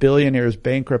lot of billionaires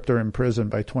bankrupt or in prison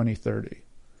by 2030.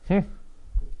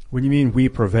 When you mean we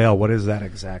prevail, what is that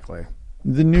exactly?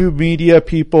 The new media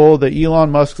people, the Elon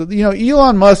Musk. You know,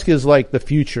 Elon Musk is like the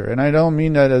future, and I don't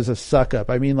mean that as a suck up.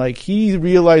 I mean, like, he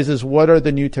realizes what are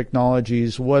the new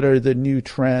technologies, what are the new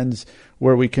trends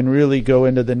where we can really go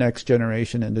into the next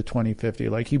generation, into 2050.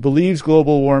 Like, he believes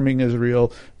global warming is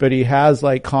real, but he has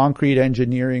like concrete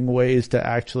engineering ways to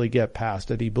actually get past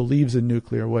it. He believes in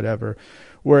nuclear, whatever.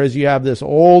 Whereas you have this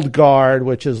old guard,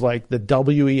 which is like the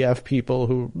WEF people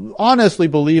who honestly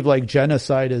believe like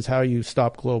genocide is how you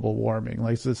stop global warming.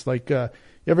 Like, it's like, you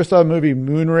ever saw a movie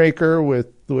Moonraker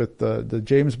with the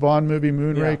James Bond movie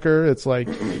Moonraker? Yeah. It's like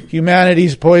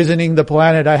humanity's poisoning the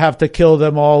planet. I have to kill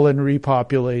them all and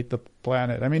repopulate the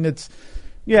planet. I mean, it's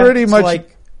pretty much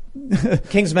like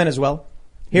Kingsmen as well.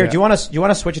 Here, do you want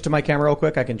to switch it to my camera real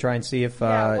quick? I can try and see if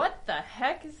what the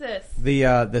heck is this?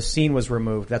 The scene was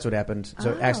removed. That's what happened.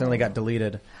 So it accidentally got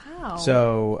deleted. How?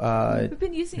 So we've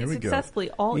been using it successfully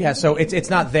all evening. So it's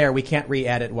not there. We can't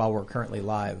re-edit while we're currently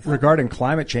live. Regarding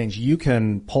climate change, you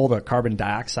can pull the carbon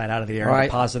dioxide out of the air and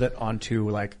deposit it onto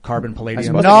like carbon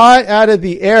palladium. Not out of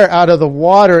the air, out of the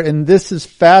water. And this is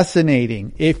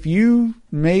fascinating. If you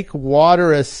make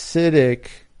water acidic,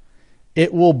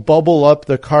 it will bubble up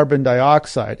the carbon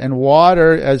dioxide. And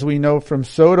water, as we know from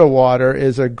soda water,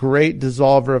 is a great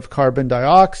dissolver of carbon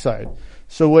dioxide.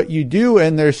 So what you do,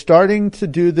 and they're starting to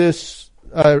do this,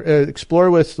 explore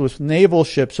with naval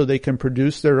ships so they can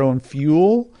produce their own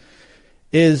fuel,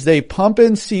 is they pump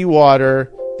in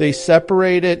seawater, they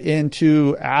separate it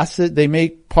into acid, they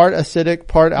make part acidic,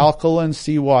 part alkaline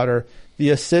seawater. The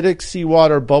acidic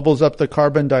seawater bubbles up the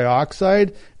carbon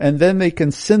dioxide, and then they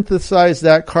can synthesize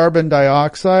that carbon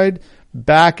dioxide,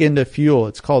 back into fuel.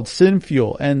 It's called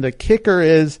synfuel. And the kicker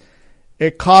is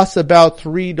it costs about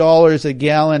 $3 a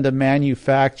gallon to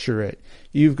manufacture it.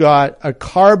 You've got a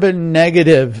carbon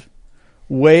negative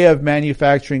way of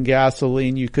manufacturing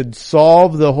gasoline. You could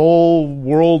solve the whole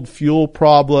world fuel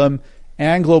problem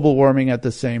and global warming at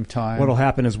the same time. What'll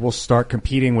happen is we'll start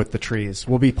competing with the trees.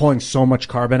 We'll be pulling so much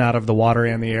carbon out of the water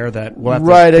and the air that we'll have to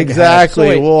right, think exactly.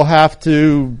 ahead. We'll have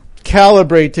to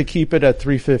calibrate to keep it at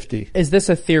 350. Is this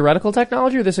a theoretical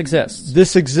technology or this exists?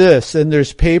 This exists, and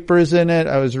there's papers in it.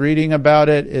 I was reading about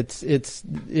it.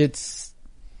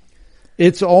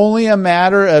 It's only a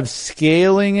matter of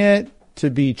scaling it to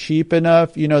be cheap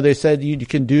enough. You know, they said you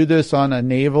can do this on a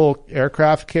naval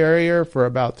aircraft carrier for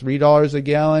about $3 a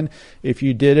gallon. If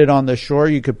you did it on the shore,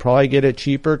 you could probably get it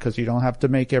cheaper because you don't have to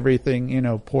make everything, you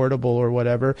know, portable or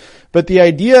whatever. But the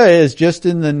idea is just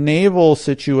in the naval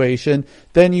situation,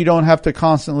 then you don't have to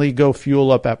constantly go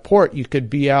fuel up at port. You could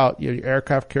be out your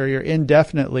aircraft carrier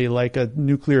indefinitely like a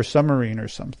nuclear submarine or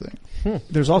something.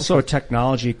 There's also a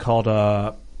technology called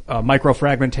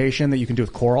microfragmentation that you can do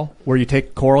with coral, where you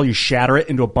take coral, you shatter it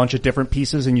into a bunch of different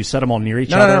pieces, and you set them all near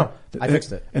each other. No. I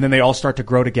fixed it. And then they all start to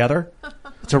grow together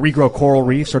to regrow coral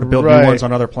reefs or to build Right. new ones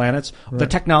on other planets. Right. The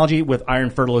technology with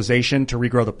iron fertilization to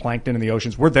regrow the plankton in the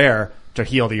oceans, we're there to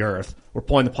heal the earth. We're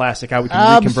pulling the plastic out. We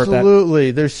can reconvert that.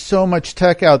 Absolutely. There's so much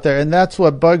tech out there. And that's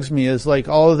what bugs me is like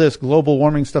all of this global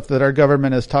warming stuff that our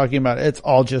government is talking about. It's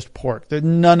all just pork.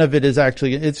 None of it is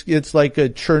actually, it's like a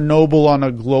Chernobyl on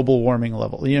a global warming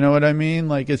level. You know what I mean?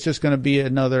 Like it's just going to be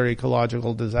another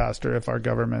ecological disaster if our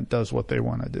government does what they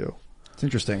want to do. It's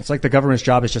interesting. It's like the government's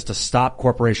job is just to stop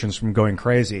corporations from going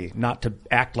crazy, not to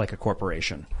act like a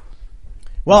corporation.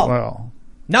 Well,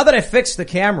 now that I fixed the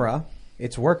camera,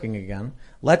 it's working again.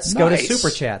 Let's go to Super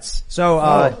Chats.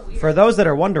 So, for those that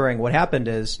are wondering, what happened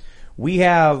is we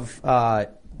have,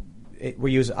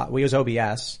 we use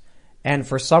OBS, and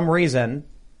for some reason,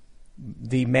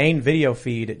 the main video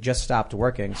feed just stopped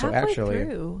working. So Halfway actually,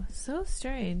 through. So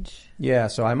strange. yeah,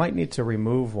 so I might need to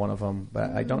remove one of them,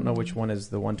 but I don't know which one is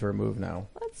the one to remove now.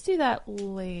 Let's do that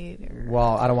later.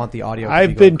 Well, I don't want the audio.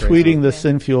 I've been tweeting the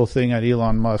synfuel thing at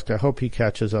Elon Musk. I hope he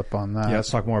catches up on that. Yeah, let's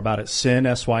talk more about it. Syn,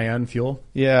 S-Y-N, fuel.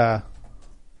 Yeah.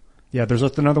 Yeah, there's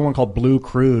another one called Blue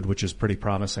Crude, which is pretty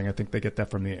promising. I think they get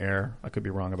that from the air. I could be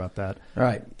wrong about that. All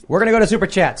right. We're going to go to Super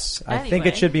Chats. I think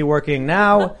it should be working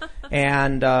now.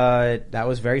 And that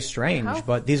was very strange.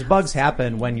 But these bugs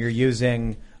happen when you're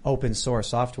using open source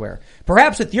software.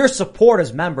 Perhaps with your support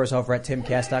as members over at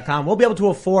timcast.com, we'll be able to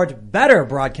afford better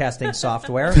broadcasting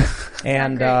software.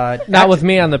 And not with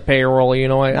me on the payroll, you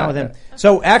know. Not with him.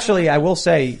 So actually, I will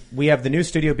say we have the new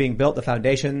studio being built. The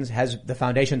foundation's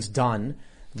done.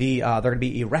 They're going to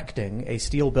be erecting a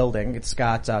steel building. It's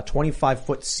got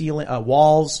 25-foot ceiling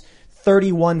walls,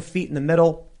 31 feet in the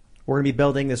middle. We're going to be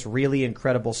building this really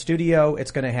incredible studio.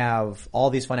 It's going to have all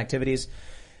these fun activities.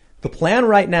 The plan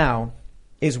right now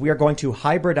is we are going to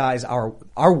hybridize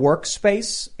our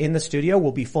workspace in the studio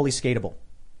will be fully skatable.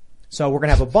 So we're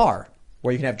going to have a bar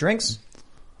where you can have drinks,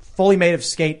 fully made of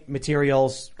skate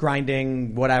materials,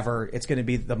 grinding, whatever. It's going to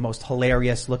be the most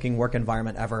hilarious looking work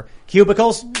environment ever.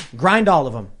 Cubicles, grind all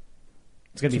of them.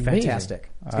 It's going to be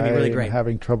fantastic. It's going to be really great. I'm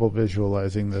having trouble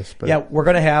visualizing this. But yeah, we're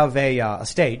going to have a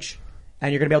stage,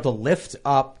 and you're going to be able to lift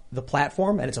up the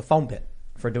platform, and it's a foam pit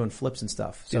for doing flips and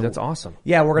stuff. Dude, that's awesome.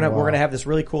 Yeah, we're going to have this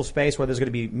really cool space where there's going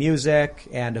to be music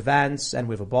and events, and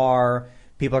we have a bar.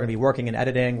 People are going to be working and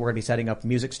editing. We're going to be setting up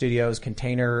music studios,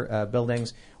 container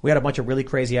buildings. We had a bunch of really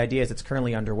crazy ideas that's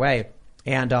currently underway.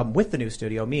 And with the new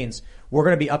studio means we're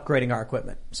going to be upgrading our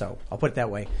equipment. So I'll put it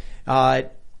that way.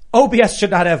 OBS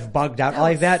should not have bugged out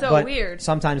like that, but weird.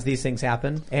 Sometimes these things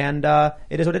happen, and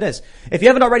it is what it is. If you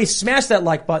haven't already, smash that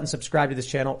like button, subscribe to this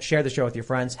channel, share the show with your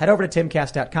friends. Head over to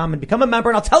timcast.com and become a member,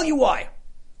 and I'll tell you why.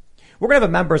 We're going to have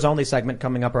a members-only segment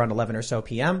coming up around 11 or so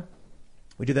p.m.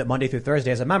 We do that Monday through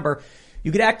Thursday as a member.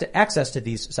 You get access to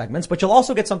these segments, but you'll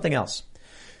also get something else.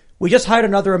 We just hired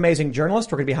another amazing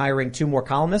journalist. We're going to be hiring 2 more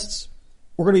columnists.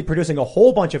 We're going to be producing a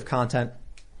whole bunch of content.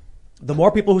 The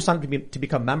more people who sign up to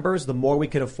become members, the more we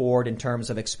can afford in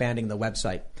terms of expanding the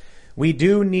website. We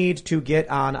do need to get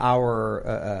on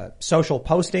our social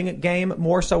posting game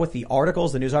more so with the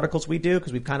articles, the news articles we do,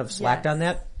 because we've kind of slacked on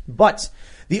that. But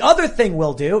the other thing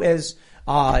we'll do is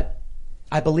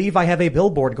I believe I have a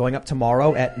billboard going up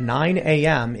tomorrow at 9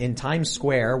 a.m. in Times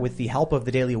Square with the help of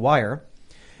the Daily Wire.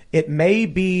 It may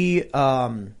be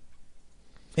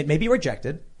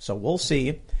rejected, so we'll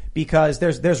see, because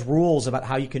there's rules about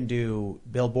how you can do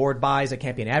billboard buys. It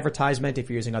can't be an advertisement if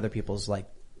you're using other people's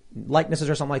likenesses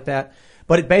or something like that.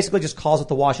 But it basically just calls it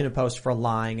the Washington Post for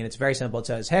lying, and it's very simple. It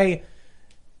says, "Hey,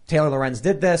 Taylor Lorenz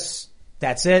did this.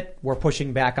 That's it. We're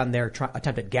pushing back on their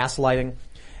attempt at gaslighting.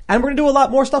 And we're going to do a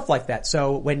lot more stuff like that.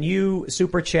 So when you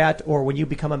super chat or when you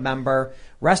become a member,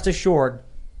 rest assured,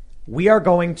 we are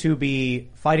going to be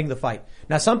fighting the fight.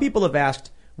 Now, some people have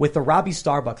asked, with the Robbie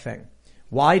Starbuck thing,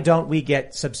 why don't we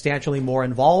get substantially more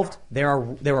involved? There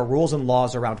are rules and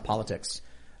laws around politics.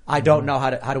 I don't know how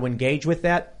to engage with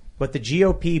that, but the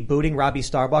GOP booting Robbie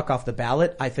Starbuck off the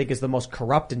ballot, I think, is the most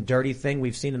corrupt and dirty thing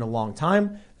we've seen in a long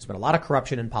time. There's been a lot of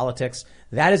corruption in politics.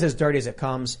 That is as dirty as it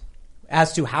comes.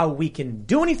 As to how we can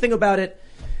do anything about it,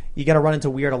 you got to run into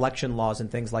weird election laws and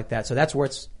things like that. So that's where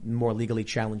it's more legally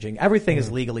challenging. Everything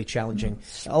is legally challenging.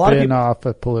 A lot of people off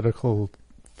a political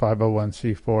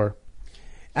 501c4.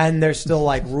 And there's still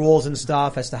like rules and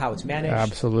stuff as to how it's managed.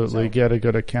 Absolutely. Get a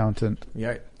good accountant.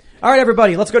 Yeah. All right,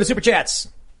 everybody, let's go to Super Chats.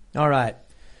 All right.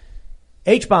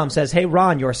 H-Bomb says, hey,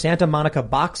 Ron, your Santa Monica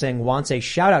Boxing wants a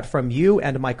shout out from you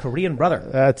and my Korean brother.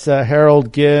 That's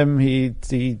Harold Gim.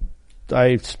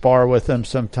 I spar with him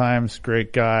sometimes.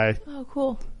 Great guy. Oh,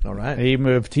 cool. All right.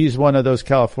 He's one of those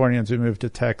Californians who moved to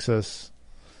Texas.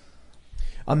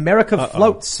 America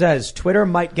Float says Twitter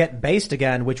might get based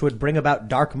again, which would bring about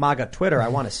dark MAGA Twitter. I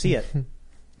want to see it.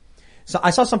 So I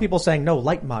saw some people saying, no,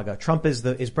 light MAGA. Trump is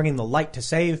bringing the light to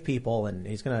save people and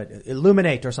he's going to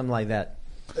illuminate or something like that.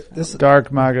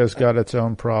 Dark MAGA's got its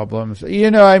own problems.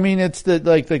 It's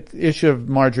the issue of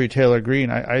Marjorie Taylor Greene.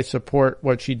 I support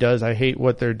what she does. I hate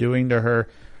what they're doing to her.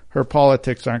 Her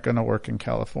politics aren't going to work in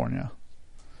California.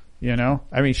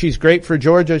 She's great for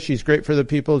Georgia. She's great for the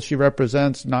people she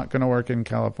represents. Not going to work in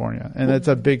California. And that's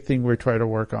a big thing we're trying to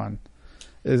work on.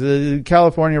 Is the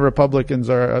California Republicans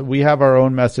we have our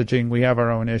own messaging. We have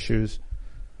our own issues.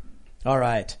 All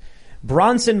right.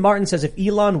 Bronson Martin says if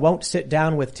Elon won't sit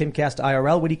down with Timcast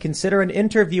IRL, would he consider an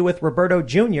interview with Roberto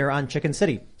Jr. on Chicken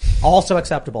City? Also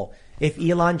acceptable. If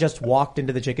Elon just walked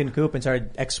into the chicken coop and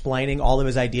started explaining all of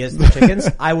his ideas to the chickens,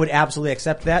 I would absolutely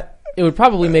accept that. It would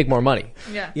probably make more money.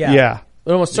 Yeah. Yeah. It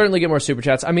would almost certainly get more super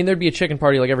chats. There'd be a chicken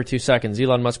party like every 2 seconds.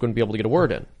 Elon Musk wouldn't be able to get a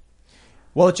word in.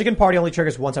 Well, the chicken party only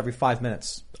triggers once every 5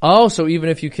 minutes. Oh, so even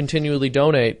if you continually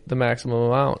donate the maximum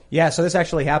amount. Yeah, so this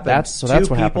actually happened. That's what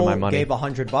happened to my money. Gave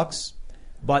 $100,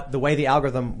 but the way the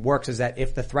algorithm works is that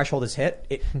if the threshold is hit,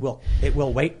 it will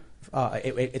wait.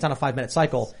 It's on a 5-minute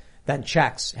cycle. Then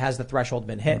checks, has the threshold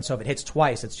been hit? So if it hits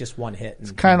twice, it's just one hit.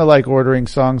 It's kind of like ordering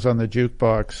songs on the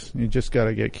jukebox. You just got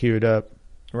to get queued up.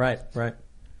 Right.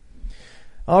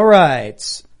 All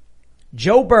right.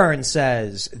 Joe Byrne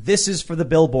says, this is for the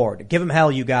billboard. Give him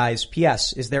hell, you guys.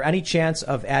 P.S. Is there any chance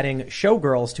of adding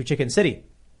showgirls to Chicken City?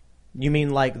 You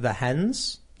mean like the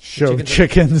hens?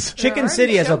 Chickens. Chicken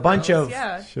City has a bunch of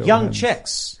young hens.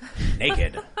 Chicks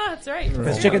naked. That's right.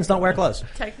 Because chickens don't wear clothes.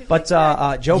 But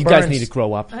Joe you Burns, guys need to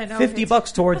grow up. I know,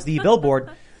 $50 towards the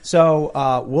billboard.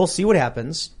 So we'll see what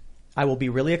happens. I will be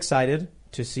really excited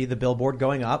to see the billboard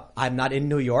going up. I'm not in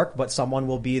New York, but someone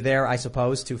will be there, I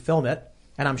suppose, to film it.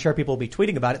 And I'm sure people will be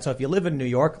tweeting about it. So if you live in New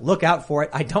York, look out for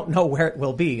it. I don't know where it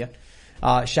will be.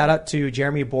 Shout out to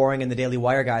Jeremy Boring and the Daily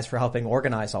Wire guys for helping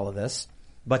organize all of this.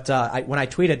 But when I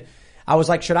tweeted, I was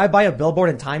like, should I buy a billboard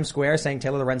in Times Square saying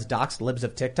Taylor Lorenz doxed libs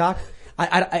of TikTok?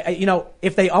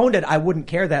 If they owned it, I wouldn't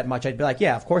care that much. I'd be like,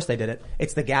 yeah, of course they did it.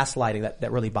 It's the gaslighting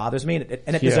that really bothers me,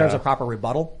 and it deserves a proper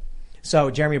rebuttal. So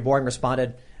Jeremy Boring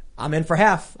responded, I'm in for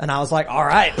half. And I was like, all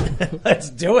right, let's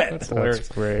do it. That's hilarious.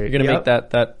 Great. You're going to make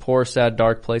that poor, sad,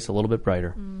 dark place a little bit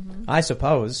brighter. Mm-hmm. I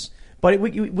suppose. But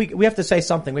we have to say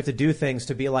something. We have to do things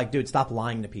to be like, dude, stop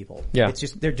lying to people. Yeah.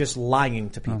 They're just lying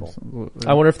to people. Absolutely.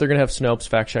 I wonder if they're going to have Snopes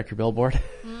fact check your billboard.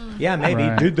 Yeah, maybe.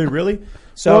 Right. Did they really?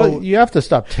 So you have to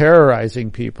stop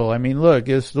terrorizing people. Look,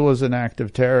 this was an act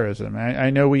of terrorism. I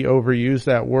know we overuse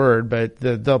that word, but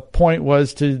the point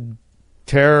was to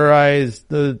terrorize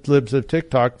the libs of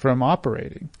TikTok from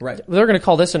operating. Right. They're going to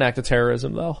call this an act of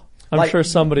terrorism, though. I'm sure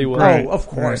somebody will. Oh, of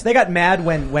course. Right. They got mad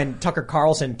when Tucker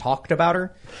Carlson talked about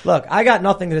her. Look, I got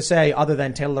nothing to say other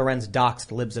than Taylor Lorenz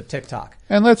doxed libs of TikTok.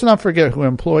 And let's not forget who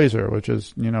employs her, which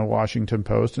is, Washington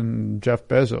Post and Jeff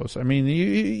Bezos.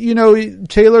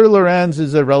 Taylor Lorenz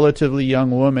is a relatively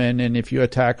young woman, and if you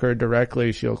attack her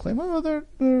directly, she'll claim, they're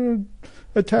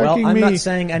attacking me. Well, I'm not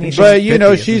saying anything.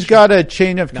 But, she's got a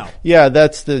chain of... No. Yeah,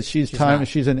 she's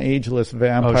an ageless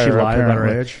vampire. Oh, she lied about her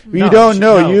apparently. age? You don't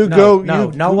know.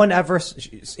 No one ever...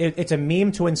 It's a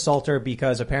meme to insult her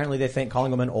because apparently they think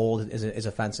calling women old is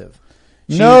offensive.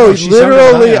 No, she's younger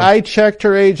than literally, I am. I checked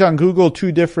her age on Google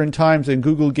 2 different times, and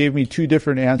Google gave me 2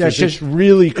 different answers. Yeah, it's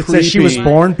really it creepy. says she was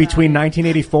born between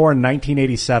 1984 and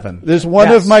 1987. There's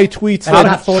one of my tweets How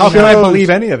that can I believe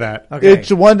any of that? Okay.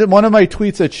 It's one of my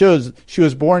tweets that shows she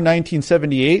was born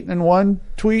 1978 in one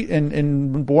tweet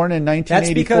and born in 1984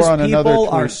 That's because on another people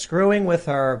tweet. are screwing with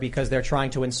her because they're trying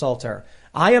to insult her.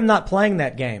 I am not playing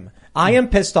that game. I am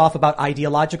pissed off about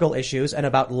ideological issues and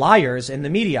about liars in the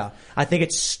media. I think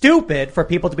it's stupid for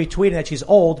people to be tweeting that she's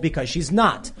old because she's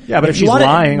not. Yeah, but if she's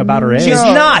lying about her age. She's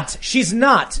not. She's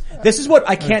not. This is what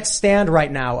I can't stand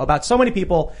right now about so many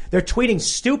people. They're tweeting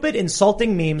stupid,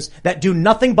 insulting memes that do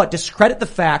nothing but discredit the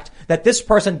fact that this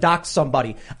person doxed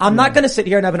somebody. I'm not going to sit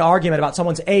here and have an argument about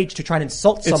someone's age to try and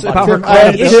insult somebody. About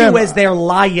her The issue is they're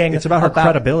lying. It's about her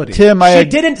credibility. Tim, she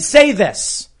didn't say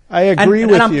this. I agree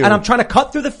with you. And I'm trying to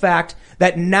cut through the fact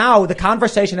that now the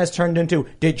conversation has turned into,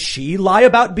 did she lie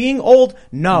about being old?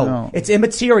 No. It's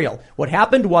immaterial. What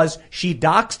happened was she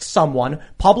doxed someone,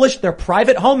 published their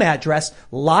private home address,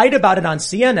 lied about it on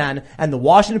CNN, and the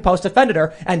Washington Post defended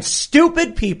her, and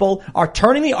stupid people are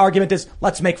turning the argument as,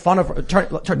 let's make fun of her.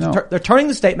 They're turning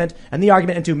the statement and the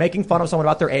argument into making fun of someone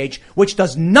about their age, which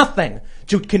does nothing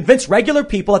to convince regular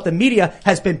people that the media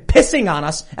has been pissing on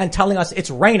us and telling us it's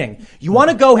raining. You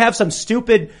want to go have some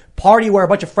stupid party where a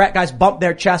bunch of frat guys bump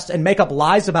their chests and make up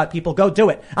lies about people, go do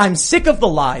it. I'm sick of the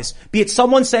lies. Be it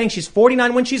someone saying she's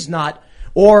 49 when she's not,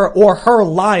 or her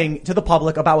lying to the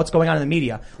public about what's going on in the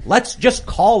media. Let's just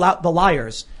call out the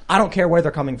liars. I don't care where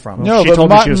they're coming from. No, she but told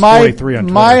me she was 43 on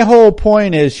Twitter. my whole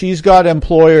point is she's got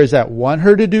employers that want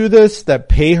her to do this, that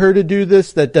pay her to do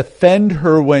this, that defend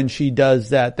her when she does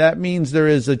that. That means there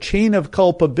is a chain of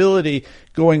culpability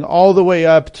going all the way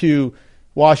up to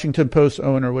Washington Post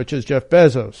owner, which is Jeff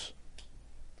Bezos.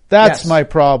 That's my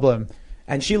problem.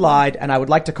 And she lied, and I would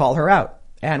like to call her out.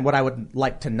 And what I would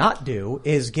like to not do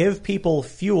is give people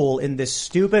fuel in this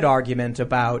stupid argument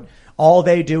about all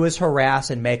they do is harass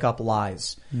and make up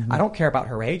lies. I don't care about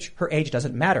her age. Her age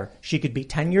doesn't matter. She could be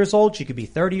 10 years old. She could be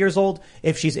 30 years old.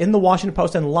 If she's in the Washington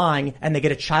Post and lying and they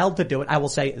get a child to do it, I will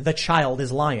say the child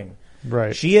is lying.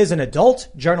 Right. She is an adult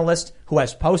journalist who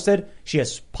has posted. She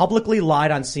has publicly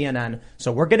lied on CNN.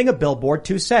 So we're getting a billboard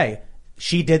to say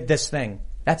she did this thing.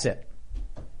 That's it.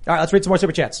 All right, let's read some more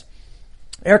super chats.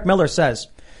 Eric Miller says,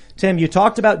 Tim, you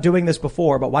talked about doing this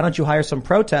before, but why don't you hire some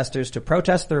protesters to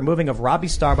protest the removing of Robbie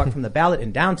Starbuck from the ballot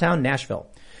in downtown Nashville?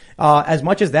 As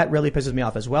much as that really pisses me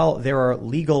off as well, there are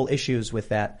legal issues with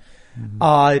that.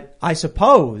 I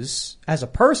suppose, as a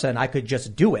person, I could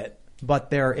just do it,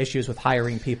 but there are issues with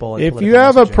hiring people. And if you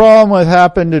have a problem with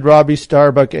happened to Robbie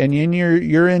Starbuck and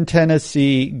you're in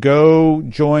Tennessee, go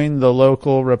join the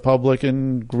local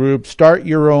Republican group, start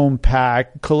your own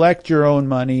PAC, collect your own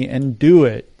money, and do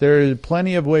it. There are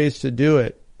plenty of ways to do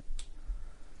it.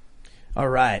 All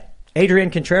right.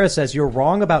 Adrian Contreras says, you're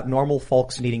wrong about normal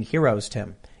folks needing heroes,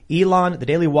 Tim. Elon, the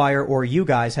Daily Wire, or you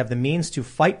guys have the means to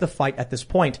fight the fight at this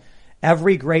point.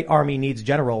 Every great army needs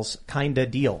generals, kinda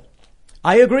deal.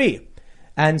 I agree.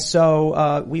 And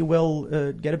so, we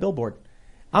will, get a billboard.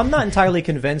 I'm not entirely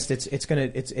convinced it's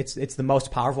the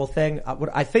most powerful thing. What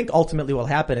I think ultimately will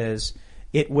happen is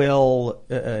it will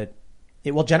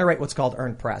generate what's called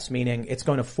earned press, meaning it's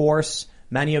going to force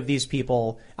many of these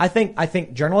people. I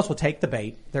think journalists will take the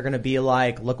bait. They're going to be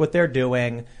like, look what they're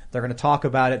doing. They're going to talk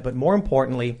about it. But more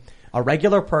importantly, a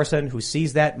regular person who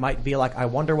sees that might be like, I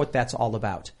wonder what that's all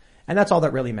about. And that's all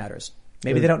that really matters.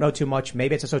 Maybe they don't know too much.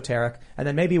 Maybe it's esoteric. And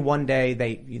then maybe one day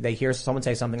they hear someone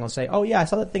say something and they'll say, oh yeah, I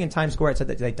saw that thing in Times Square. It said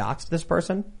that they doxed this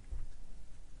person.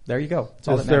 There you go. That's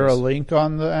all that Is there matters. a link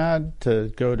on the ad to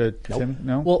go to Tim?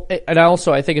 No? Well, and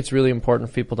I think it's really important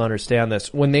for people to understand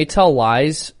this. When they tell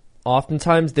lies,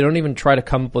 oftentimes they don't even try to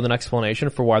come up with an explanation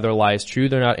for why their lie is true.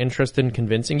 They're not interested in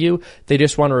convincing you. They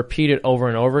just want to repeat it over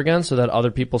and over again so that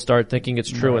other people start thinking it's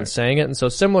true and saying it. And so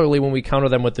similarly, when we counter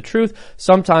them with the truth,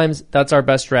 sometimes that's our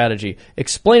best strategy.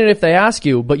 Explain it if they ask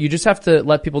you, but you just have to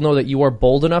let people know that you are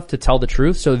bold enough to tell the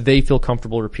truth so they feel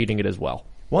comfortable repeating it as well.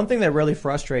 One thing that really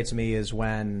frustrates me is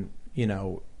when,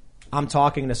 I'm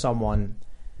talking to someone.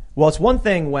 Well, it's one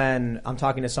thing when I'm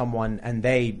talking to someone and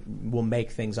they will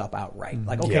make things up outright.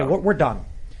 Like, okay, we're done.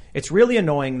 It's really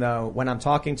annoying, though, when I'm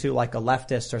talking to like a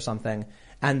leftist or something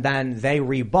and then they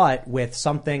rebut with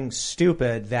something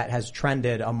stupid that has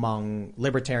trended among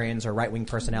libertarians or right-wing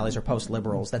personalities or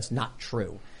post-liberals that's not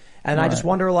true. And I just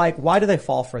wonder, like, why do they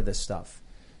fall for this stuff?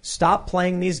 Stop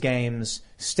playing these games.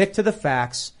 Stick to the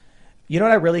facts. You know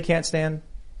what I really can't stand?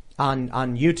 On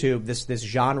YouTube, this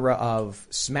genre of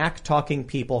smack talking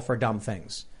people for dumb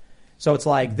things. So it's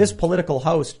like this political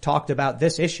host talked about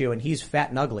this issue and he's fat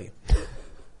and ugly.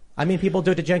 I mean, people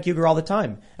do it to Cenk Uygur all the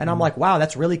time. And I'm like, wow,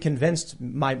 that's really convinced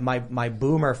my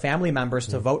boomer family members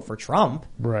to vote for Trump.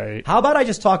 Right. How about I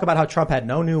just talk about how Trump had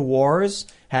no new wars,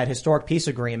 had historic peace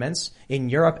agreements in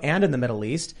Europe and in the Middle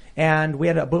East, and we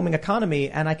had a booming economy,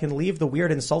 and I can leave the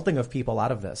weird insulting of people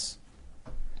out of this.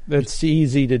 That's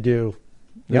easy to do.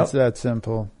 Yep. It's that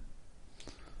simple.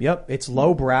 Yep. It's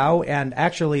lowbrow, and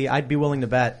actually I'd be willing to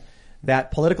bet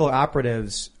that political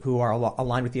operatives who are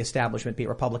aligned with the establishment, be it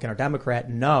Republican or Democrat,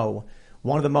 know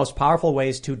one of the most powerful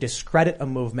ways to discredit a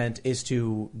movement is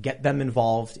to get them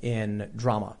involved in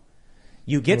drama.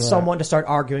 You get someone to start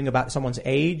arguing about someone's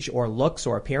age or looks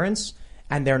or appearance,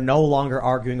 and they're no longer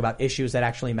arguing about issues that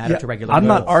actually matter to regular I'm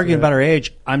people. not arguing about her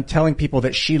age. I'm telling people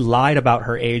that she lied about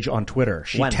her age on Twitter.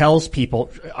 She tells people,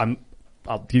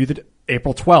 I'll give you the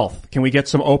April 12th. Can we get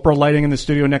some Oprah lighting in the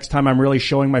studio next time I'm really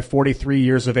showing my 43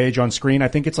 years of age on screen? I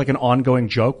think it's like an ongoing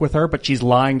joke with her, but she's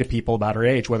lying to people about her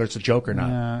age, whether it's a joke or not.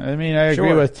 Yeah, I mean, I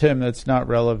agree with Tim. That's not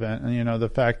relevant. And, you know, the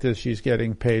fact is she's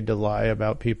getting paid to lie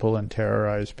about people and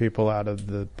terrorize people out of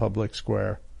the public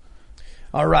square.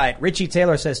 All right. Richie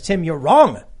Taylor says, Tim, you're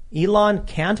wrong. Elon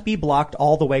can't be blocked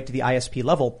all the way to the ISP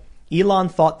level. Elon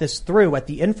thought this through at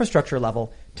the infrastructure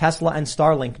level. Tesla and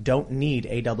Starlink don't need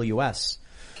AWS.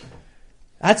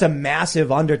 That's a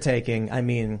massive undertaking. I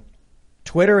mean,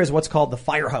 Twitter is what's called the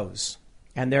fire hose.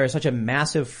 And there is such a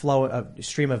massive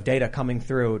stream of data coming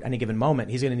through at any given moment.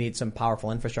 He's going to need some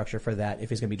powerful infrastructure for that if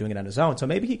he's going to be doing it on his own. So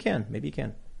maybe he can.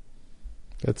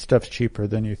 That stuff's cheaper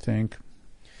than you think.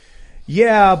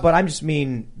 Yeah, but I just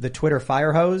mean the Twitter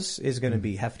fire hose is going to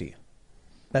be hefty.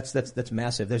 That's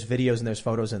massive. There's videos and there's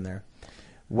photos in there.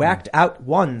 Whacked Out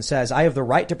One says, I have the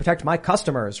right to protect my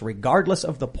customers regardless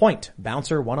of the point.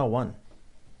 Bouncer 101.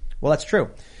 Well, that's true.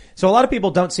 So a lot of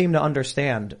people don't seem to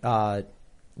understand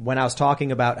when I was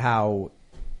talking about how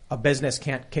a business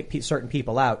can't kick certain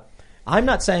people out. I'm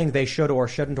not saying they should or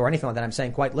shouldn't or anything like that. I'm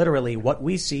saying quite literally what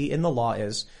we see in the law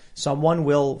is someone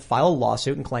will file a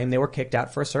lawsuit and claim they were kicked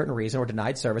out for a certain reason or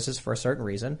denied services for a certain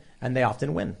reason, and they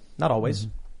often win. Not always.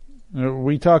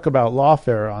 We talk about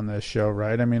lawfare on this show,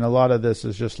 right? I mean, a lot of this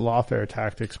is just lawfare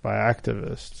tactics by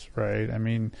activists, right? I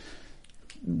mean,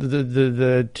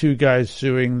 the two guys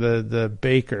suing the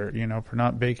baker, you know, for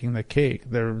not baking the cake.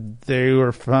 They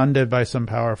were funded by some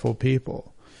powerful people.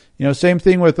 You know, same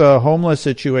thing with a homeless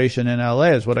situation in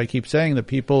LA is what I keep saying. The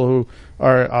people who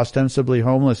are ostensibly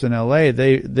homeless in LA,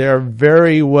 they're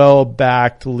very well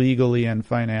backed legally and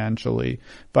financially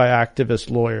by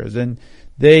activist lawyers. And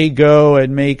they go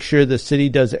and make sure the city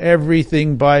does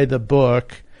everything by the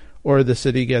book or the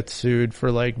city gets sued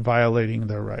for like violating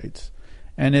their rights.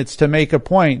 And it's to make a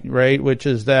point, right, which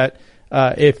is that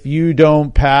if you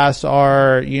don't pass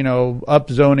our, you know,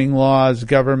 upzoning laws,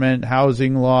 government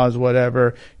housing laws,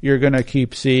 whatever, you're going to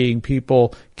keep seeing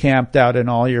people camped out in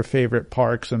all your favorite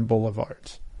parks and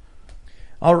boulevards.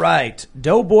 All right.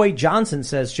 Doughboy Johnson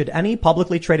says, should any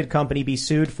publicly traded company be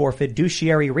sued for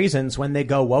fiduciary reasons when they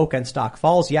go woke and stock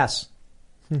falls? Yes.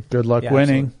 Good luck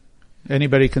winning. Absolutely.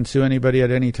 Anybody can sue anybody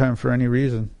at any time for any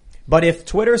reason. But if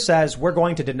Twitter says we're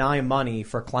going to deny money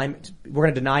for we're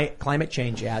going to deny climate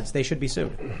change ads, they should be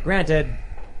sued. Granted,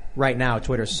 right now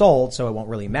Twitter's sold, so it won't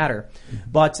really matter.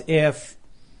 But if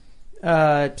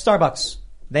Starbucks,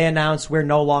 they announce we're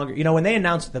no longer, you know, when they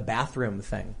announced the bathroom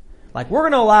thing, like we're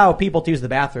going to allow people to use the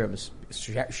bathrooms,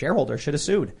 shareholders should have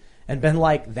sued and been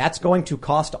like, that's going to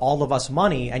cost all of us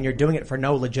money, and you're doing it for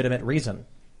no legitimate reason.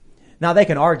 Now they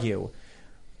can argue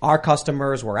our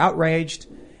customers were outraged.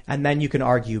 And then you can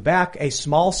argue back, a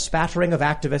small spattering of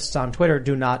activists on Twitter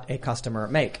do not a customer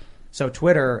make. So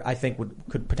Twitter, I think,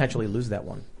 could potentially lose that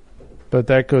one. But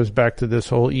that goes back to this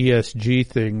whole ESG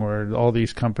thing where all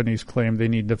these companies claim they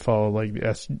need to follow like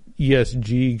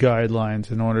ESG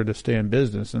guidelines in order to stay in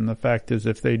business. And the fact is,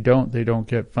 if they don't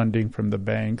get funding from the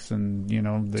banks, and you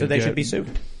know, so they should be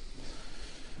sued.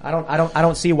 I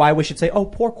don't see why we should say, oh,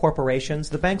 poor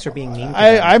corporations. The banks are being mean to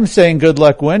them. I'm saying good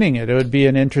luck winning it. It would be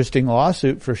an interesting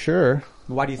lawsuit for sure.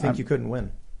 Why do you think you couldn't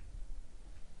win?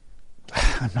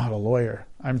 I'm not a lawyer.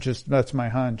 That's my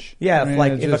hunch. Yeah,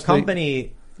 if a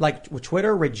company like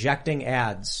Twitter rejecting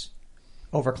ads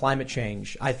over climate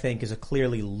change, I think is a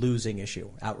clearly losing issue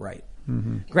outright.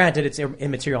 Mm-hmm. Granted, it's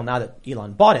immaterial now that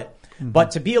Elon bought it. Mm-hmm.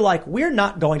 But to be like, we're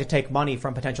not going to take money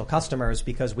from potential customers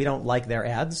because we don't like their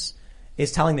ads,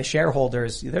 is telling the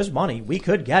shareholders, there's money, we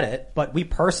could get it, but we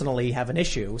personally have an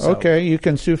issue. So. Okay, you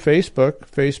can sue Facebook.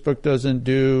 Facebook doesn't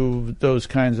do those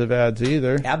kinds of ads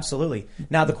either. Absolutely.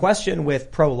 Now, the question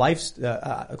with pro-life,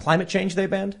 climate change they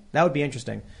banned, that would be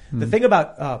interesting. The thing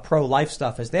about pro-life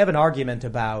stuff is they have an argument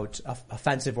about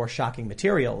offensive or shocking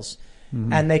materials.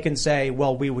 and they can say,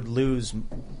 well,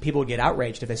 people would get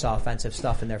outraged if they saw offensive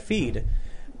stuff in their feed.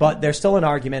 But there's still an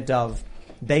argument of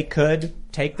they could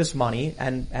take this money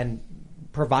and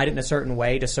provide it in a certain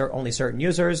way to only certain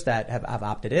users that have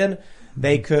opted in.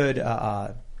 They could,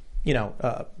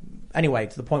 anyway,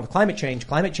 to the point with climate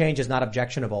change is not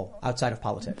objectionable outside of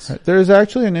politics. There's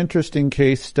actually an interesting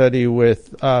case study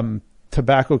with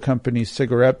tobacco companies'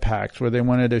 cigarette packs where they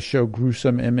wanted to show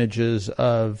gruesome images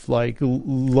of like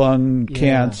lung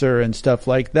cancer and stuff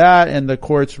like that, and the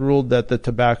courts ruled that the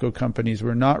tobacco companies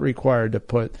were not required to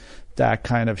put that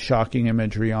kind of shocking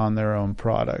imagery on their own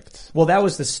products. Well, that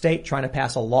was the state trying to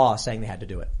pass a law saying they had to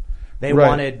do it. They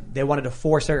wanted to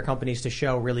force cigarette companies to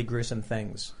show really gruesome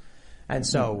things. And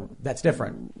so that's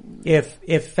different. If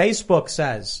Facebook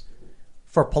says,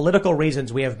 for political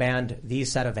reasons, we have banned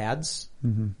these set of ads,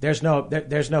 there's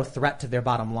no threat to their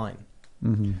bottom line.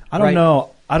 I don't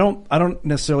know. I don't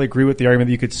necessarily agree with the argument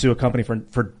that you could sue a company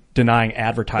for denying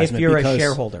advertisement. If you're a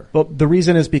shareholder. Well, the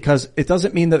reason is because it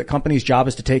doesn't mean that the company's job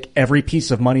is to take every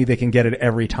piece of money they can get at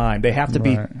every time. They have to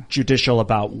be judicial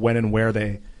about when and where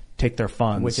they take their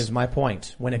funds. Which is my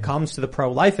point. When it comes to the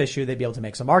pro-life issue, they'd be able to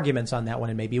make some arguments on that one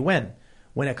and maybe win.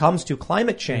 When it comes to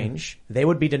climate change, they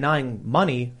would be denying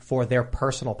money for their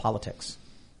personal politics.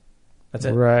 That's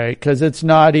it. Right. Because it's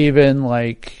not even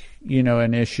like,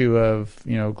 an issue of,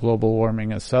 global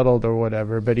warming is settled or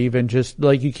whatever, but even just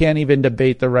like you can't even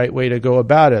debate the right way to go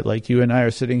about it. Like you and I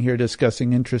are sitting here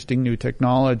discussing interesting new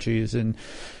technologies and,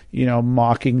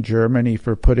 mocking Germany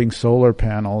for putting solar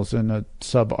panels in a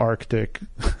subarctic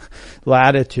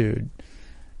latitude,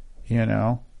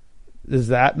 Is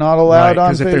that not allowed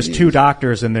on? Because if there's two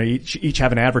doctors and they each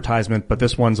have an advertisement, but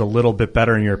this one's a little bit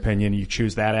better in your opinion, you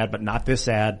choose that ad, but not this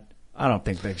ad. I don't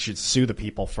think they should sue the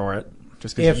people for it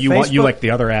just because you like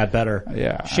the other ad better.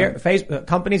 Yeah.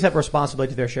 Companies have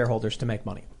responsibility to their shareholders to make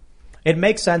money. It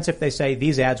makes sense if they say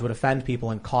these ads would offend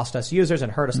people and cost us users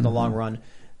and hurt us in the long run.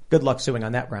 Good luck suing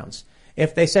on that grounds.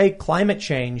 If they say climate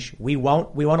change, we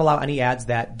won't allow any ads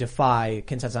that defy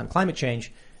consensus on climate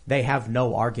change. They have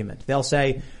no argument. They'll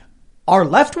say, our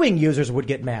left-wing users would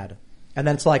get mad. And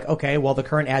then it's like, okay, well, the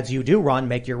current ads you do run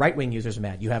make your right-wing users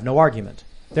mad. You have no argument.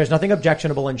 There's nothing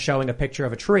objectionable in showing a picture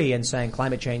of a tree and saying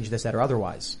climate change, this, that, or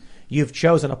otherwise. You've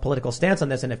chosen a political stance on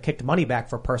this and have kicked money back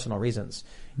for personal reasons.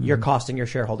 You're costing your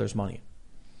shareholders money.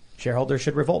 Shareholders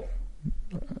should revolt.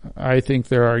 I think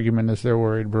their argument is they're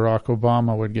worried Barack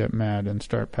Obama would get mad and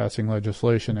start passing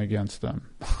legislation against them.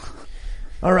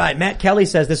 All right. Matt Kelly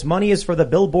says this money is for the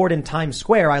billboard in Times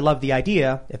Square. I love the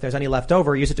idea. If there's any left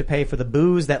over, use it to pay for the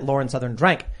booze that Lauren Southern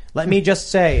drank. Let me just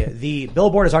say the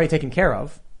billboard is already taken care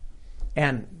of,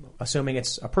 and assuming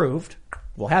it's approved,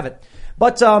 we'll have it.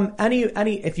 But any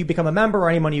if you become a member or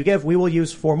any money you give, we will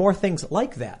use for more things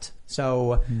like that.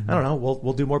 So I don't know.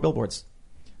 We'll do more billboards.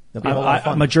 They'll be a lot of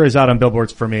fun. My jury's out on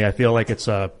billboards for me. I feel like it's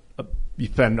you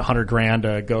spend $100,000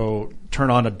 to go turn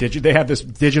on a they have this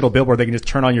digital billboard. They can just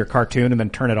turn on your cartoon and then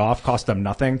turn it off. Cost them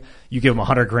nothing. You give them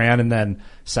 $100,000 and then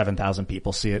 7,000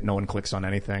 people see it. No one clicks on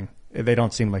anything. They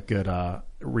don't seem like good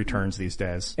returns these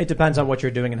days. It depends on what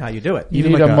you're doing and how you do it. You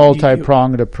need a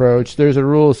multi-pronged approach. There's a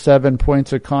rule of 7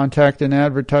 points of contact in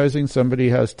advertising. Somebody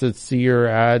has to see your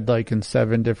ad like in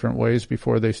 7 different ways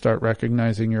before they start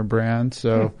recognizing your brand.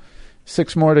 So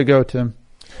 6 more to go, Tim.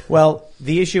 Well,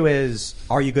 the issue is,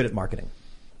 are you good at marketing?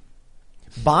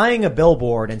 Buying a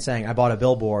billboard and saying, I bought a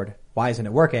billboard, why isn't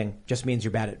it working, just means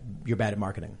you're bad at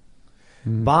marketing.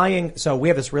 So we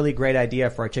have this really great idea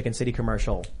for a Chicken City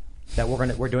commercial that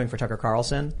we're doing for Tucker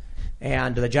Carlson.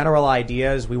 And the general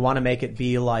idea is we want to make it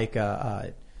be like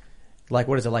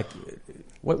what is it, like,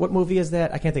 what movie is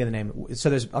that? I can't think of the name. So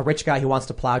there's a rich guy who wants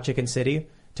to plow Chicken City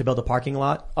to build a parking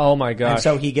lot. Oh my gosh. And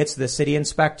so he gets the city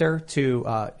inspector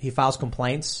he files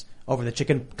complaints over the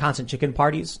constant chicken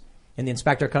parties. And the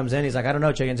inspector comes in, he's like, I don't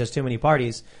know, chickens, there's too many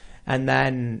parties. And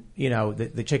then,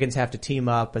 the chickens have to team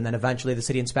up, and then eventually the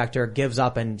city inspector gives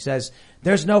up and says,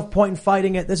 there's no point in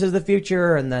fighting it, this is the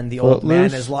future. And then the old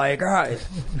man is like, all right.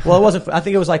 Well, it wasn't, I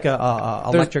think it was like a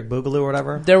Electric Boogaloo or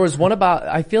whatever. There was one about,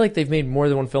 I feel like they've made more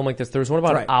than one film like this. There was one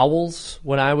about owls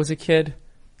when I was a kid.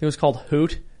 It was called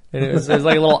Hoot. And it was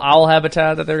like a little owl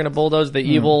habitat that they're going to bulldoze, the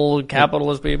evil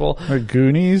capitalist people. Or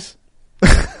Goonies?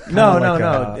 No.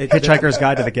 Hitchhiker's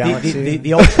Guide to the Galaxy.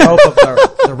 The old trope of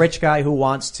the rich guy who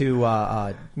wants to,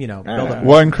 build a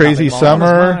One Crazy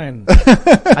Summer.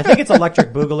 I think it's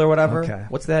Electric Boogaloo or whatever. Okay.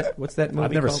 What's that movie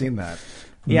I've never called? seen that.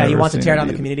 Yeah, he wants to tear down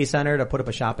the community center to put up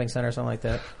a shopping center or something like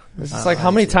that. It's like,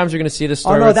 how many times are you going to see this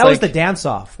story? Oh no, that was the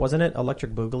dance-off, wasn't it?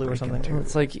 Electric Boogaloo or something?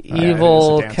 It's like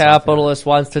evil capitalist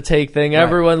wants to take thing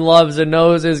everyone loves and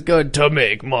knows is good to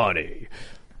make money.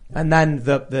 And then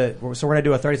so we're going to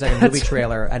do a 30-second movie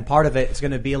trailer, and part of it is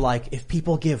going to be like, if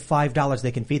people give $5,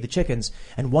 they can feed the chickens,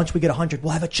 and once we get 100,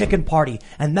 we'll have a chicken party,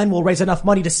 and then we'll raise enough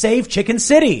money to save Chicken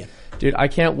City. Dude, I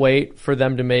can't wait for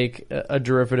them to make a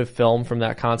derivative film from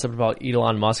that concept about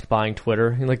Elon Musk buying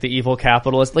Twitter, like the evil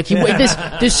capitalist. Like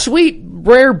this sweet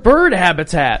rare bird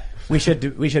habitat. We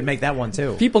should make that one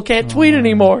too. People can't tweet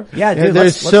anymore. Yeah, dude,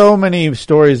 there's so many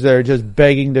stories that are just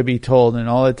begging to be told, and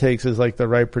all it takes is like the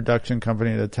right production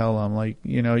company to tell them. Like,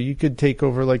 you know, you could take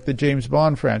over like the James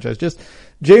Bond franchise. Just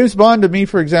James Bond to me,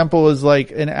 for example, is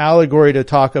like an allegory to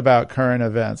talk about current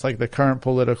events, like the current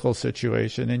political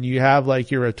situation. And you have like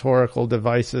your rhetorical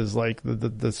devices like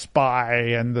the spy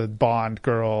and the Bond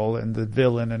girl and the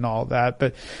villain and all that.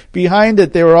 But behind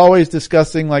it, they were always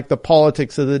discussing like the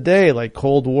politics of the day, like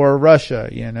Cold War Russia,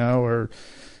 you know, or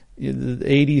the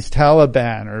 80s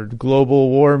Taliban, or global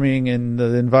warming and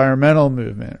the environmental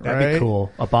movement, right? That'd be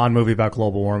cool. A Bond movie about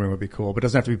global warming would be cool, but it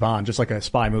doesn't have to be Bond, just like a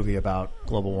spy movie about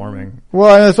global warming.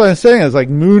 Well, that's what I'm saying. It's like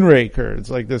Moonraker. It's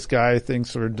like this guy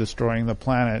thinks we're destroying the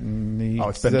planet, and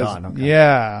it's been done. Okay.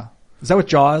 Yeah. Is that what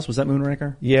Jaws? Was that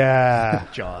Moonraker? Yeah.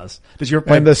 Jaws.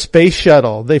 And the space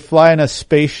shuttle. They fly in a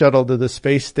space shuttle to the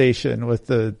space station with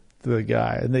the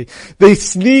guy, and they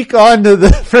sneak onto the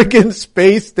freaking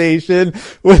space station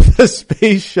with the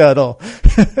space shuttle.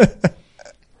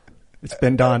 It's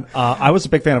been done. I was a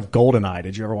big fan of GoldenEye.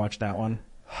 Did you ever watch that one?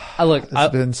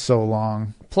 It's been so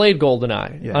long. Played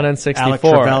GoldenEye on N64. Alec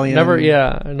Trevelyan.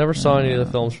 I never saw any of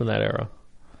the films from that era.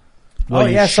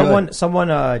 Well, someone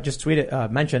just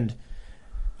tweeted, mentioned,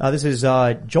 this is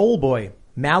Joel Boy.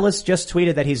 Malice just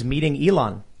tweeted that he's meeting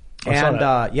Elon.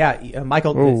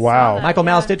 Michael. Oh, wow. Michael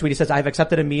Malice did tweet. He says, "I've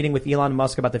accepted a meeting with Elon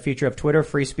Musk about the future of Twitter,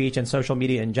 free speech, and social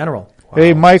media in general." Wow.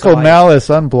 Hey, Michael Malice,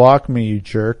 unblock me, you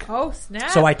jerk. Oh, snap.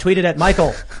 So I tweeted at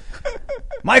Michael,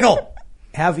 Michael,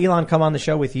 have Elon come on the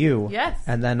show with you. Yes.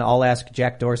 And then I'll ask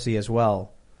Jack Dorsey as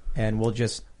well. And we'll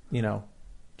just kind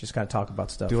of talk about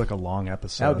stuff. Do like a long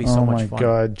episode. That would be so much fun. Oh my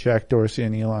God, Jack Dorsey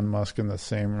and Elon Musk in the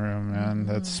same room, man.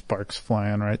 That's sparks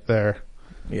flying right there.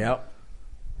 Yep.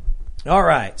 All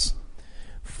right.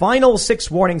 Final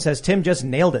 6 warning says Tim just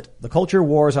nailed it. The culture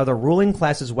wars are the ruling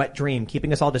class's wet dream,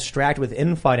 keeping us all distracted with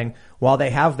infighting while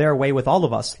they have their way with all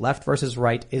of us. Left versus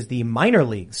right is the minor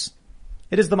leagues.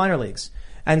 It is the minor leagues.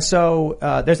 And so,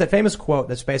 there's that famous quote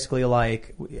that's basically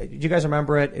like, do you guys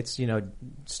remember it? It's,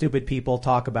 stupid people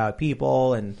talk about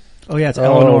people and... Oh yeah, it's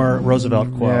Eleanor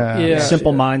Roosevelt quote. Yeah.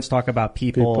 Simple minds talk about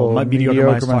people. Mediocre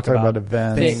minds talk about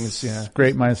events. Things. Yeah.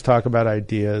 Great minds talk about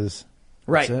ideas.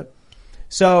 Right. That's it.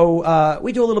 So,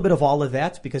 we do a little bit of all of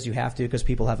that because you have to, because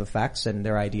people have effects and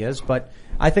their ideas. But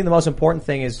I think the most important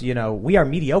thing is, we are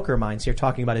mediocre minds here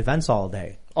talking about events all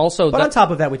day. Also, but on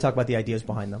top of that, we talk about the ideas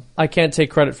behind them. I can't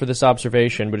take credit for this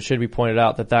observation, but it should be pointed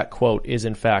out that quote is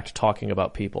in fact talking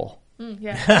about people.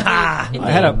 Yeah.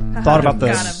 I had a thought about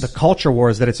the culture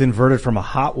wars, that it's inverted from a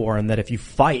hot war, and that if you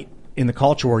fight in the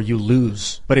culture war, you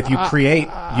lose. But if you create, you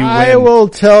win. I will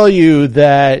tell you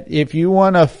that if you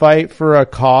want to fight for a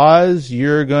cause,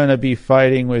 you're going to be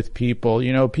fighting with people.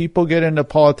 People get into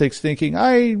politics thinking,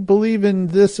 I believe in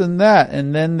this and that,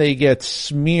 and then they get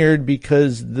smeared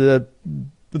because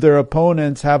their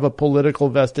opponents have a political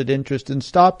vested interest in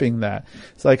stopping that.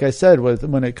 It's like I said,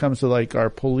 when it comes to like our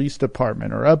police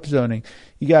department or upzoning,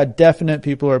 you got definite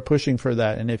people who are pushing for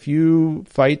that. And if you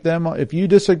fight them, if you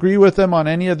disagree with them on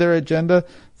any of their agenda,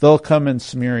 they'll come and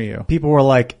smear you. People were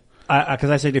like, because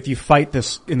I said if you fight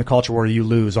this in the culture where you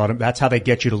lose, that's how they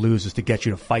get you to lose, is to get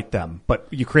you to fight them. But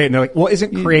you create, and they're like, well,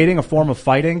 isn't creating a form of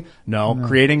fighting? No,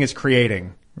 creating is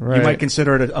creating. Right. You might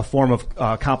consider it a form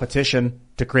of competition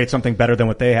to create something better than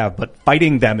what they have, but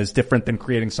fighting them is different than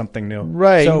creating something new.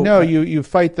 Right. So, you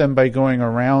fight them by going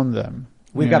around them.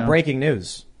 We've got breaking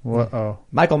news. Uh-oh.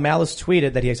 Michael Malice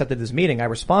tweeted that he accepted this meeting. I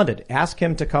responded, ask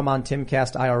him to come on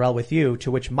Timcast IRL with you, to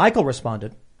which Michael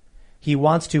responded, he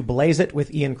wants to blaze it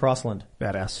with Ian Crossland.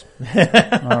 Badass.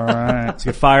 All right. Let's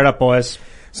get fired up, boys.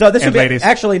 So this would be, ladies.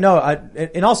 actually, no,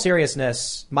 in all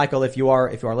seriousness, Michael, if you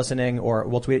are listening, or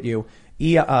we'll tweet at you,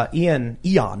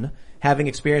 Eon, having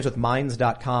experience with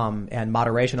Minds.com and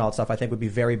moderation, all that stuff, I think would be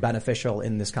very beneficial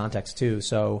in this context too.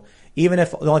 So even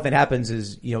if the only thing that happens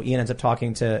is, Ian ends up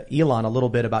talking to Elon a little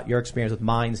bit about your experience with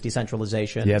Minds,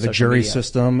 decentralization. Yeah, the jury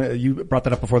system. You brought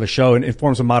that up before the show. And in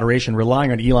forms of moderation,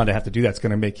 relying on Elon to have to do that's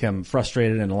going to make him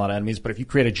frustrated and a lot of enemies. But if you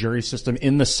create a jury system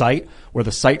in the site where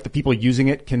the people using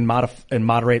it can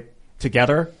moderate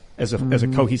together as a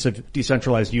cohesive,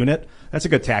 decentralized unit, that's a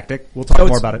good tactic. We'll talk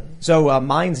more about it. So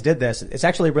Minds did this. It's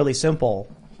actually really simple.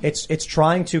 It's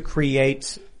trying to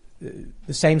create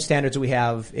the same standards we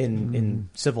have in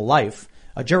civil life,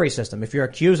 a jury system. If you're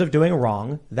accused of doing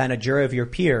wrong, then a jury of your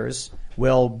peers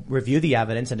will review the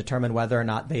evidence and determine whether or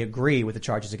not they agree with the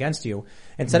charges against you.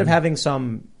 Instead of having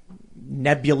some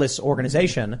nebulous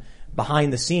organization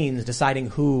behind the scenes deciding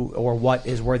who or what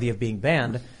is worthy of being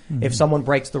banned, if someone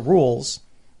breaks the rules,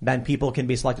 then people can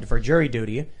be selected for jury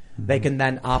duty. They can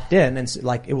then opt in and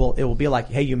it will be like,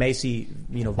 hey, you may see,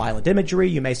 violent imagery.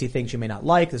 You may see things you may not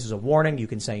like. This is a warning. You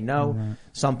can say no.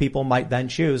 Some people might then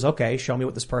choose, okay, show me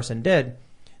what this person did.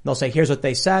 They'll say, here's what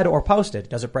they said or posted.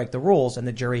 Does it break the rules? And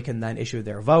the jury can then issue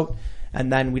their vote.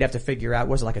 And then we'd have to figure out,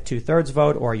 was it like a 2/3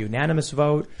 vote or a unanimous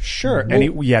vote? Sure.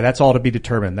 And that's all to be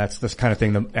determined. That's this kind of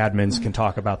thing the admins can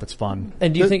talk about that's fun.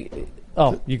 And do you think...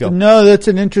 Oh, you go. No, that's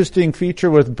an interesting feature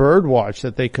with Birdwatch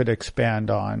that they could expand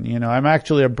on. I'm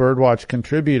actually a Birdwatch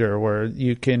contributor where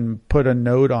you can put a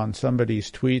note on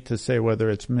somebody's tweet to say whether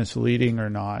it's misleading or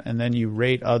not. And then you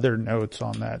rate other notes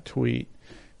on that tweet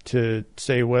to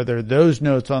say whether those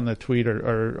notes on the tweet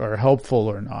are helpful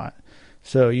or not.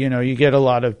 So, you get a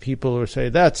lot of people who say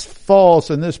that's false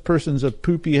and this person's a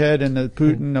poopy head and a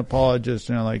Putin apologist,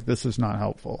 and like, this is not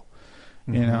helpful.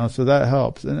 So that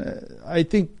helps. And I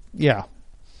think,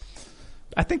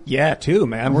 too,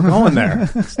 man. We're going there.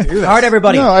 Let's do this. All right,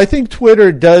 everybody. No, I think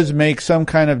Twitter does make some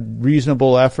kind of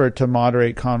reasonable effort to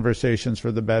moderate conversations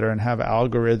for the better and have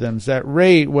algorithms that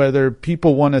rate whether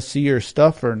people want to see your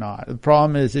stuff or not. The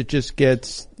problem is it just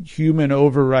gets human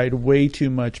override way too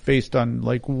much based on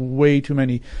way too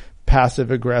many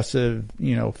passive aggressive,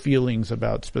 feelings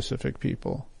about specific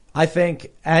people. I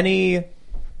think any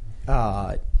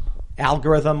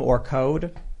algorithm or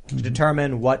code to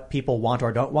determine what people want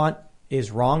or don't want is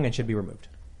wrong and should be removed.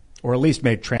 Or at least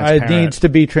made transparent. It needs to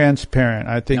be transparent.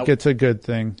 I think it's a good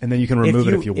thing. And then you can remove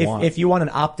it if you want. If you want an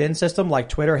opt-in system, like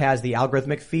Twitter has the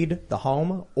algorithmic feed, the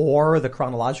home, or the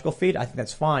chronological feed, I think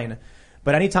that's fine.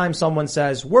 But anytime someone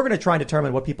says, we're going to try and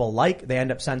determine what people like, they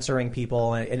end up censoring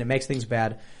people and it makes things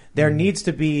bad. There needs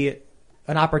to be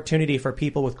an opportunity for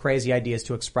people with crazy ideas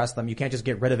to express them. You can't just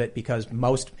get rid of it because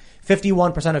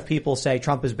 51% of people say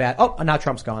Trump is bad. Oh, now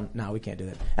Trump's gone. No, we can't do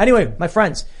that. Anyway, my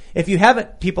friends, if you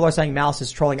haven't, people are saying Malice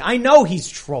is trolling. I know he's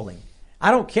trolling.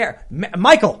 I don't care.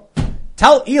 Michael,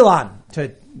 tell Elon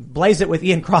to blaze it with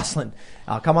Ian Crossland.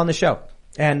 Come on the show.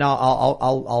 And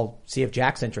I'll see if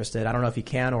Jack's interested. I don't know if he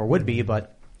can or would be,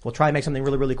 but we'll try and make something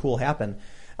really, really cool happen.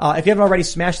 If you haven't already,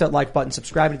 smash that like button,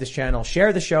 subscribe to this channel,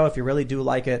 share the show if you really do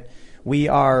like it. We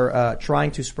are trying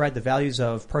to spread the values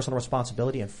of personal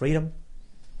responsibility and freedom.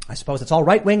 I suppose it's all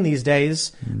right wing these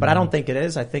days, but I don't think it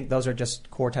is. I think those are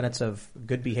just core tenets of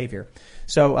good behavior.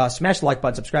 So smash the like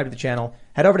button, subscribe to the channel,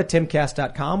 head over to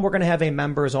timcast.com. We're going to have a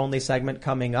members only segment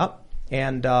coming up,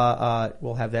 and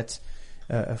we'll have that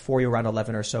for you around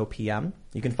 11 or so p.m.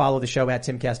 You can follow the show at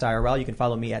TimCastIRL. You can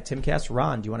follow me at Timcast.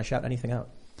 Ron, do you want to shout anything out?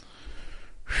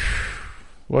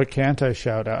 What can't I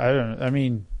shout out?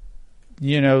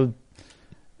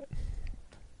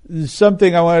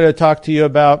 Something I wanted to talk to you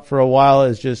about for a while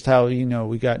is just how,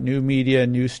 we got new media,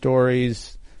 new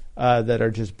stories that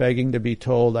are just begging to be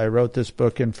told. I wrote this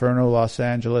book, Inferno Los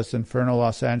Angeles,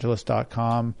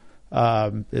 infernolosangeles.com.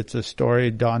 It's a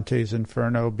story, Dante's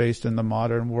Inferno, based in the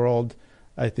modern world.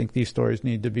 I think these stories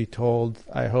need to be told.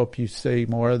 I hope you see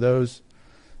more of those.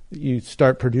 You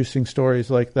start producing stories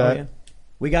like that. Oh, yeah.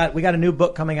 We got a new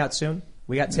book coming out soon.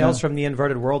 We got Tales from the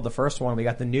Inverted World, the first one. We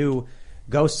got the new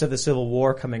Ghosts of the Civil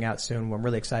War coming out soon. I'm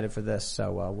really excited for this,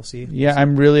 so we'll see. Yeah,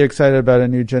 I'm really excited about a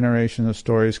new generation of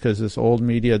stories because this old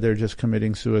media, they're just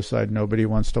committing suicide. Nobody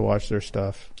wants to watch their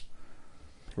stuff.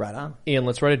 Right on. Ian,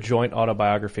 let's write a joint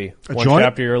autobiography. One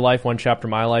chapter your life, one chapter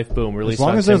my life. Boom. Release as long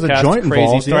on as there's a joint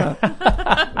involved, yeah.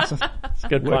 It's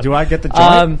good fun. Do I get the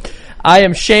joint? I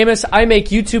am Seamus. I make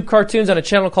YouTube cartoons on a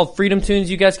channel called Freedom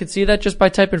Tunes. You guys can see that just by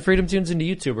typing Freedom Tunes into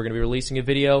YouTube. We're going to be releasing a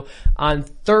video on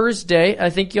Thursday. I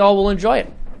think y'all will enjoy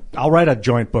it. I'll write a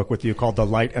joint book with you called The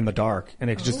Light and the Dark, and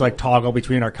it's just toggle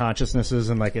between our consciousnesses,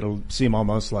 and it'll seem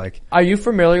almost like Are you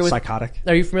familiar with psychotic?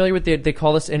 Are you familiar with they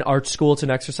call this in art school? It's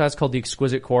an exercise called the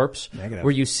exquisite corpse, Negative.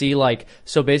 Where you see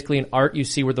so basically in art you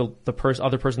see where the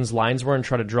other person's lines were and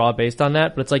try to draw based on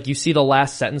that. But it's like you see the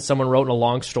last sentence someone wrote in a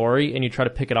long story and you try to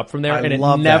pick it up from there, and it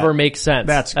never makes sense.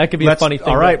 That could be a funny thing.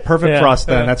 All right, perfect for us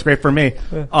then. That's great for me.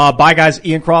 Bye guys,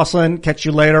 Ian Crossland. Catch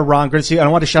you later. Ron, good to see you. I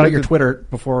want to shout out your Twitter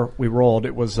before we rolled.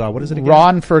 It was what is it again?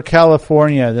 Ron for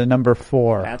California, the number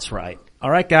 4. That's right. All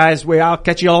right, guys. I'll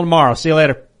catch you all tomorrow. See you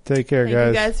later. Take care, Thank guys.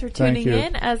 you guys for tuning Thank you.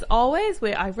 in. As always,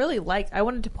 I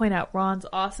wanted to point out Ron's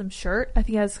awesome shirt. I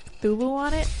think it has Cthulhu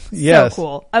on it. Yes. So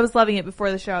cool. I was loving it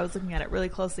before the show. I was looking at it really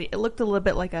closely. It looked a little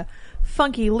bit like a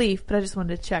funky leaf, but I just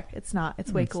wanted to check. It's not.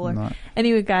 It's way cooler. Not.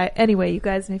 Anyway, you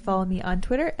guys may follow me on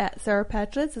Twitter at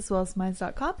SarahPatchlitz as well as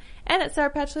minds.com and at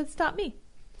SarahPatchlitz.me.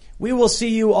 We will see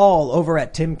you all over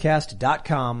at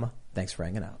timcast.com. Thanks for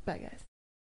hanging out. Bye, guys.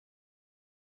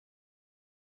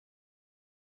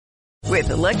 With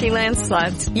the Lucky Land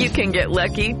Slots, you can get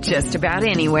lucky just about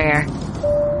anywhere.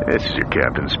 This is your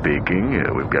captain speaking.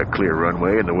 We've got clear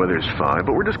runway and the weather's fine,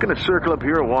 but we're just going to circle up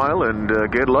here a while and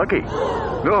get lucky.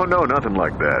 No, nothing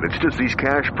like that. It's just these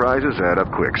cash prizes add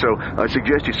up quick. So I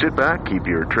suggest you sit back, keep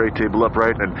your tray table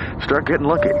upright, and start getting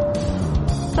lucky.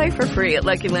 Play for free at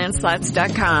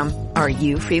LuckyLandSlots.com. Are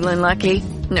you feeling lucky?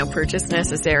 No purchase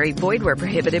necessary. Void where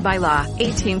prohibited by law.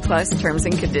 18+ terms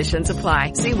and conditions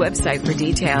apply. See website for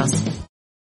details.